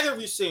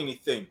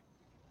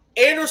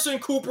 Anderson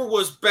Cooper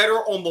was better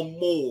on the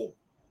mole.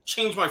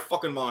 Change my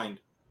fucking mind.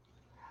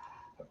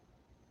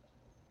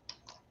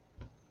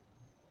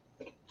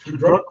 Too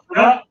drunk for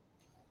that?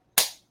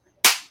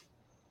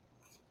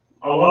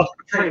 I lost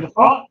the train of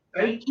thought.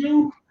 Thank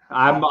you.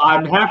 I'm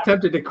half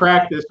tempted to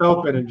crack this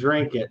open and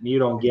drink it, and you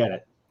don't get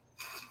it.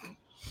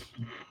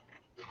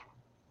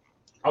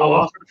 I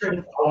lost my train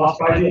of thought. I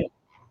lost my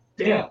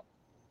idea.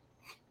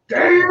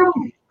 Damn.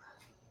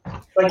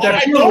 Like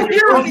I don't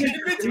hear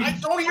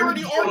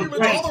any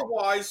arguments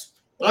otherwise.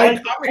 Like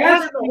I'm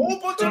hearing a whole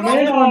bunch the of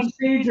man other. on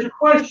stage a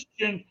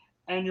question,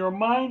 and your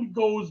mind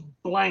goes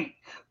blank.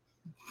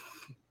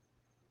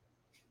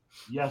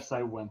 Yes,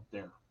 I went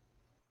there.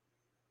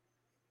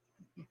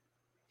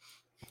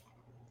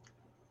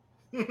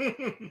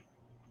 Hey,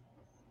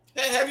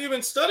 have you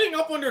been studying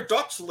up on your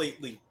Dutch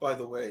lately, by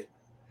the way?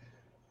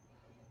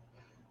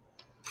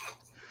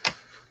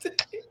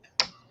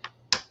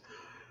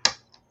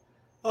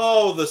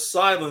 Oh, the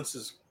silence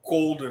is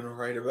golden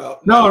right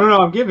about now.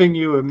 No. I'm giving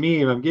you a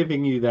meme. I'm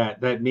giving you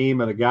that meme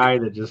of the guy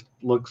that just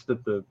looks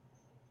at the.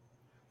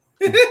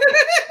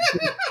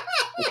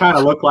 I kind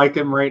of look like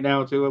him right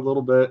now too, a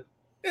little bit.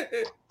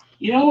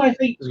 You know, I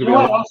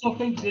also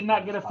think did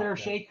not get a fair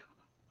shake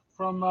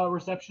from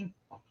reception.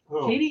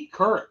 Katie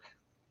Couric.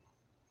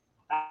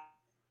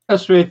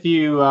 Honest with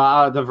you,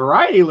 the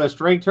Variety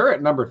list ranked her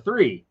at number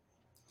 3.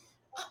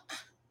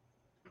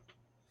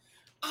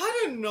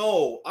 I don't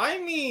know. I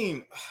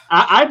mean,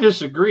 I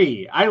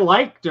disagree. I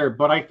liked her,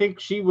 but I think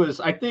she was.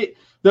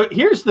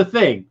 Here's the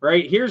thing,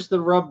 right? Here's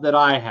the rub that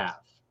I have,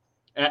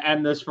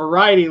 and this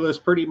Variety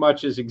list pretty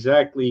much is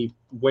exactly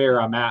where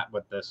I'm at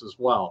with this as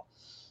well.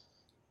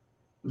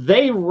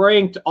 They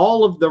ranked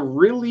all of the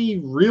really,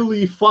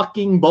 really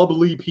fucking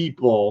bubbly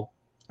people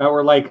that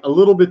were like a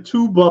little bit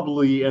too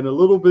bubbly and a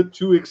little bit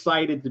too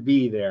excited to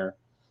be there.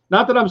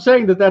 Not that I'm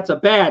saying that that's a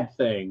bad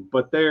thing,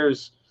 but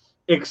there's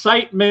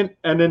excitement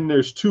and then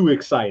there's too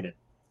excited.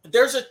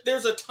 There's a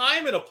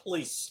time and a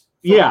place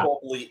for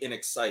bubbly and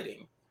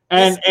exciting.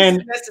 And this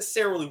isn't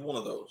necessarily one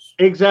of those.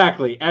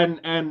 Exactly.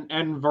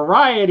 And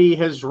Variety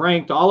has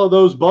ranked all of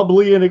those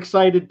bubbly and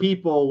excited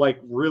people like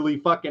really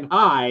fucking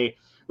high,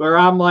 where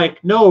I'm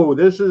like, no,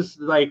 this is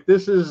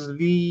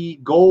the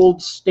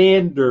gold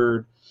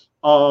standard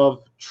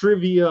of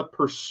Trivia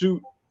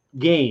Pursuit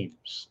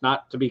games,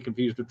 not to be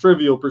confused with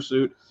Trivial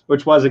Pursuit,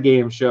 which was a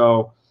game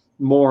show.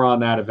 More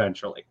on that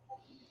eventually.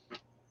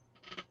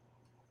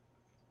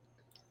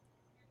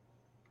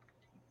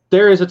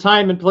 There is a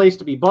time and place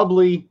to be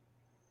bubbly.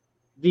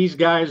 These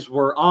guys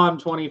were on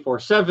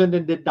 24/7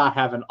 and did not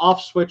have an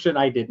off switch, and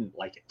I didn't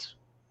like it.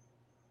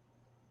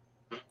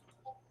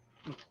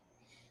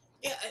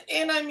 Yeah,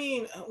 and I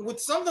mean,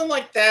 with something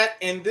like that,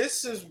 and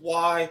this is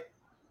why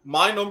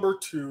my number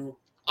 2,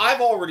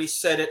 I've already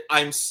said it,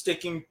 I'm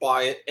sticking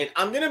by it, and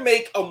I'm going to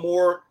make a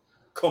more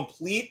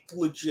complete,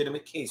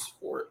 legitimate case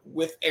for it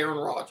with Aaron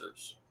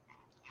Rodgers.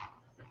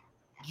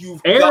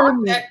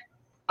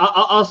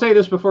 I'll say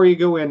this before you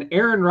go in.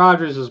 Aaron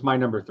Rodgers is my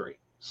number 3.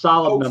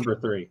 Solid number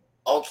 3.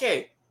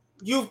 Okay.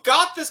 You've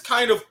got this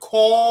kind of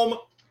calm,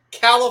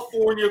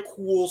 California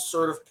cool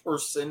sort of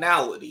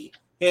personality.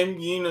 Him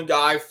being a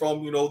guy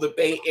from, the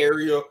Bay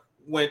Area,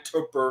 went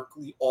to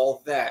Berkeley,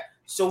 all that.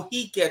 So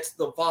he gets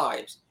the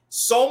vibes.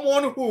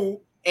 Someone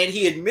who, and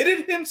he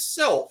admitted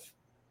himself,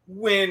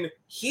 when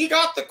he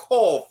got the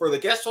call for the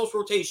guest host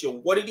rotation,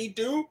 what did he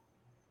do?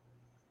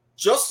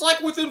 Just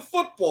like within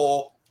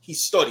football, he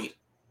studied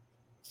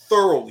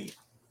thoroughly.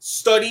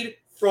 Studied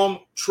from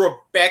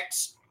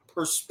Trebek's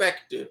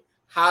perspective.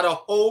 How to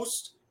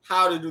host,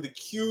 how to do the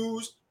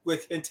cues,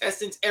 with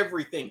contestants,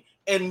 everything.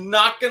 And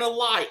not gonna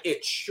lie,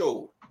 it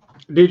showed.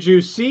 Did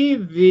you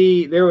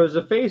see there was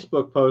a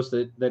Facebook post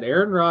that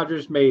Aaron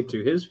Rodgers made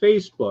to his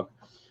Facebook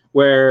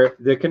where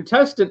the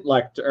contestant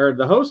or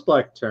the host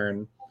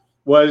lectern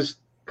was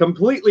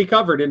completely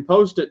covered in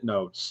Post-it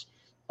notes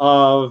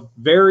of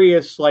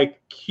various like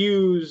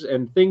cues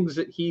and things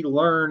that he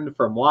learned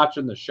from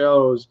watching the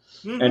shows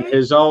and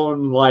his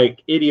own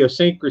like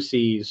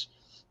idiosyncrasies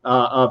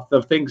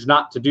of things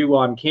not to do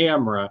on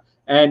camera.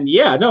 And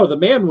yeah, no, the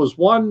man was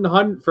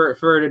 100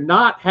 for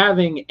not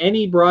having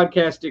any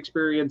broadcast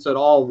experience at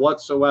all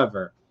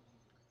whatsoever.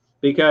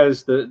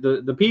 Because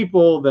the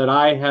people that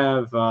I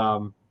have,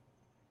 oh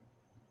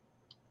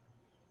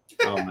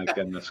my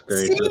goodness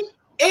gracious. See?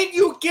 And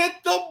you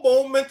get the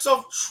moments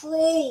of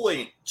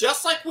trolling,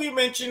 just like we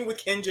mentioned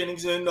with Ken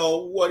Jennings and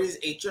what is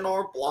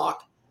H&R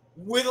Block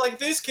with like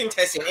this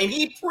contestant, and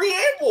he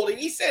preambled and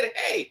he said,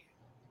 "Hey,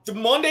 the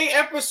Monday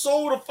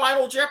episode of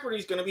Final Jeopardy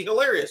is going to be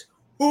hilarious.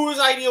 Whose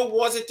idea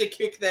was it to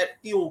kick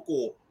that field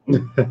goal?"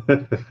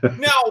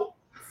 Now,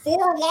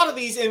 for a lot of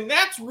these, and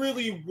that's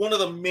really one of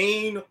the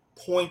main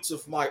points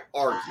of my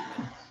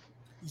argument,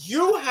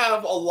 you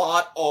have a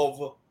lot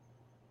of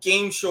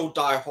game show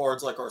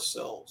diehards like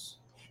ourselves.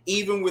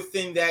 Even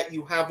within that,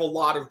 you have a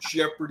lot of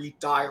Jeopardy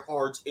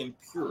diehards and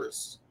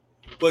purists.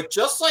 But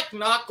just like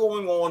not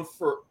going on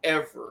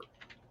forever,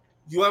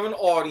 you have an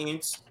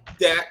audience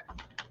that,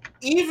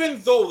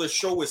 even though the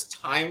show is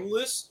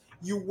timeless,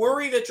 you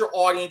worry that your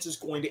audience is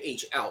going to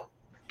age out.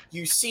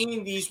 You've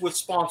seen these with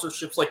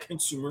sponsorships like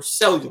Consumer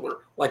Cellular,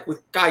 like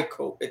with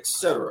Geico,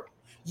 etc.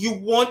 You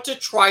want to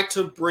try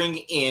to bring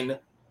in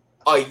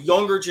a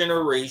younger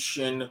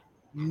generation,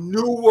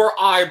 newer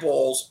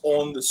eyeballs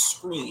on the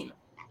screen.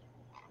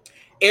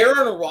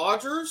 Aaron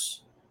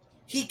Rodgers,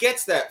 he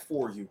gets that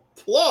for you.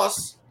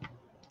 Plus,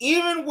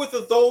 even with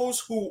those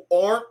who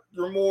aren't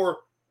your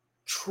more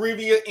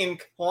trivia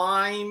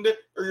inclined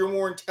or your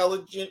more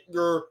intelligent,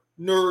 your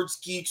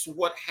nerds, geeks,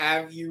 what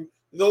have you,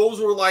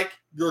 those are like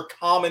your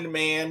common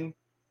man.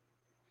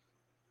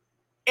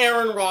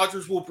 Aaron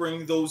Rodgers will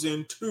bring those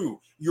in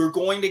too. You're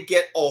going to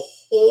get a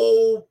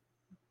whole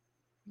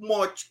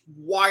much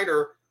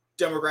wider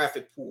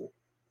demographic pool.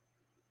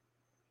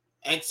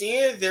 And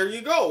see, there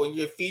you go. And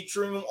you're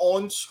featuring him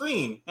on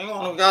screen. Hang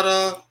on, I've got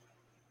a...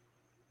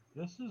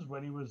 This is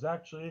when he was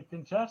actually a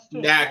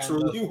contestant.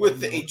 Naturally, with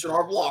the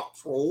H&R Block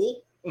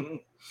troll.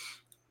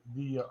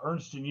 The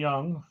Ernst &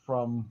 Young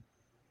from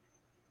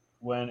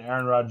when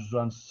Aaron Rodgers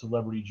was on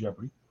Celebrity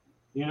Jeopardy.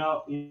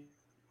 It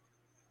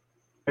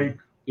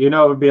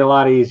would be a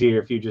lot easier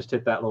if you just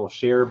hit that little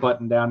share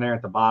button down there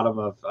at the bottom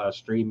of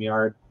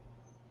StreamYard.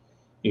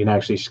 You can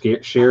actually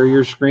share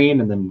your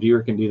screen, and then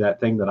viewer can do that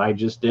thing that I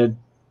just did.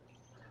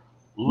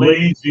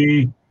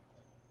 Lazy.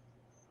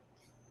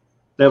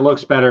 That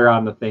looks better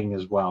on the thing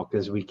as well,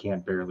 because we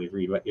can't barely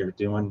read what you're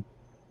doing.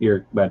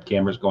 Your web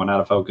camera's going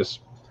out of focus.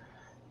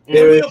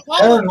 It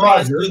was Aaron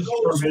Rodgers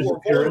from his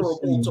appearance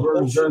in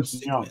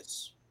Ernst & Young.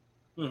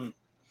 And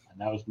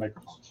that was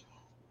microphones.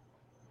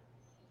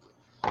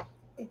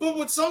 But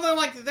with something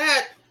like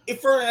that,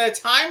 if for a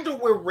time to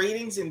where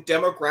ratings and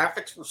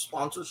demographics for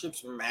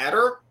sponsorships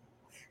matter,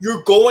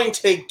 you're going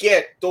to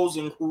get those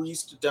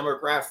increased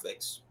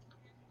demographics.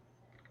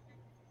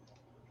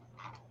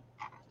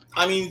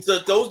 I mean,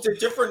 the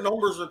different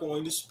numbers are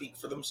going to speak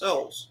for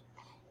themselves.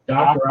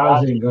 Dr.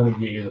 Oz ain't going to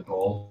get you the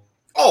poll.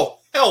 Oh,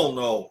 hell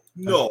no.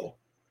 No.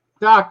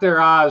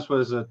 Dr. Oz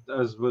was a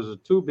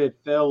 2-bit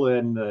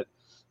fill-in that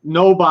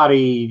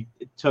nobody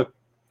took.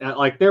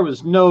 Like, there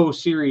was no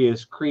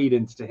serious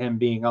credence to him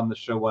being on the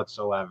show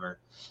whatsoever.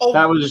 Oh.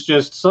 That was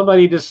just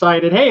somebody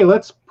decided, hey,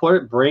 let's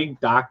bring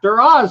Dr.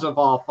 Oz of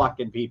all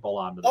fucking people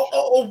onto the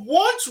show. A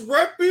once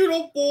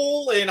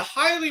reputable and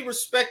highly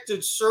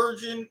respected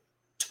surgeon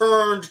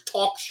turned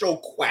talk show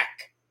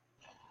quack.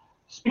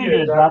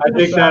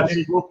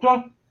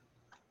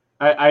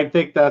 I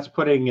think that's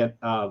putting it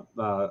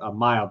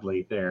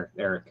mildly there,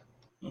 Eric.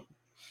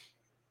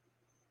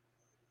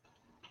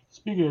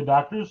 Speaking of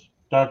doctors,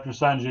 Dr.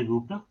 Sanjay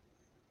Gupta.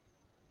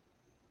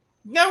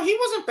 No, he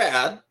wasn't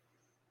bad.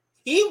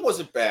 He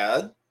wasn't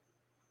bad.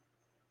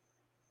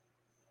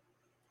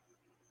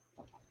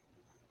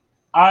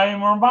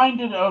 I'm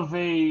reminded of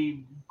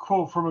a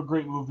quote from a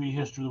great movie,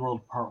 History of the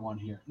World Part 1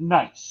 here.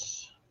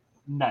 Nice.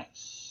 Not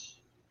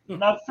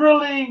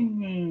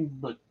thrilling,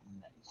 but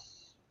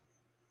nice.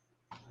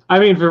 I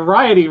mean,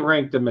 Variety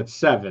ranked him at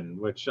 7,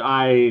 which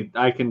I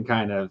can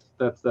kind of,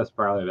 that's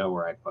probably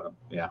where I put him.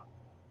 Yeah.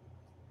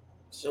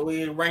 So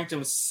we ranked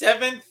him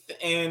 7th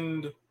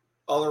and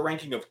other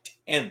ranking of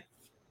 10th.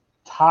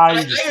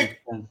 Tied.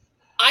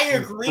 I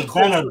agree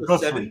closer to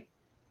 7.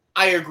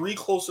 I agree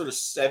closer to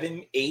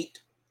 7, 8,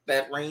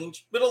 that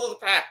range. Middle of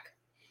the pack.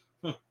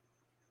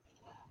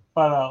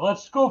 But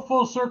let's go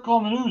full circle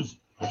on the news.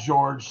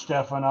 George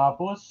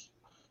Stephanopoulos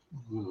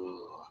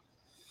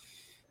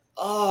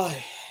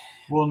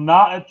will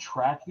not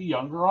attract the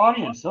younger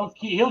audience.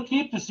 He'll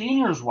keep the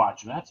seniors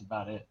watching. That's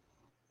about it.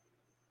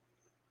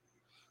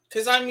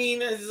 Because, I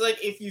mean, it's like,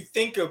 if you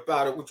think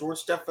about it with George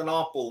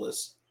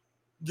Stephanopoulos,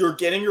 you're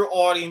getting your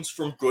audience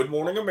from Good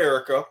Morning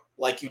America,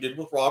 like you did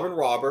with Robin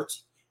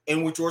Roberts,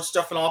 and with George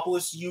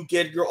Stephanopoulos, you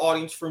get your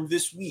audience from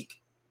This Week.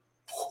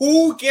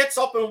 Who gets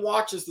up and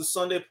watches the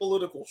Sunday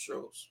political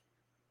shows?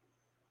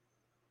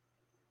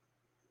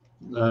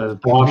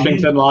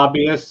 Washington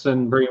lobbyists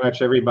and pretty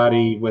much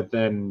everybody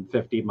within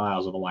 50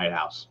 miles of the White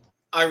House.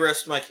 I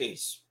rest my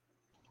case.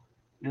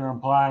 You're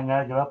implying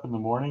I get up in the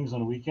mornings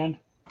on a weekend?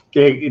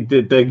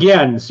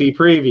 Again, see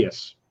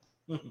previous.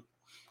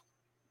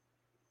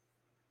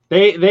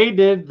 They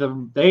did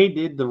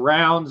the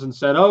rounds and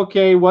said,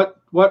 okay, what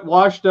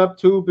washed up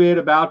 2-bit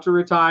about to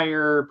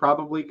retire,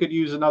 probably could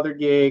use another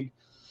gig.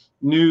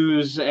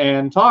 News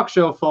and talk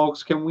show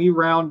folks, can we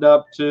round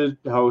up to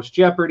host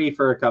Jeopardy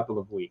for a couple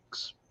of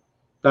weeks?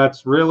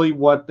 That's really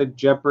what the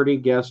Jeopardy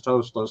guest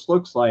host list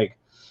looks like,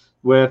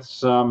 with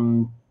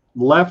some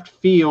left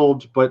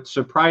field, but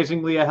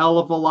surprisingly a hell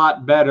of a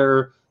lot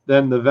better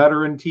than the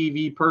veteran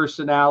TV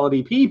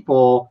personality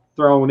people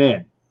thrown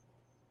in,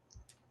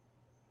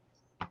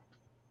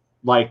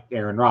 like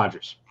Aaron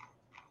Rodgers.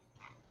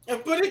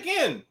 But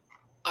again,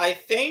 I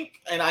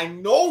think, and I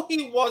know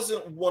he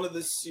wasn't one of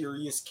the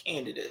serious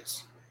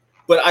candidates,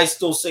 but I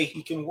still say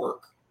he can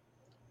work.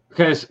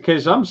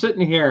 Because I'm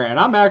sitting here and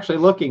I'm actually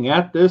looking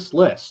at this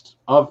list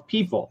of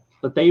people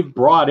that they've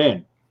brought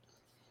in,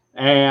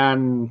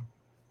 and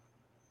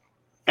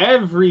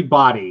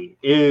everybody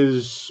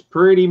is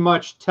pretty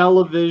much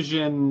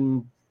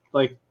television,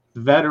 like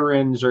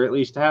veterans, or at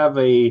least have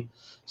a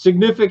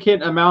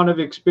significant amount of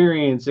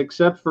experience,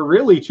 except for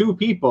really 2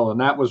 people, and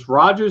that was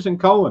Rodgers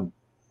and Cohen.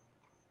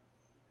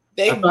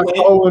 I thought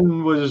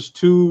Cohen was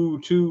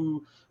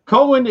too.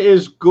 Cohen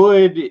is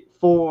good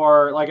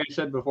for, like I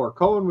said before,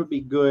 Cohen would be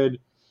good.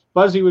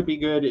 Buzzy would be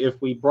good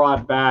if we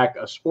brought back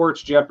a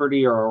sports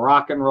Jeopardy or a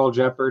rock and roll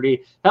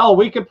Jeopardy. Hell,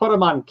 we could put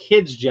him on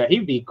Kids Jeopardy.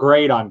 He'd be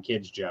great on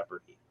Kids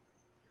Jeopardy.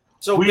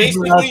 So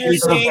basically, you're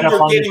saying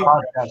you're getting.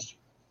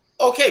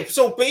 Okay,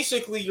 so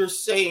basically, you're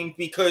saying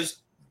because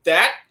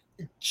that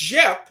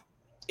Jep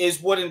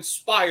is what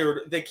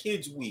inspired the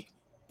Kids Week,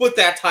 but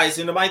that ties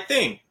into my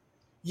thing.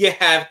 You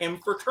have him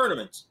for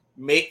tournaments.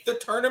 Make the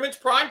tournaments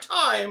prime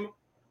time.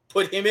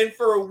 Put him in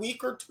for a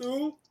week or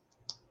 2.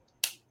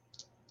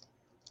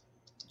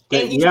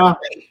 Yeah.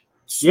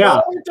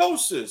 Small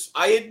doses,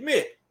 I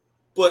admit.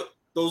 But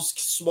those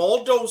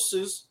small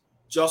doses,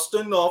 just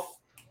enough.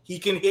 He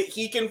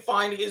can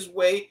find his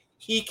way.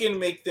 He can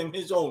make them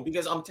his own.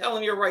 Because I'm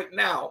telling you right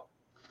now,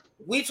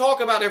 we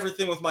talk about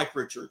everything with Mike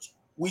Richards.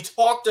 We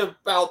talked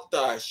about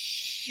the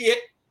shit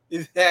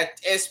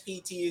that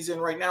SPT is in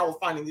right now with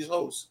finding these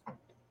hosts.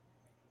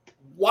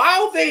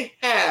 While they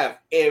have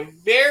a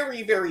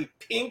very, very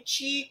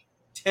pinchy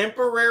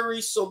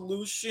temporary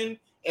solution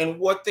and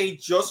what they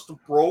just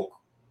broke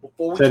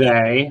before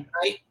today,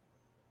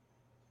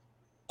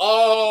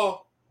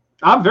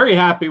 I'm very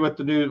happy with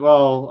the news.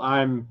 Well,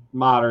 I'm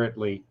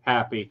moderately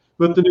happy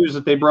with the news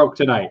that they broke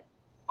tonight.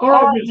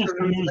 Well,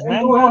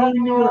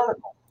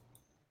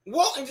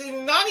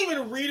 not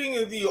even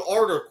reading the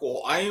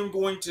article, I am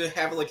going to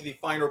have like the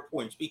finer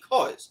points,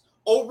 because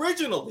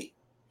originally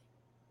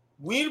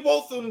we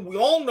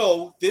all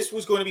know this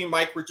was going to be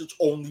Mike Richards'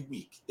 only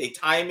week. They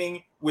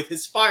timing with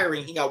his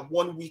firing, he got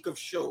 1 week of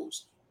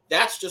shows.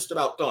 That's just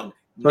about done.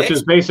 Which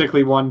is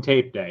basically one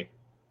tape day.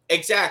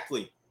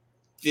 Exactly.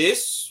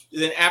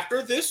 Then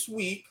after this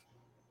week,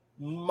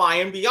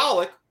 Mayim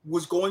Bialik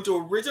was going to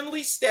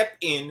originally step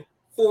in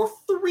for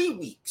 3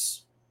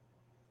 weeks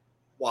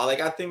while they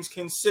got things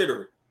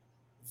considered.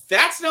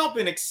 That's now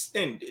been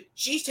extended.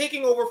 She's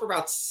taking over for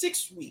about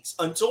 6 weeks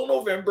until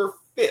November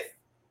 5th.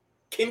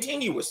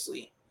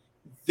 Continuously.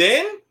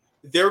 Then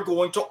they're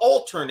going to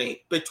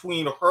alternate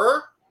between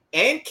her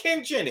and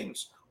Ken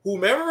Jennings,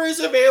 whomever is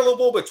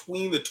available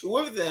between the 2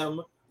 of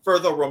them for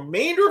the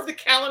remainder of the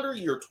calendar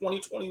year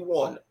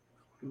 2021.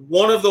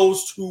 One of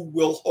those 2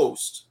 will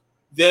host.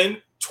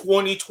 Then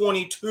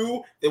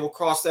 2022, they will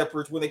cross that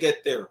bridge when they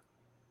get there.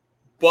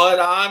 But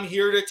I'm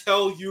here to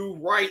tell you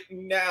right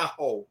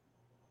now,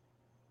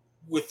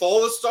 with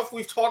all the stuff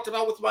we've talked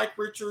about with Mike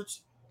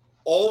Richards,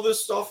 all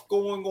this stuff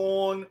going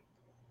on,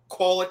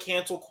 call it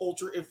cancel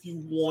culture if you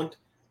want.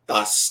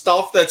 The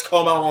stuff that's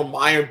come out on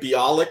Mayim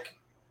Bialik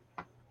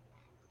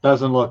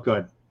doesn't look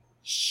good.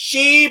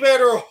 She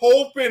better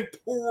hope and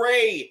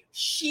pray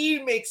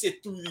she makes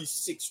it through these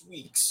 6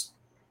 weeks.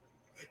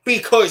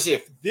 Because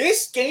if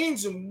this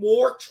gains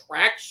more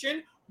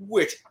traction,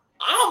 which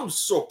I'm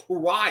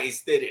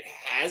surprised that it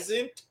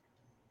hasn't.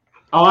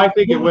 Oh, I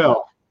think it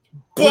will.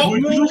 But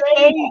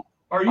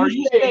are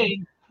you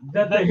saying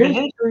that the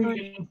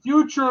history and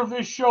future of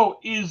this show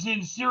is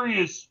in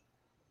serious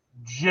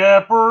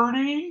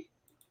jeopardy?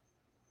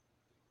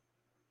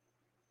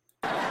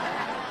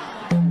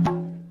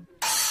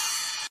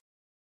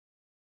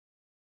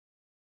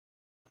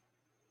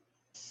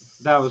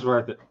 That was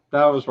worth it.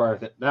 That was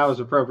worth it. That was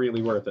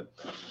appropriately worth it.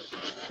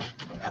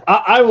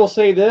 I will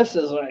say this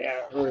as I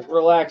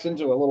relax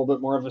into a little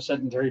bit more of a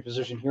sedentary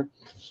position here.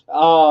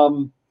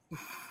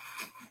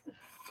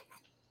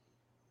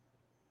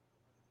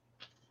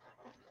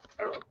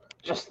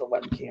 Just the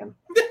webcam.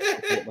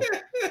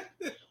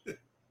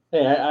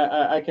 Hey,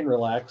 I can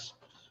relax.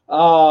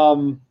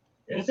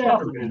 It's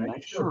after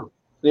midnight, sure.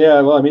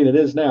 Yeah, well, I mean, it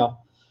is now.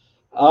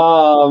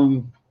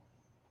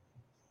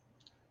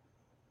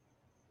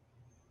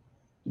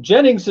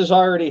 Jennings has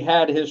already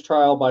had his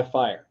trial by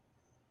fire.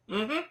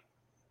 Mm-hmm.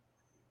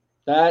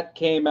 That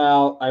came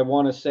out, I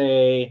want to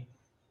say,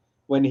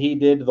 when he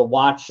did the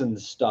Watson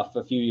stuff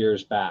a few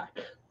years back,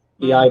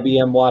 the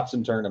IBM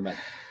Watson tournament.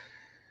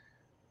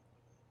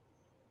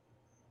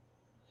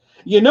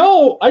 You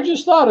know, I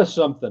just thought of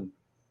something.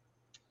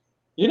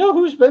 You know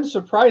who's been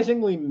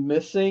surprisingly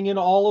missing in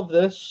all of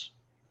this?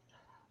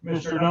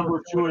 Mr.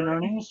 Number 2 in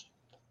earnings?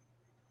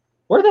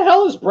 Where the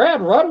hell is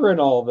Brad Rutter in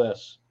all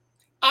this?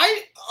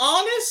 I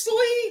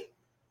honestly,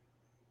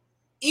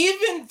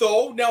 even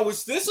though, now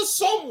is this a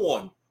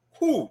someone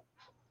who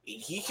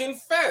he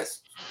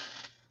confessed,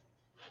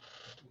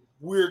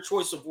 weird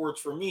choice of words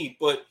for me,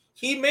 but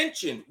he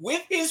mentioned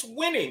with his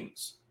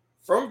winnings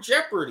from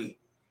Jeopardy,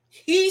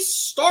 he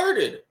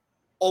started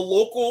a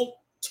local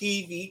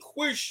TV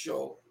quiz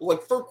show,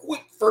 like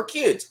for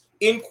kids,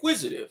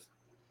 Inquisitive.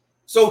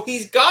 So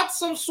he's got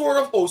some sort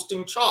of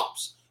hosting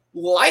chops.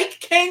 Like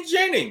Ken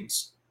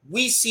Jennings,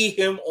 we see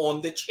him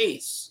on The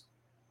Chase.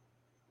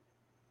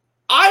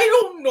 I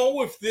don't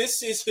know if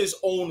this is his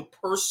own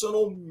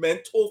personal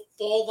mental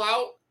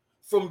fallout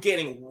from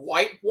getting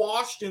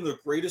whitewashed in the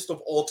greatest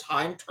of all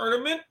time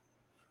tournament,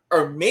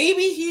 or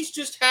maybe he's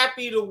just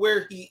happy to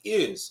where he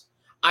is.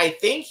 I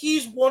think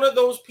he's one of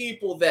those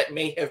people that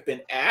may have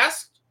been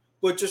asked,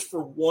 but just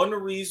for one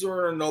reason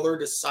or another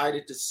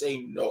decided to say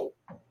no.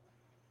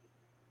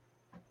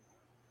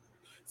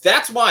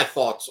 That's my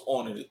thoughts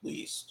on it, at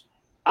least.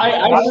 When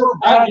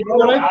I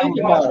think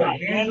about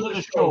it, hands of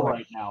the show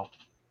right now.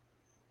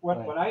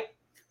 When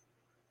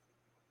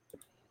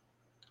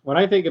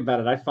I think about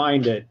it, I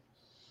find it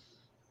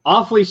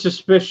awfully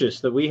suspicious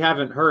that we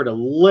haven't heard a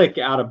lick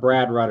out of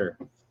Brad Rutter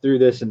through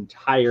this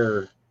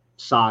entire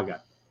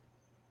saga.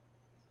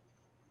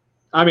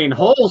 I mean,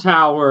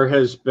 Holzhauer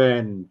has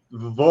been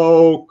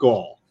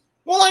vocal.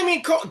 Well, I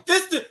mean,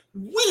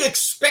 we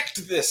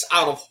expect this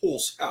out of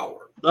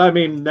Holzhauer. I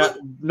mean,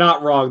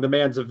 not wrong. The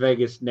man's a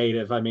Vegas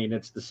native. I mean,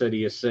 it's the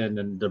city of sin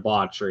and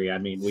debauchery. I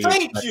mean,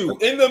 Thank you.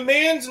 And the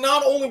man's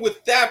not only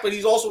with that, but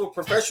he's also a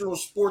professional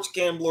sports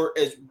gambler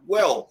as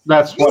well.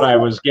 That's what I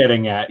was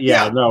getting at.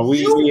 Yeah, no,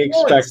 we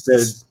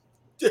expected.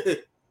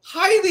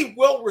 Highly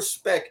well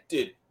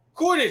respected,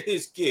 good at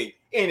his gig.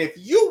 And if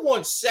you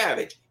want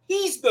Savage,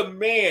 he's the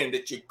man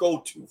that you go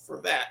to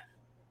for that.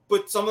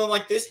 But something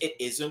like this, it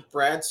isn't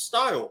Brad's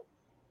style.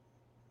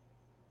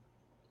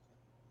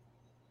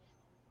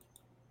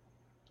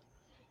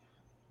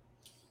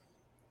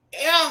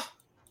 Yeah.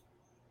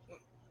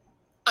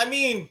 I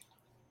mean,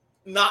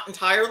 not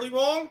entirely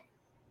wrong.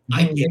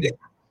 I get it.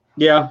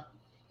 Yeah.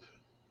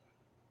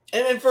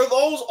 And then for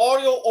those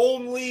audio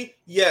only,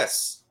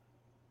 yes,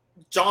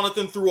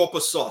 Jonathan threw up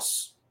a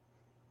sus.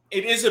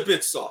 It is a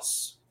bit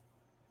sus.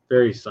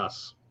 Very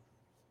sus.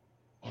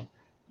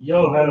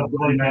 Yo had a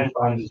bloody knife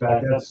behind his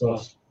back. That's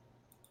sus.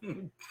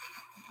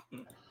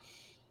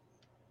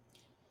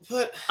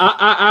 But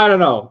I don't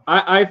know.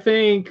 I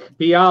think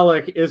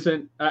Bialik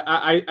isn't.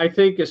 I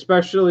think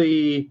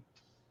especially.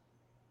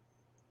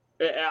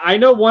 I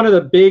know one of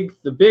the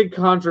big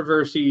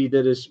controversy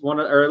that is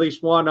or at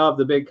least one of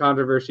the big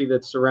controversy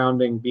that's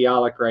surrounding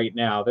Bialik right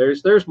now.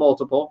 There's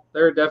multiple.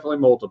 There are definitely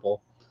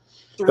multiple.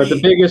 But the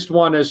biggest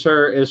one is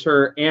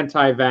her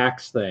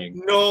anti-vax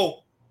thing.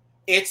 No,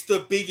 it's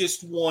the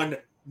biggest one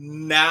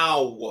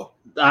now.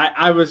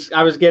 I was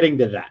getting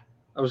to that.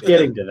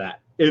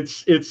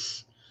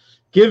 It's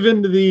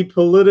given the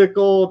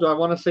political. Do I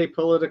want to say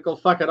political?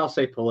 Fuck it, I'll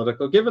say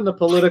political. Given the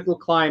political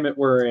climate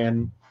we're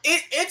in,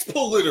 it's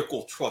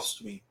political.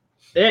 Trust me.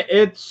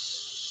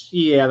 That's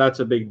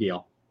a big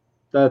deal.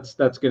 That's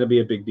going to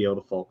be a big deal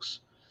to folks.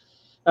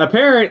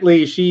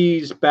 Apparently,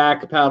 she's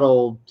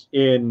backpedaled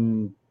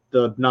in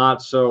the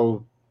not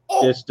so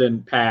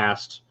distant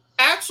past.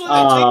 Actually,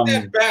 I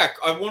take that back.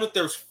 I wanted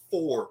there's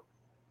four.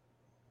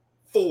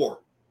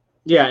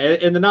 Yeah,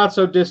 in the not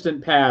so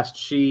distant past,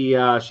 she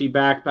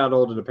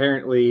backpedaled, and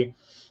apparently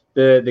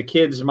the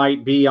kids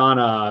might be on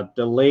a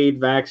delayed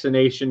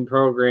vaccination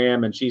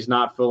program, and she's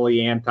not fully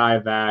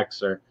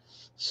anti-vax or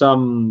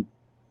some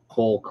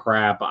bull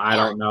crap. I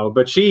don't know,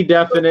 but she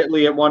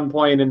definitely at one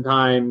point in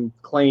time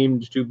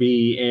claimed to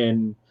be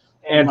in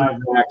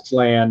anti-vax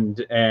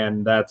land,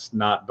 and that's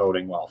not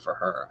boding well for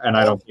her. And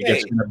I don't think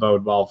it's going to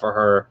bode well for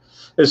her,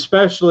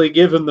 especially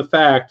given the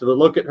fact that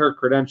look at her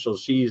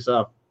credentials. She's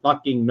a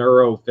fucking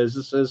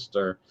neurophysicist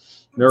or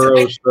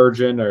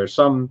neurosurgeon or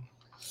some.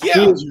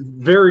 Yeah.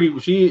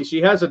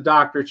 She has a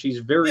doctorate. She's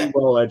very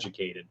well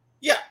educated.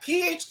 Yeah,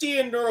 PhD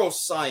in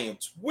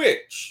neuroscience,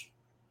 which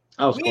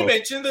we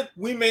mentioned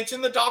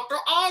the Dr.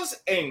 Oz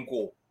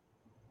angle.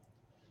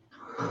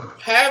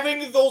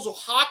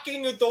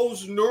 Hawking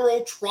those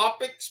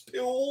neurotropics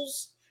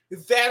pills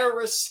that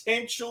are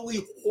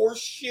essentially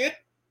horseshit.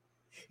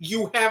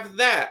 You have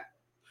that.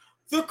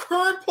 The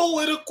current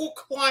political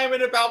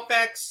climate about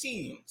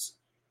vaccines.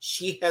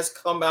 she has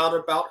come out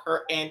about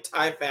her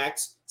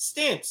anti-vax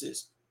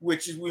stances,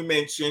 which, as we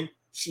mentioned,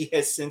 she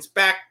has since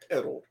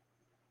backpedaled.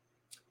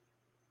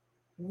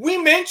 We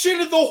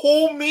mentioned the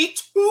whole Me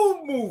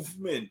Too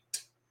movement.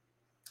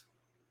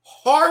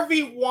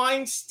 Harvey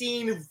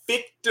Weinstein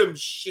victim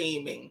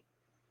shaming.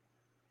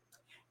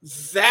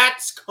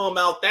 That's come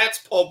out. That's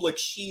public.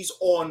 She's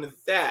on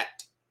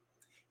that.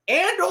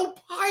 And oh,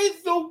 by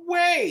the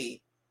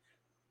way,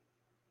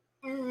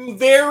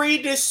 very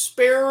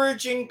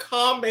disparaging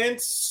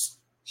comments,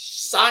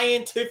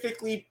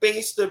 scientifically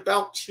based,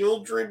 about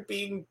children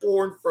being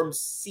born from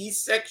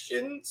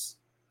C-sections.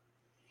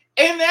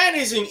 And that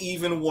isn't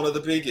even one of the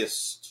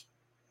biggest.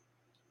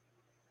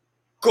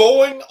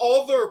 Going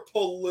other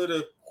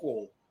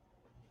political.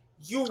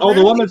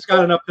 The woman's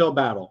got an uphill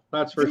battle.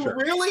 That's for sure. You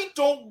really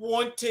don't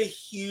want to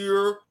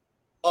hear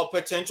a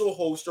potential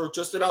host or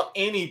just about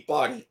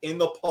anybody in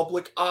the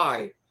public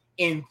eye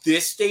in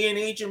this day and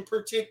age in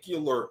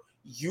particular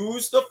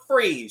use the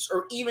phrase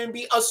or even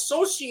be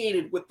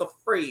associated with the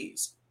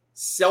phrase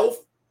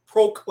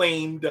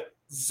self-proclaimed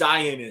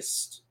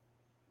Zionist.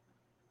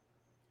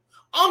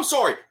 I'm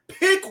sorry,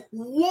 pick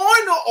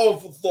one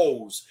of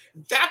those.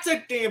 That's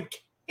a damn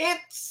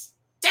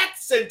death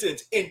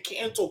sentence in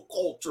cancel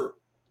culture.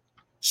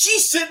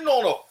 She's sitting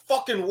on a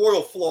fucking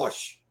royal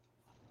flush.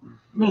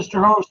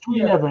 Mr. Host, do we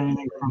have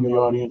anything from the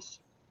audience?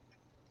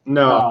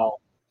 No.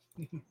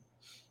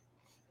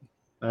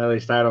 At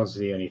least I don't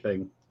see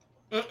anything.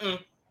 Because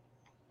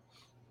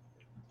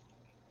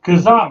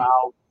I'm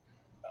out.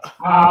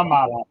 I'm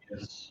out on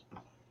this.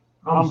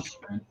 I'm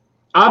spent.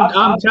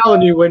 I'm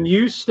telling you, when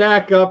you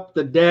stack up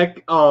the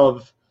deck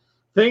of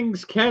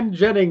things Ken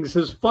Jennings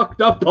has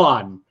fucked up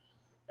on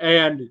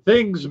and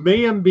things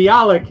Mayim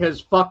Bialik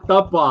has fucked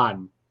up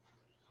on,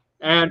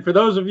 and for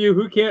those of you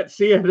who can't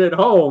see it at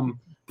home,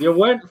 you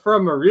went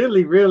from a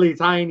really, really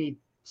tiny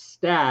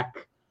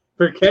stack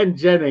for Ken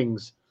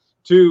Jennings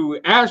to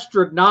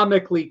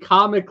astronomically,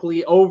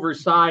 comically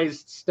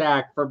oversized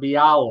stack for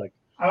Bialik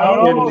in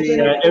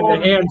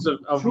the hands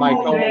of my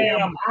co-host.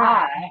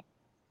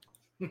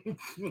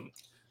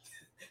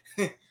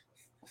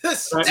 The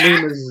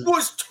stack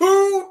was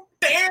too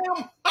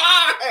damn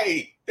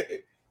high.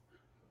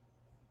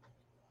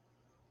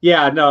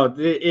 Yeah, no,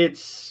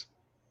 it's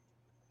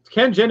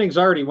Ken Jennings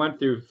already went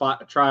through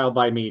trial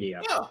by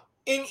media. Yeah,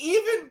 and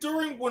even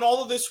during when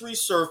all of this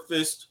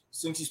resurfaced,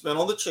 since he's been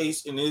on the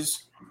chase in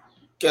his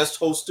guest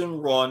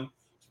hosting run,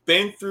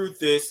 been through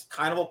this,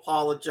 kind of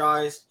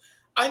apologized.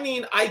 I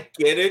mean, I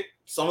get it.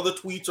 Some of the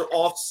tweets are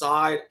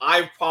offside.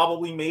 I've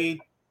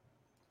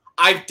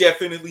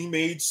definitely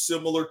made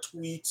similar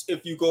tweets.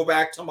 If you go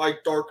back to my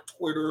dark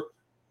Twitter,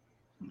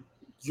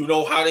 you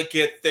know how to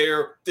get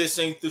there. This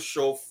ain't the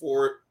show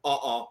for it.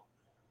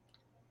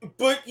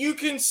 But you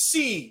can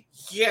see,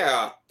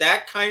 yeah,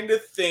 that kind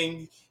of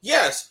thing.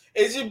 Yes,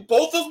 as in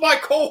both of my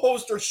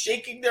co-hosts are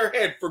shaking their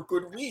head for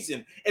good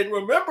reason. And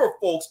remember,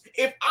 folks,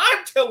 if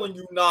I'm telling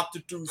you not to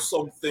do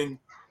something,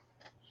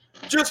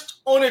 just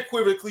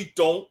unequivocally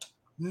don't.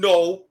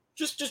 No,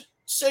 just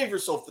save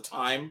yourself the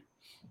time.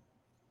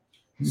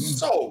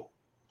 So,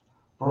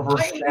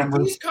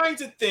 these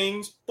kinds of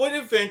things, but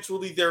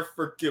eventually they're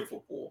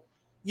forgivable.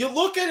 You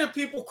look at it,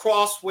 people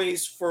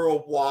crossways for a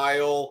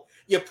while,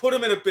 you put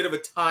them in a bit of a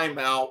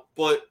timeout,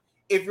 but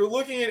if you're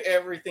looking at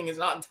everything, it's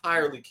not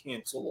entirely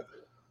cancelable.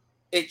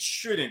 It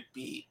shouldn't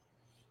be.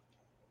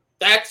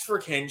 That's for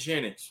Ken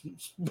Jennings.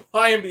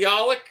 Mayim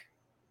Bialik?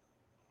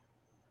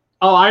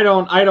 Oh, I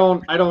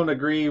don't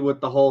agree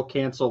with the whole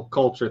cancel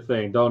culture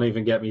thing. Don't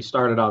even get me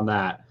started on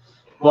that.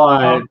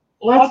 But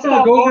let's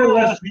not go there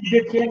lest we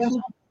get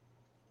canceled.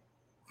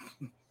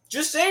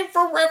 Just saying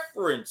for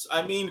reference.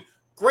 I mean,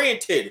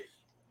 granted,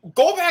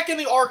 go back in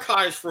the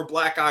archives for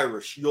Black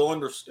Irish. You'll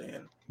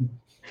understand.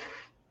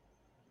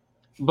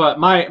 But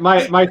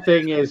my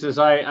thing is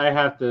I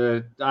have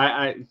to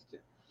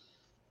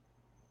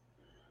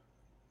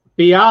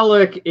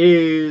Bialik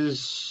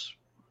is,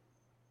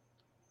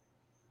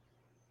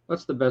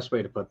 what's the best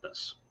way to put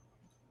this?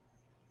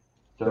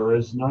 There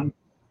is none.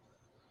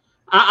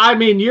 I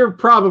mean, you're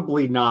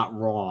probably not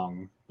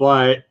wrong,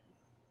 but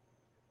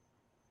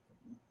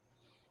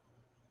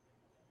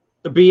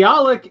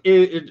Bialik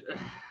is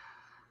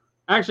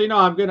actually no.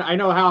 I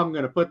know how I'm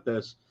gonna put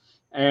this,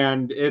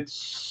 and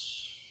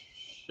it's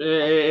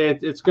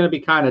gonna be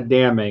kind of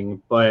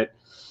damning, but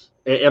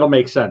it'll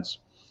make sense.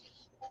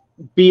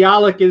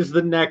 Bialik is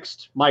the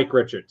next Mike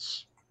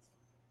Richards.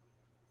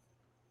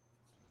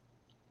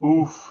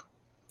 Oof.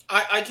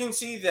 I can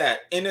see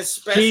that, and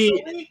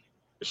especially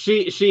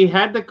she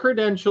had the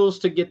credentials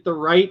to get the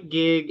right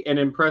gig and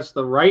impress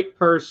the right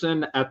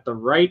person at the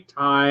right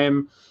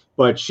time,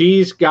 but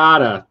she's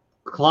got a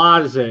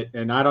closet,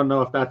 and I don't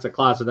know if that's a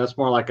closet. That's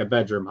more like a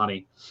bedroom,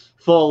 honey,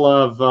 full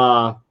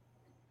of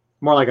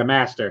more like a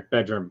master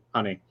bedroom,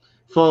 honey,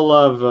 full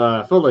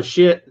of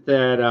shit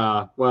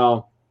that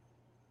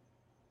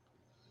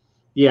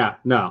yeah,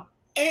 no.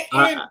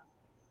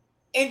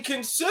 And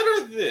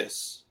consider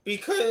this,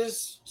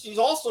 because she's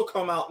also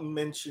come out and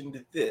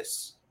mentioned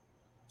this.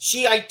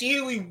 She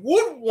ideally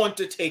would want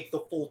to take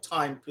the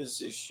full-time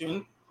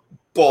position,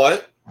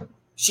 but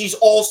she's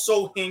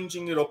also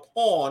hinging it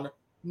upon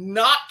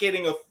not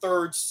getting a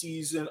third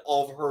season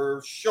of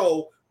her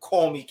show,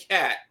 Call Me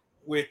Kat,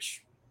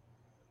 which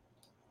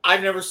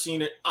I've never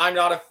seen it. I'm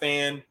not a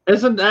fan. I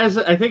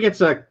think it's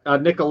a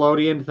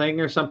Nickelodeon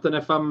thing or something.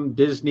 If I'm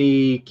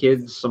Disney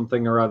Kids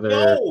something or other.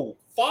 No,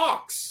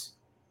 Fox.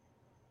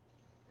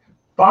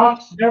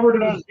 Fox never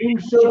does game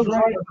shows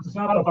right. It's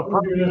not a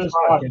purview of this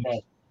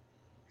podcast.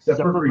 Except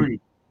for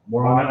Greed.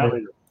 More on that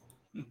later.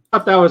 I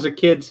thought that was a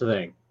kids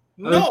thing.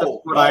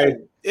 No,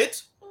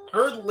 it's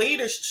her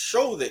latest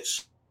show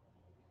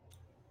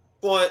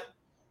but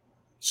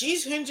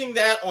she's hinging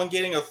that on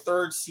getting a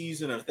third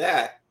season of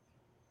that.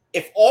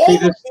 If all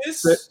of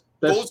this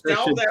goes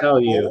down that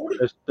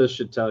road, this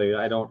should tell you.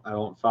 I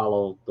don't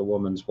follow the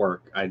woman's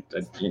work.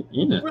 You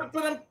know.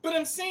 But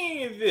I'm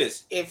saying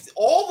this: if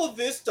all of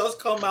this does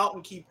come out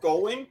and keep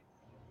going,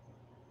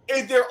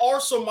 and there are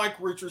some Mike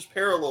Richards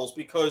parallels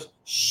because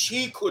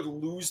she could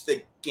lose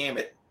the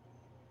gamut.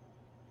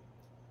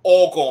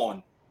 All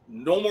gone.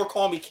 No more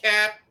Call Me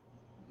Kat.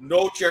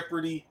 No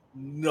Jeopardy.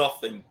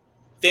 Nothing.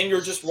 Then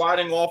you're just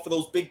riding off of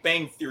those Big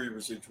Bang Theory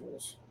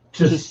residuals.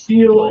 To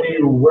steal a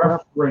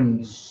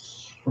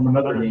reference from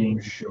another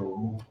game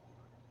show,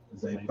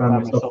 as I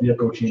found myself in the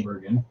echo chamber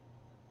again.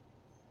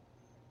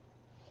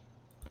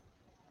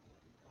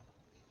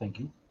 Thank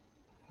you.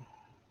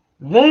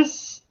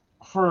 This,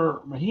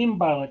 for Mahim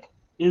Bialik,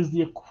 is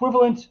the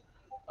equivalent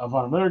of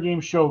another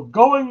game show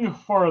going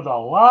for the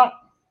lot,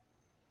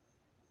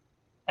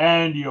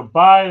 and you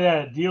buy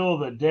that deal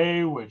of the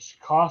day, which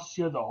costs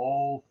you the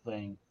whole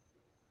thing.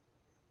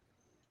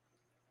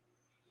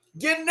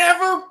 You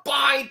never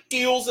buy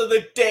deals of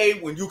the day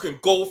when you can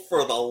go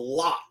for the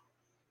lot.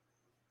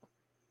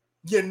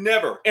 You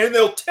never. And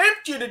they'll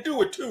tempt you to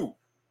do it too.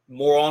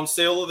 More on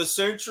sale of the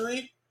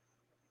century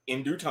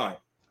in due time.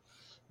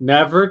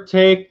 Never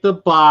take the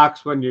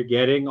box when you're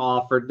getting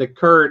offered the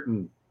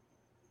curtain.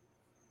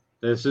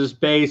 This is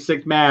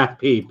basic math,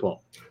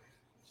 people.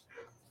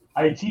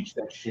 I teach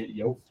that shit,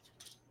 yo.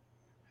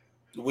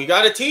 We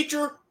got a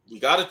teacher. We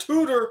got a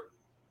tutor.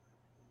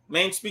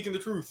 Man speaking the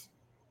truth.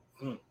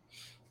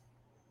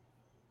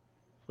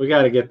 We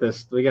got to get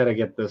this. We got to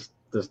get this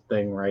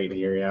thing right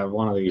here. Yeah,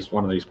 one of these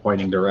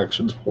pointing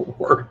directions will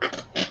work.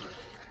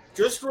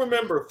 Just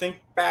remember, think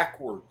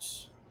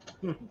backwards.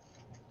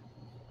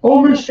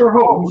 Oh, Mr.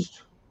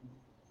 Host.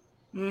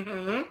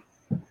 Mm-hmm.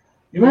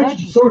 You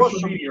mentioned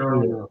social media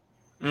earlier.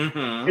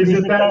 Mm-hmm. Is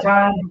it that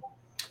time?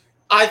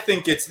 I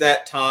think it's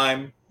that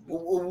time.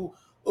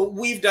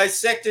 We've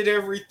dissected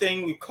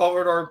everything. We've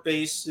covered our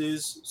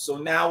bases. So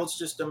now it's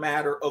just a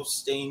matter of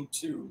staying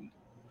tuned.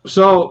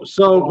 So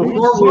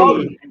before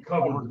we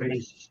cover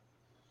bases.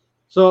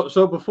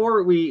 So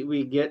before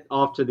we get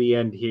off to the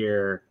end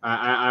here,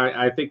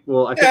 I think I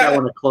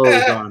want to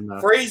close on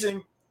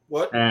phrasing.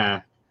 What?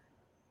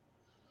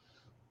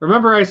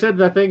 Remember I said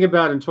that thing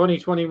about in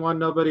 2021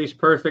 nobody's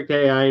perfect.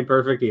 Hey, I ain't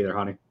perfect either,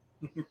 honey.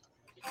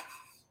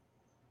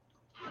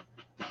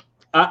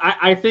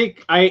 I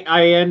think I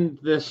end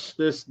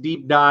this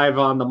deep dive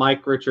on the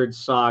Mike Richards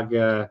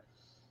saga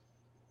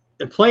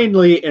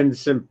plainly and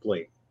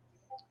simply.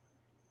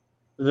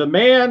 The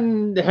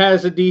man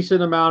has a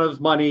decent amount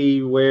of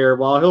money where,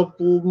 while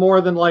he'll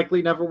more than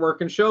likely never work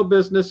in show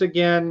business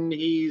again,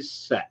 he's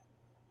set.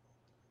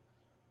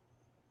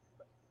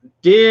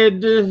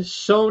 Did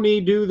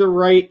Sony do the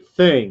right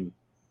thing?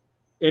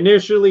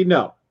 Initially,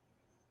 no.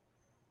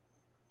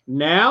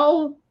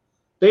 Now,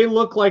 they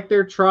look like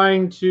they're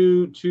trying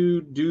to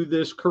do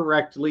this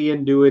correctly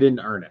and do it in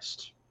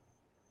earnest.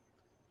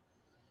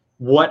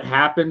 What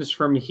happens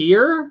from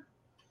here?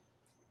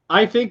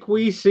 I think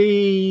we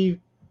see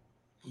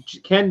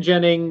Ken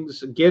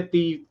Jennings get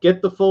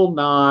the full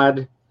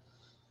nod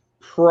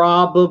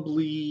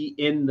probably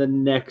in the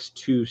next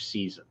 2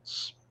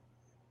 seasons.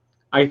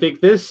 I think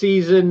this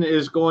season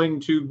is going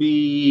to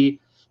be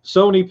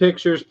Sony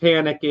Pictures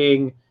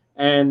panicking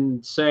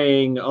and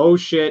saying, oh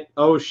shit,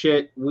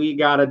 we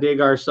got to dig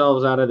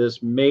ourselves out of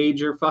this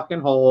major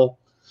fucking hole.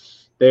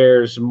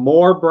 There's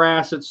more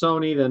brass at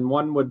Sony than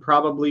one would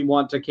probably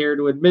want to care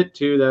to admit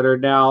to that are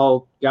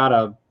now got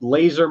a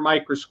laser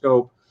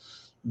microscope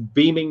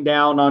beaming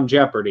down on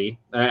Jeopardy.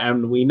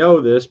 And we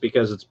know this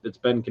because it's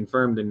been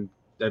confirmed in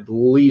at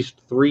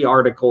least 3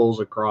 articles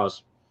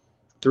across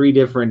 3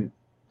 different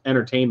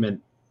entertainment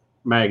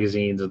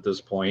magazines at this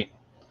point.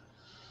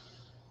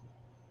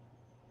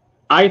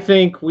 I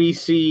think we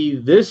see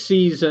this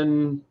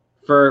season,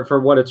 for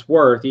what it's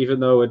worth, even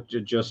though it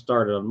just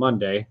started on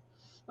Monday,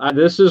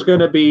 this is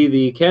going to be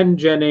the Ken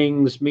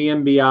Jennings,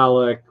 Mayim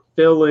Bialik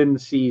fill-in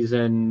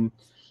season.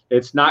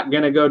 It's not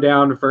going to go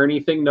down for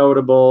anything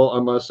notable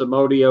unless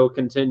Amodio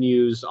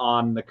continues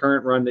on the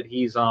current run that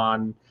he's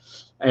on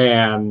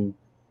and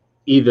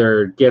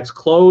either gets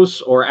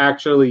close or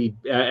actually,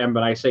 and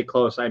when I say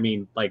close, I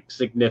mean like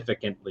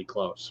significantly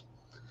close,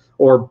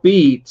 or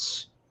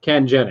beats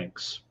Ken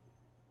Jennings.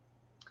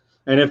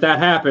 And if that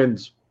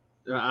happens,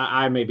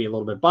 I may be a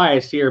little bit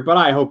biased here, but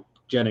I hope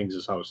Jennings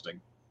is hosting.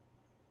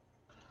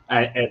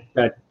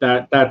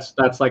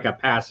 That's like a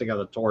passing of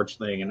the torch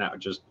thing, and that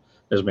just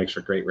makes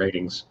for great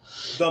ratings.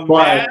 The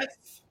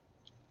math,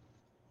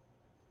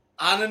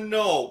 I don't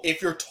know.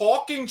 If you're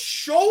talking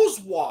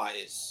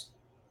shows-wise,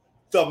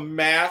 the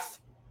math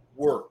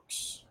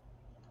works.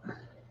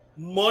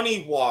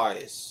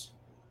 Money-wise,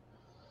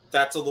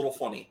 that's a little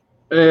funny.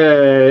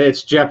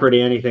 It's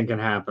Jeopardy. Anything can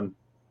happen.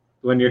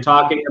 When you're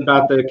talking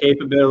about the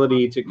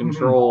capability to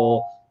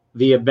control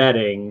the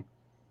betting,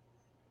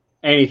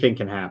 anything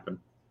can happen.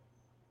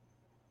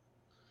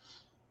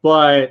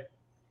 But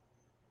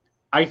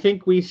I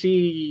think we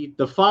see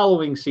the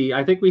following season.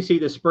 I think we see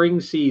the spring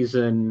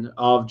season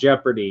of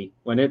Jeopardy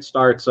when it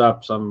starts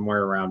up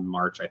somewhere around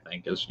March. I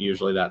think is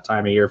usually that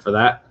time of year for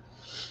that.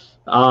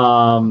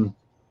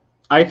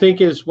 I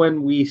think is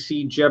when we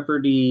see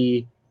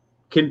Jeopardy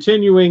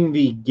continuing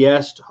the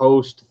guest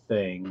host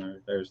thing.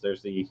 There's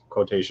the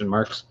quotation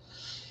marks.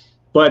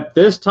 But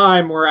this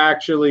time we're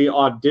actually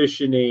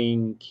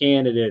auditioning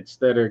candidates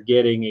that are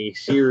getting a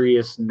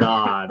serious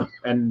nod.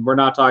 And we're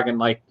not talking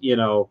like,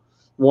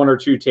 1 or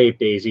 2 tape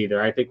days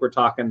either. I think we're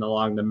talking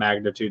along the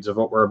magnitudes of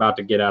what we're about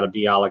to get out of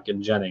Bialik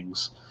and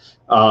Jennings,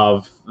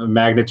 of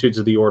magnitudes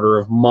of the order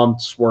of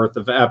months worth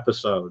of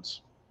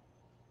episodes,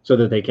 so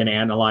that they can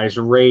analyze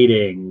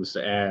ratings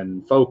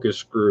and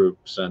focus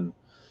groups and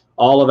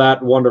all of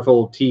that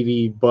wonderful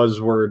TV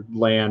buzzword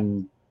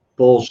land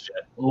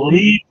bullshit.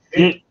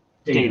 Legit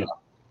data.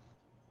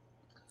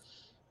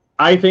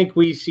 I think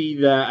we see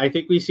that. I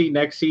think we see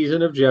next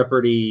season of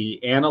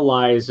Jeopardy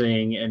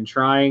analyzing and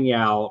trying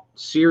out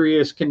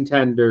serious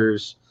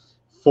contenders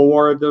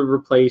for the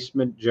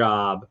replacement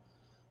job,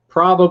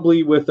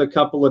 probably with a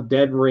couple of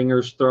dead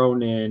ringers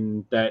thrown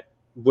in that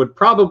would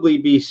probably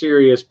be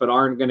serious but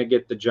aren't going to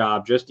get the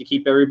job, just to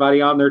keep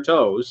everybody on their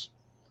toes.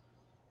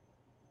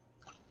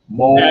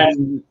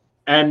 And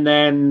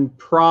then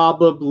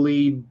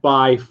probably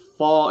by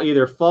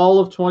either fall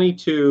of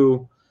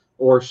 22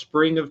 or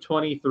spring of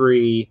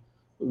 23,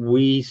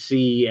 we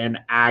see an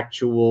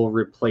actual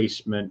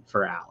replacement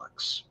for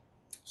Alex.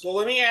 So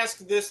let me ask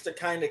this to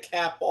kind of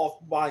cap off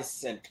my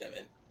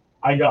sentiment.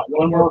 I got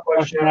one more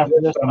question after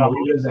this. I'm going to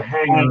leave it as a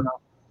hanger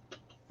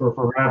for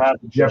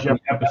perhaps the Jeopardy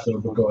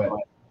episode, but go ahead.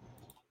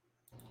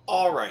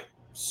 All right.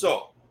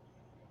 So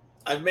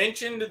I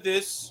mentioned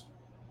this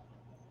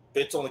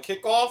bits on the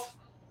kickoff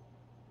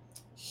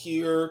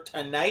here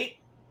tonight.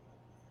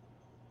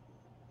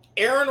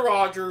 Aaron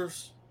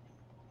Rodgers,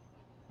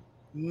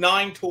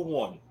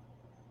 9-1.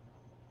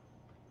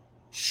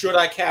 Should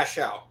I cash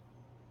out?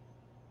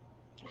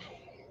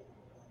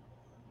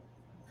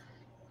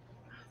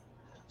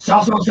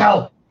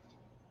 Sell.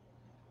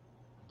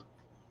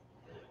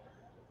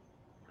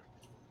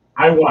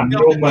 I want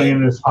no money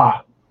in this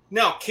pot.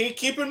 Now,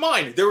 keep in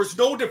mind, there is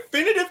no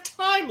definitive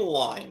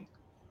timeline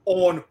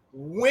on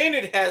when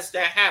it has to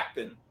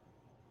happen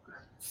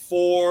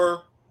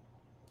for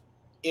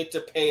it to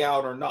pay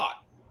out or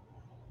not.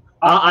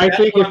 I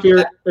think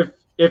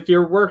if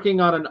you're working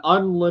on an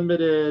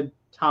unlimited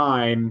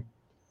time,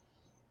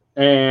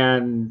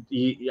 and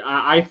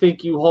I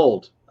think you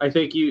hold. I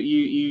think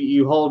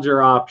you hold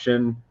your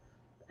option,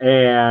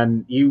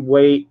 and you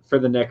wait for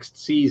the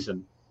next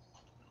season.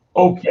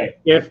 Okay.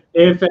 If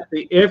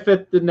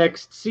at the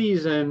next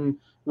season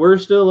we're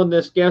still in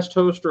this guest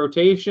host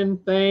rotation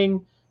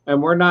thing,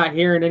 and we're not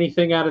hearing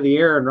anything out of the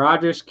Aaron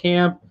Rodgers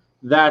camp,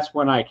 that's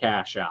when I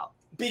cash out.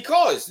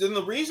 Because then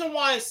the reason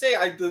why I say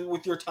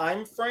with your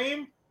time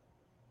frame,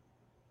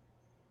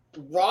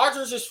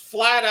 Rodgers is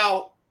flat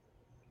out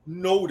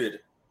noted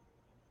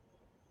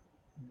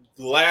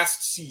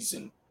last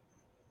season.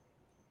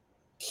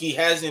 He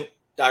hasn't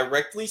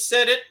directly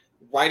said it.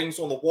 Writing's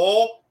on the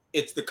wall.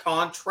 It's the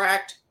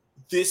contract.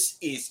 This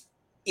is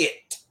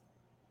it.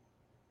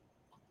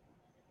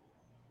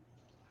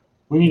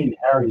 We need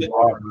Harry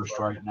Rodgers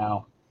right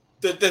now.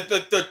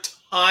 The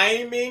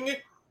timing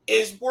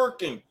is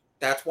working.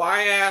 That's why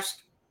I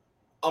asked.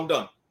 I'm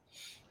done.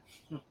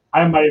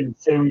 I might even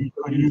say we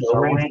could use a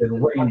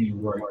rainy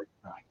right.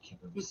 I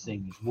can't remember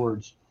saying these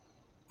words.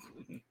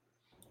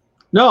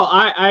 No,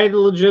 I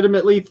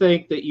legitimately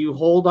think that you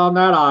hold on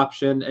that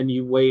option and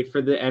you wait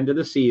for the end of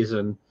the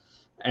season.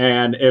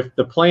 And if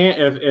the plan,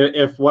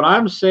 if what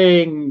I'm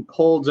saying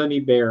holds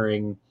any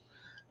bearing,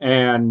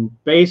 and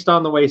based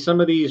on the way some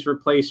of these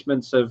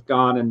replacements have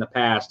gone in the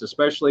past,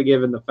 especially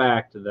given the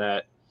fact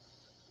that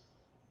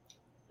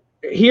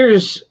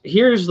here's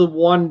the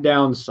one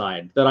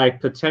downside that I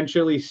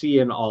potentially see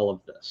in all of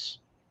this.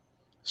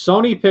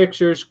 Sony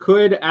Pictures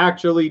could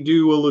actually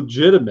do a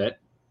legitimate,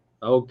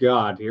 oh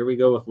God, here we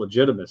go with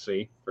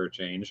legitimacy for a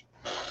change,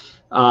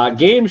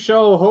 game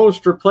show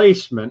host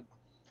replacement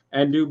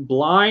and do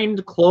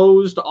blind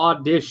closed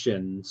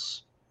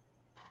auditions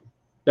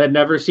that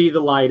never see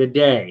the light of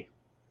day.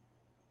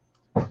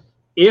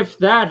 If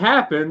that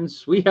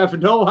happens, we have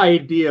no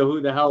idea who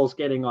the hell is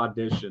getting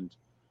auditioned,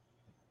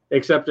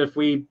 except if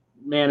we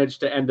manage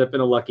to end up in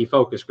a lucky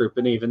focus group,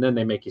 and even then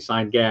they make you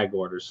sign gag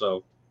orders.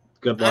 So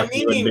good luck.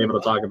 You wouldn't be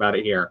able to talk about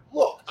it here.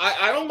 Look,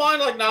 I don't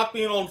mind not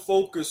being on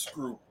focus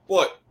group,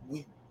 but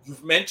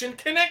you've mentioned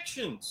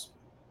connections.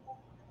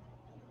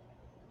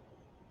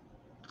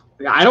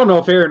 I don't know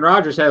if Aaron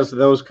Rodgers has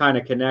those kind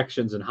of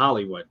connections in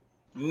Hollywood.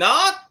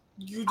 Not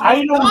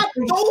I don't not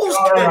think those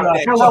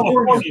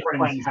California connections.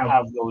 friends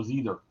have those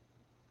either.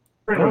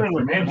 They're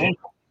in Mantle.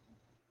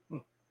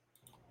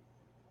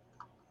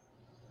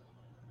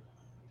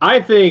 I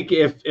think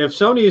if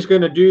Sony is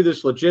going to do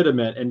this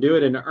legitimate and do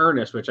it in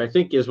earnest, which I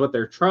think is what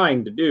they're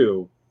trying to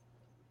do,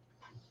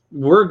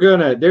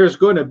 there's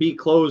going to be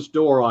closed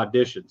door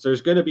auditions.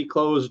 There's going to be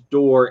closed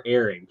door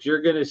airings.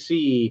 You're going to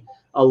see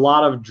a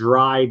lot of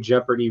dry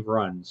Jeopardy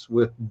runs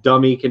with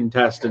dummy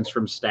contestants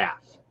from staff.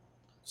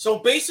 So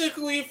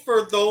basically,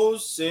 for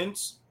those,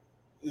 since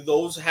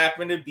those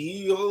happen to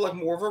be like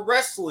more of a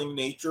wrestling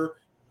nature,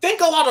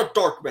 think a lot of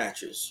dark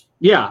matches.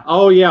 Yeah.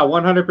 Oh yeah.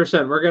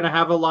 100%. We're gonna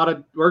have a lot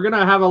of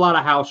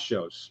house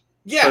shows.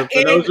 Yeah.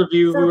 For those of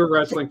you who are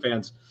wrestling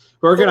fans,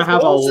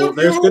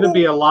 there's gonna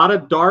be a lot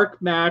of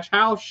dark match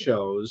house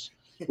shows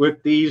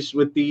with these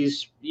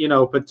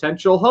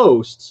potential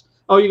hosts.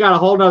 Oh, you got a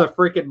whole nother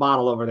freaking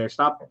bottle over there.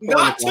 Stop.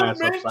 Not to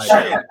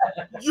mention,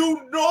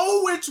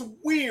 it's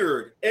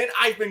weird, and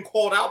I've been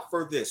called out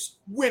for this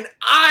when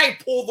I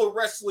pull the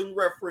wrestling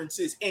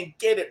references and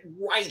get it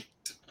right.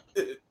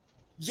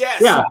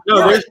 Yes. Yeah.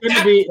 No.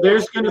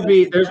 There's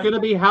gonna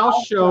be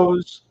house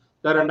shows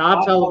that are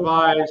not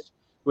televised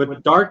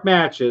with dark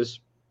matches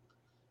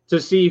to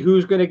see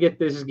who's gonna get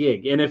this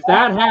gig, and if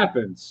that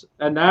happens,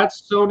 and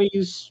that's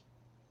Sony's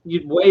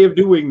way of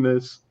doing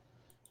this.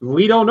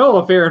 We don't know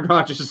if Aaron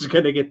Rodgers is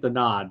going to get the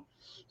nod.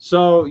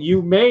 So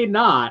you may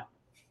not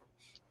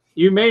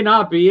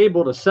be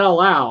able to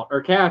sell out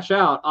or cash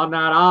out on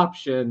that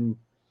option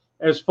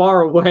as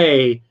far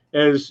away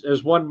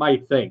as one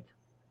might think.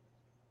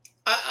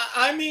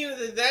 I mean,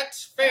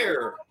 that's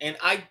fair, and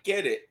I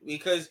get it,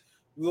 because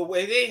the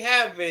way they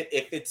have it,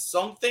 if it's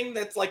something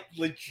that's like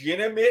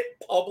legitimate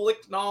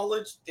public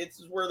knowledge, this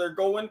is where they're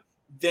going,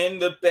 then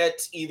the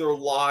bet's either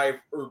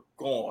live or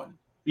gone.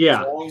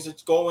 Yeah. As long as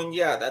it's going,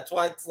 yeah. That's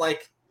why it's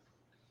like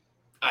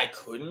I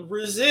couldn't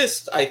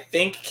resist. I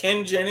think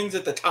Ken Jennings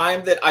at the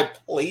time that I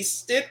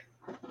placed it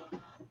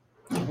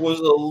was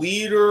a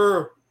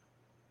leader.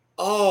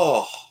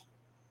 5-1,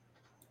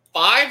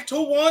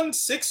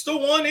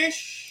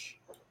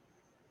 6-1-ish.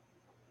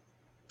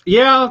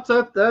 Yeah,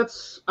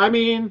 that's. I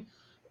mean,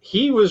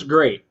 he was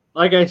great.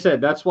 Like I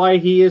said, that's why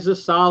he is a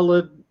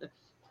solid.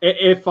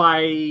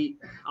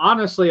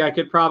 Honestly, I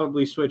could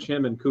probably switch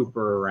him and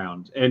Cooper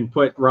around and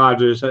put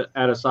Rodgers at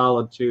a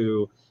solid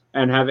 2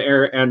 and have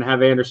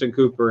Anderson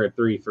Cooper at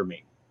 3 for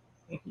me.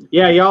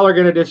 Yeah, y'all are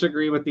going to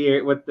disagree with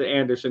the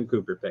Anderson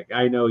Cooper pick.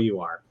 I know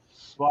you are.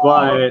 Well,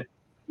 but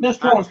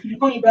Mr. Rose, can you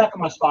put me back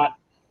on my spot?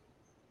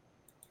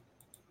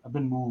 I've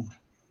been moved.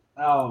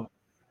 Oh,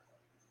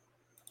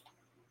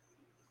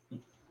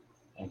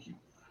 thank you.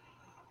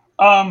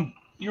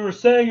 You were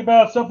saying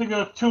about something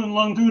of two and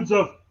longitudes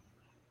of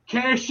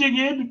cashing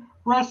in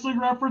wrestling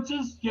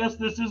references. Yes,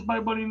 this is my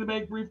Money in the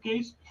Bank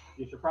briefcase.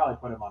 you should probably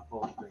put him on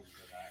full screen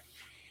for that.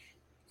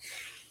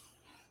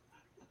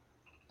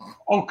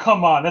 Oh,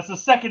 come on. That's the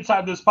second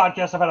time this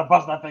podcast I've had to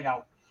buzz that thing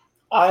out.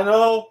 I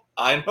know.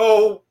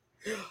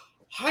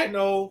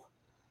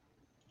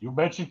 You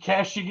mentioned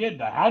cashing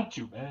in. I had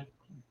to, man.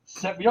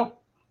 Set me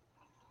up.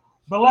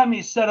 But let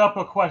me set up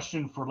a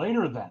question for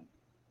later then.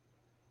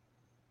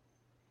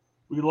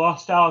 We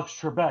lost Alex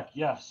Trebek,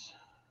 yes.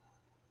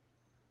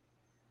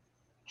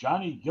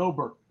 Johnny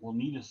Gilbert will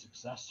need a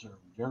successor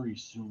very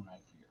soon, I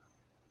fear.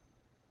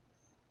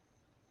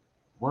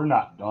 We're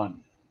not done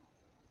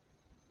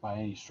by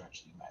any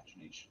stretch of the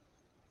imagination.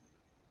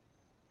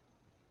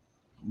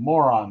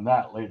 More on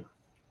that later.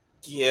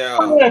 Yeah.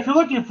 If you're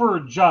looking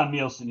for John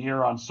Nielsen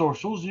here on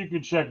socials, you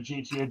can check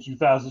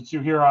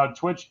JTN2002 here on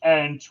Twitch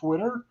and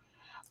Twitter.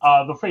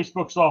 The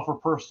Facebook's all for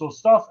personal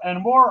stuff,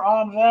 and more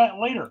on that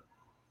later.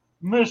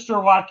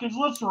 Mr. Watkins,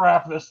 let's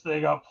wrap this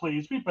thing up,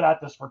 please. We've been at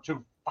this for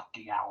 2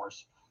 fucking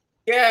hours.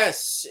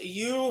 Yes,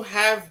 you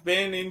have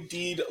been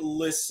indeed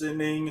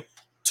listening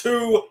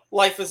to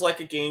Life is Like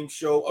a Game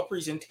Show, a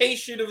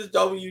presentation of the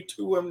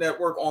W2M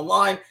Network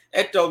online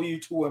at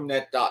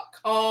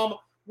W2Mnet.com.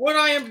 What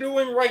I am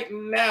doing right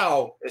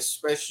now,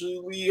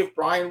 especially if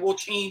Brian will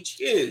change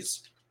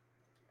his,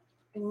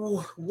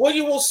 what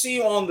you will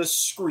see on the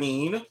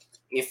screen,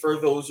 if for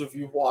those of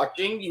you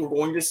watching, you're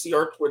going to see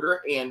our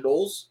Twitter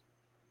handles.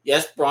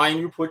 Yes, Brian,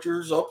 you put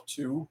yours up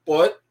too,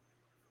 but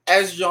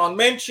as John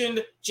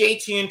mentioned,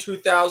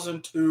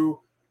 JTN2002,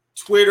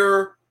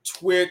 Twitter,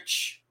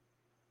 Twitch,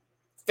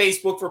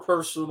 Facebook for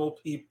personal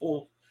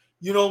people.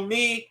 You know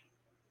me,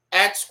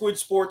 at Squid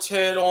Sports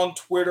Head on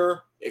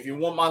Twitter. If you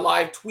want my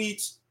live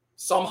tweets,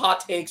 some hot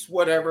takes,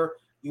 whatever.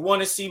 You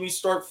want to see me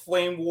start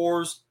flame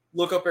wars,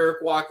 look up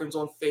Eric Watkins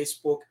on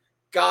Facebook.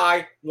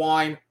 Guy,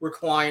 Wine,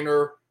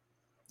 Recliner.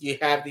 You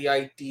have the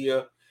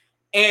idea.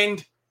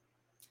 And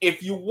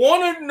if you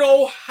want to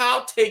know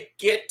how to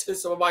get to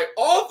some of my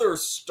other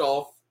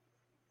stuff,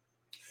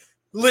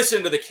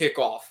 listen to the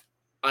kickoff.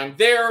 I'm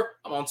there.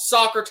 I'm on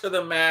Soccer to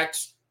the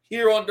Max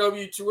here on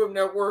W2M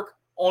Network,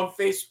 on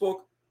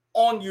Facebook,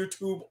 on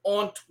YouTube,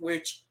 on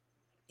Twitch.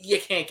 You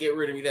can't get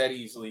rid of me that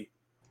easily.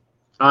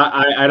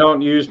 I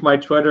don't use my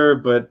Twitter,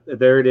 but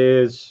there it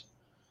is.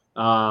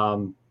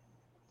 I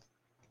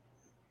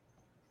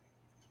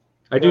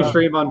do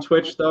stream on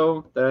Twitch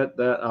though.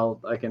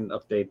 I can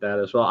update that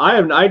as well.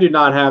 I do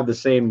not have the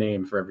same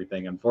name for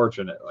everything,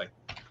 unfortunately.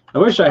 I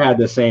wish I had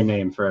the same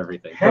name for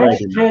everything.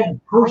 Hashtag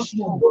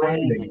personal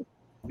branding.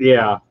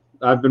 Yeah,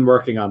 I've been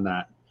working on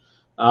that.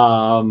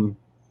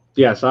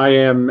 Yes, I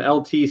am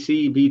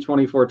LTC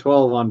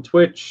B2412 on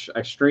Twitch.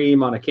 I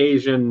stream on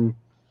occasion.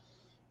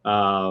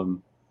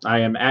 I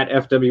am at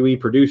FWE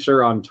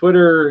Producer on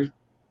Twitter.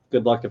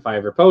 Good luck if I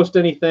ever post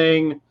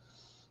anything.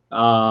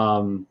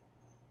 And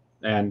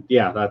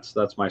yeah,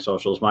 that's my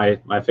socials. My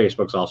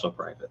Facebook's also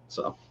private.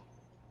 So,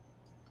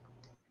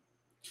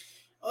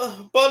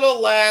 but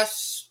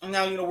alas,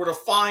 now you know where to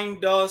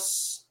find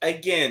us.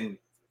 Again,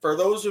 for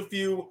those of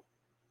you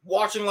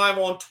watching live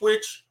on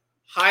Twitch,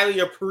 highly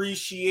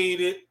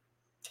appreciate it.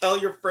 Tell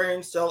your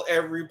friends, tell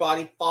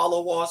everybody,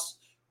 follow us.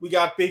 We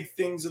got big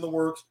things in the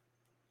works.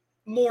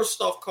 More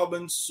stuff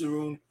coming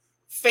soon.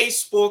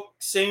 Facebook,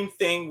 same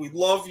thing. We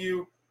love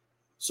you.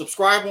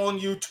 Subscribe on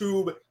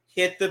YouTube.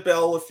 Hit the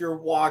bell if you're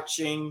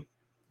watching.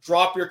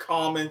 Drop your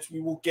comments. We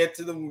will get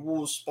to them. We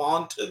will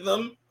respond to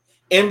them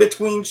in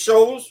between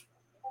shows.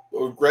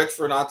 Regrets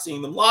for not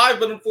seeing them live,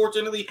 but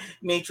unfortunately,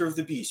 nature of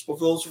the beast. But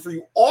for those of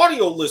you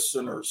audio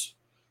listeners,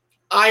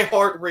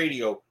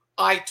 iHeartRadio,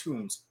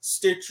 iTunes,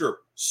 Stitcher,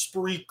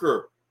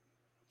 Spreaker,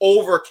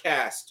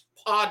 Overcast,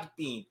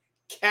 Podbean,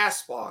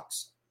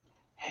 Castbox.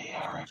 Hey,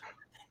 Eric.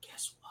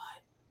 Guess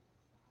what?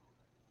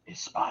 Is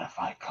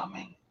Spotify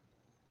coming?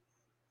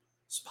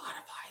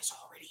 Spotify is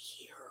already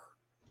here.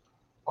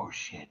 Oh,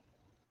 shit.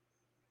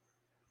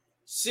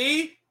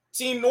 See,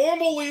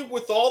 normally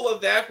with all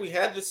of that, we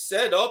had to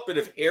set up, and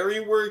if Harry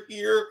were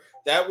here,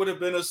 that would have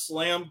been a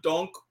slam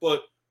dunk.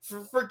 But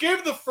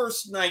forgive the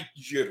first night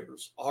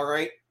jitters, all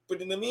right?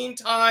 But in the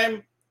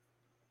meantime,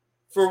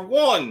 for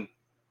one,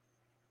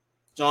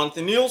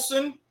 Jonathan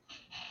Nielsen.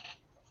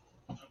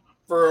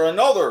 For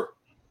another,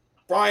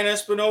 Brian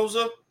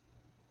Espinoza.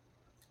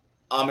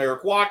 I'm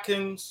Eric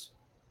Watkins.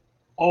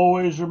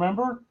 Always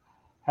remember,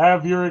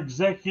 have your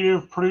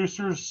executive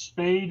producers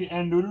spayed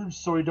and neutered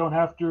so we don't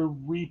have to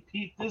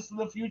repeat this in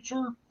the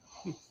future.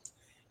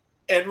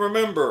 And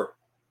remember,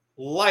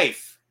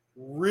 life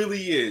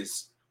really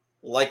is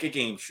like a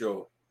game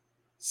show.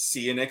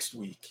 See you next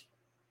week.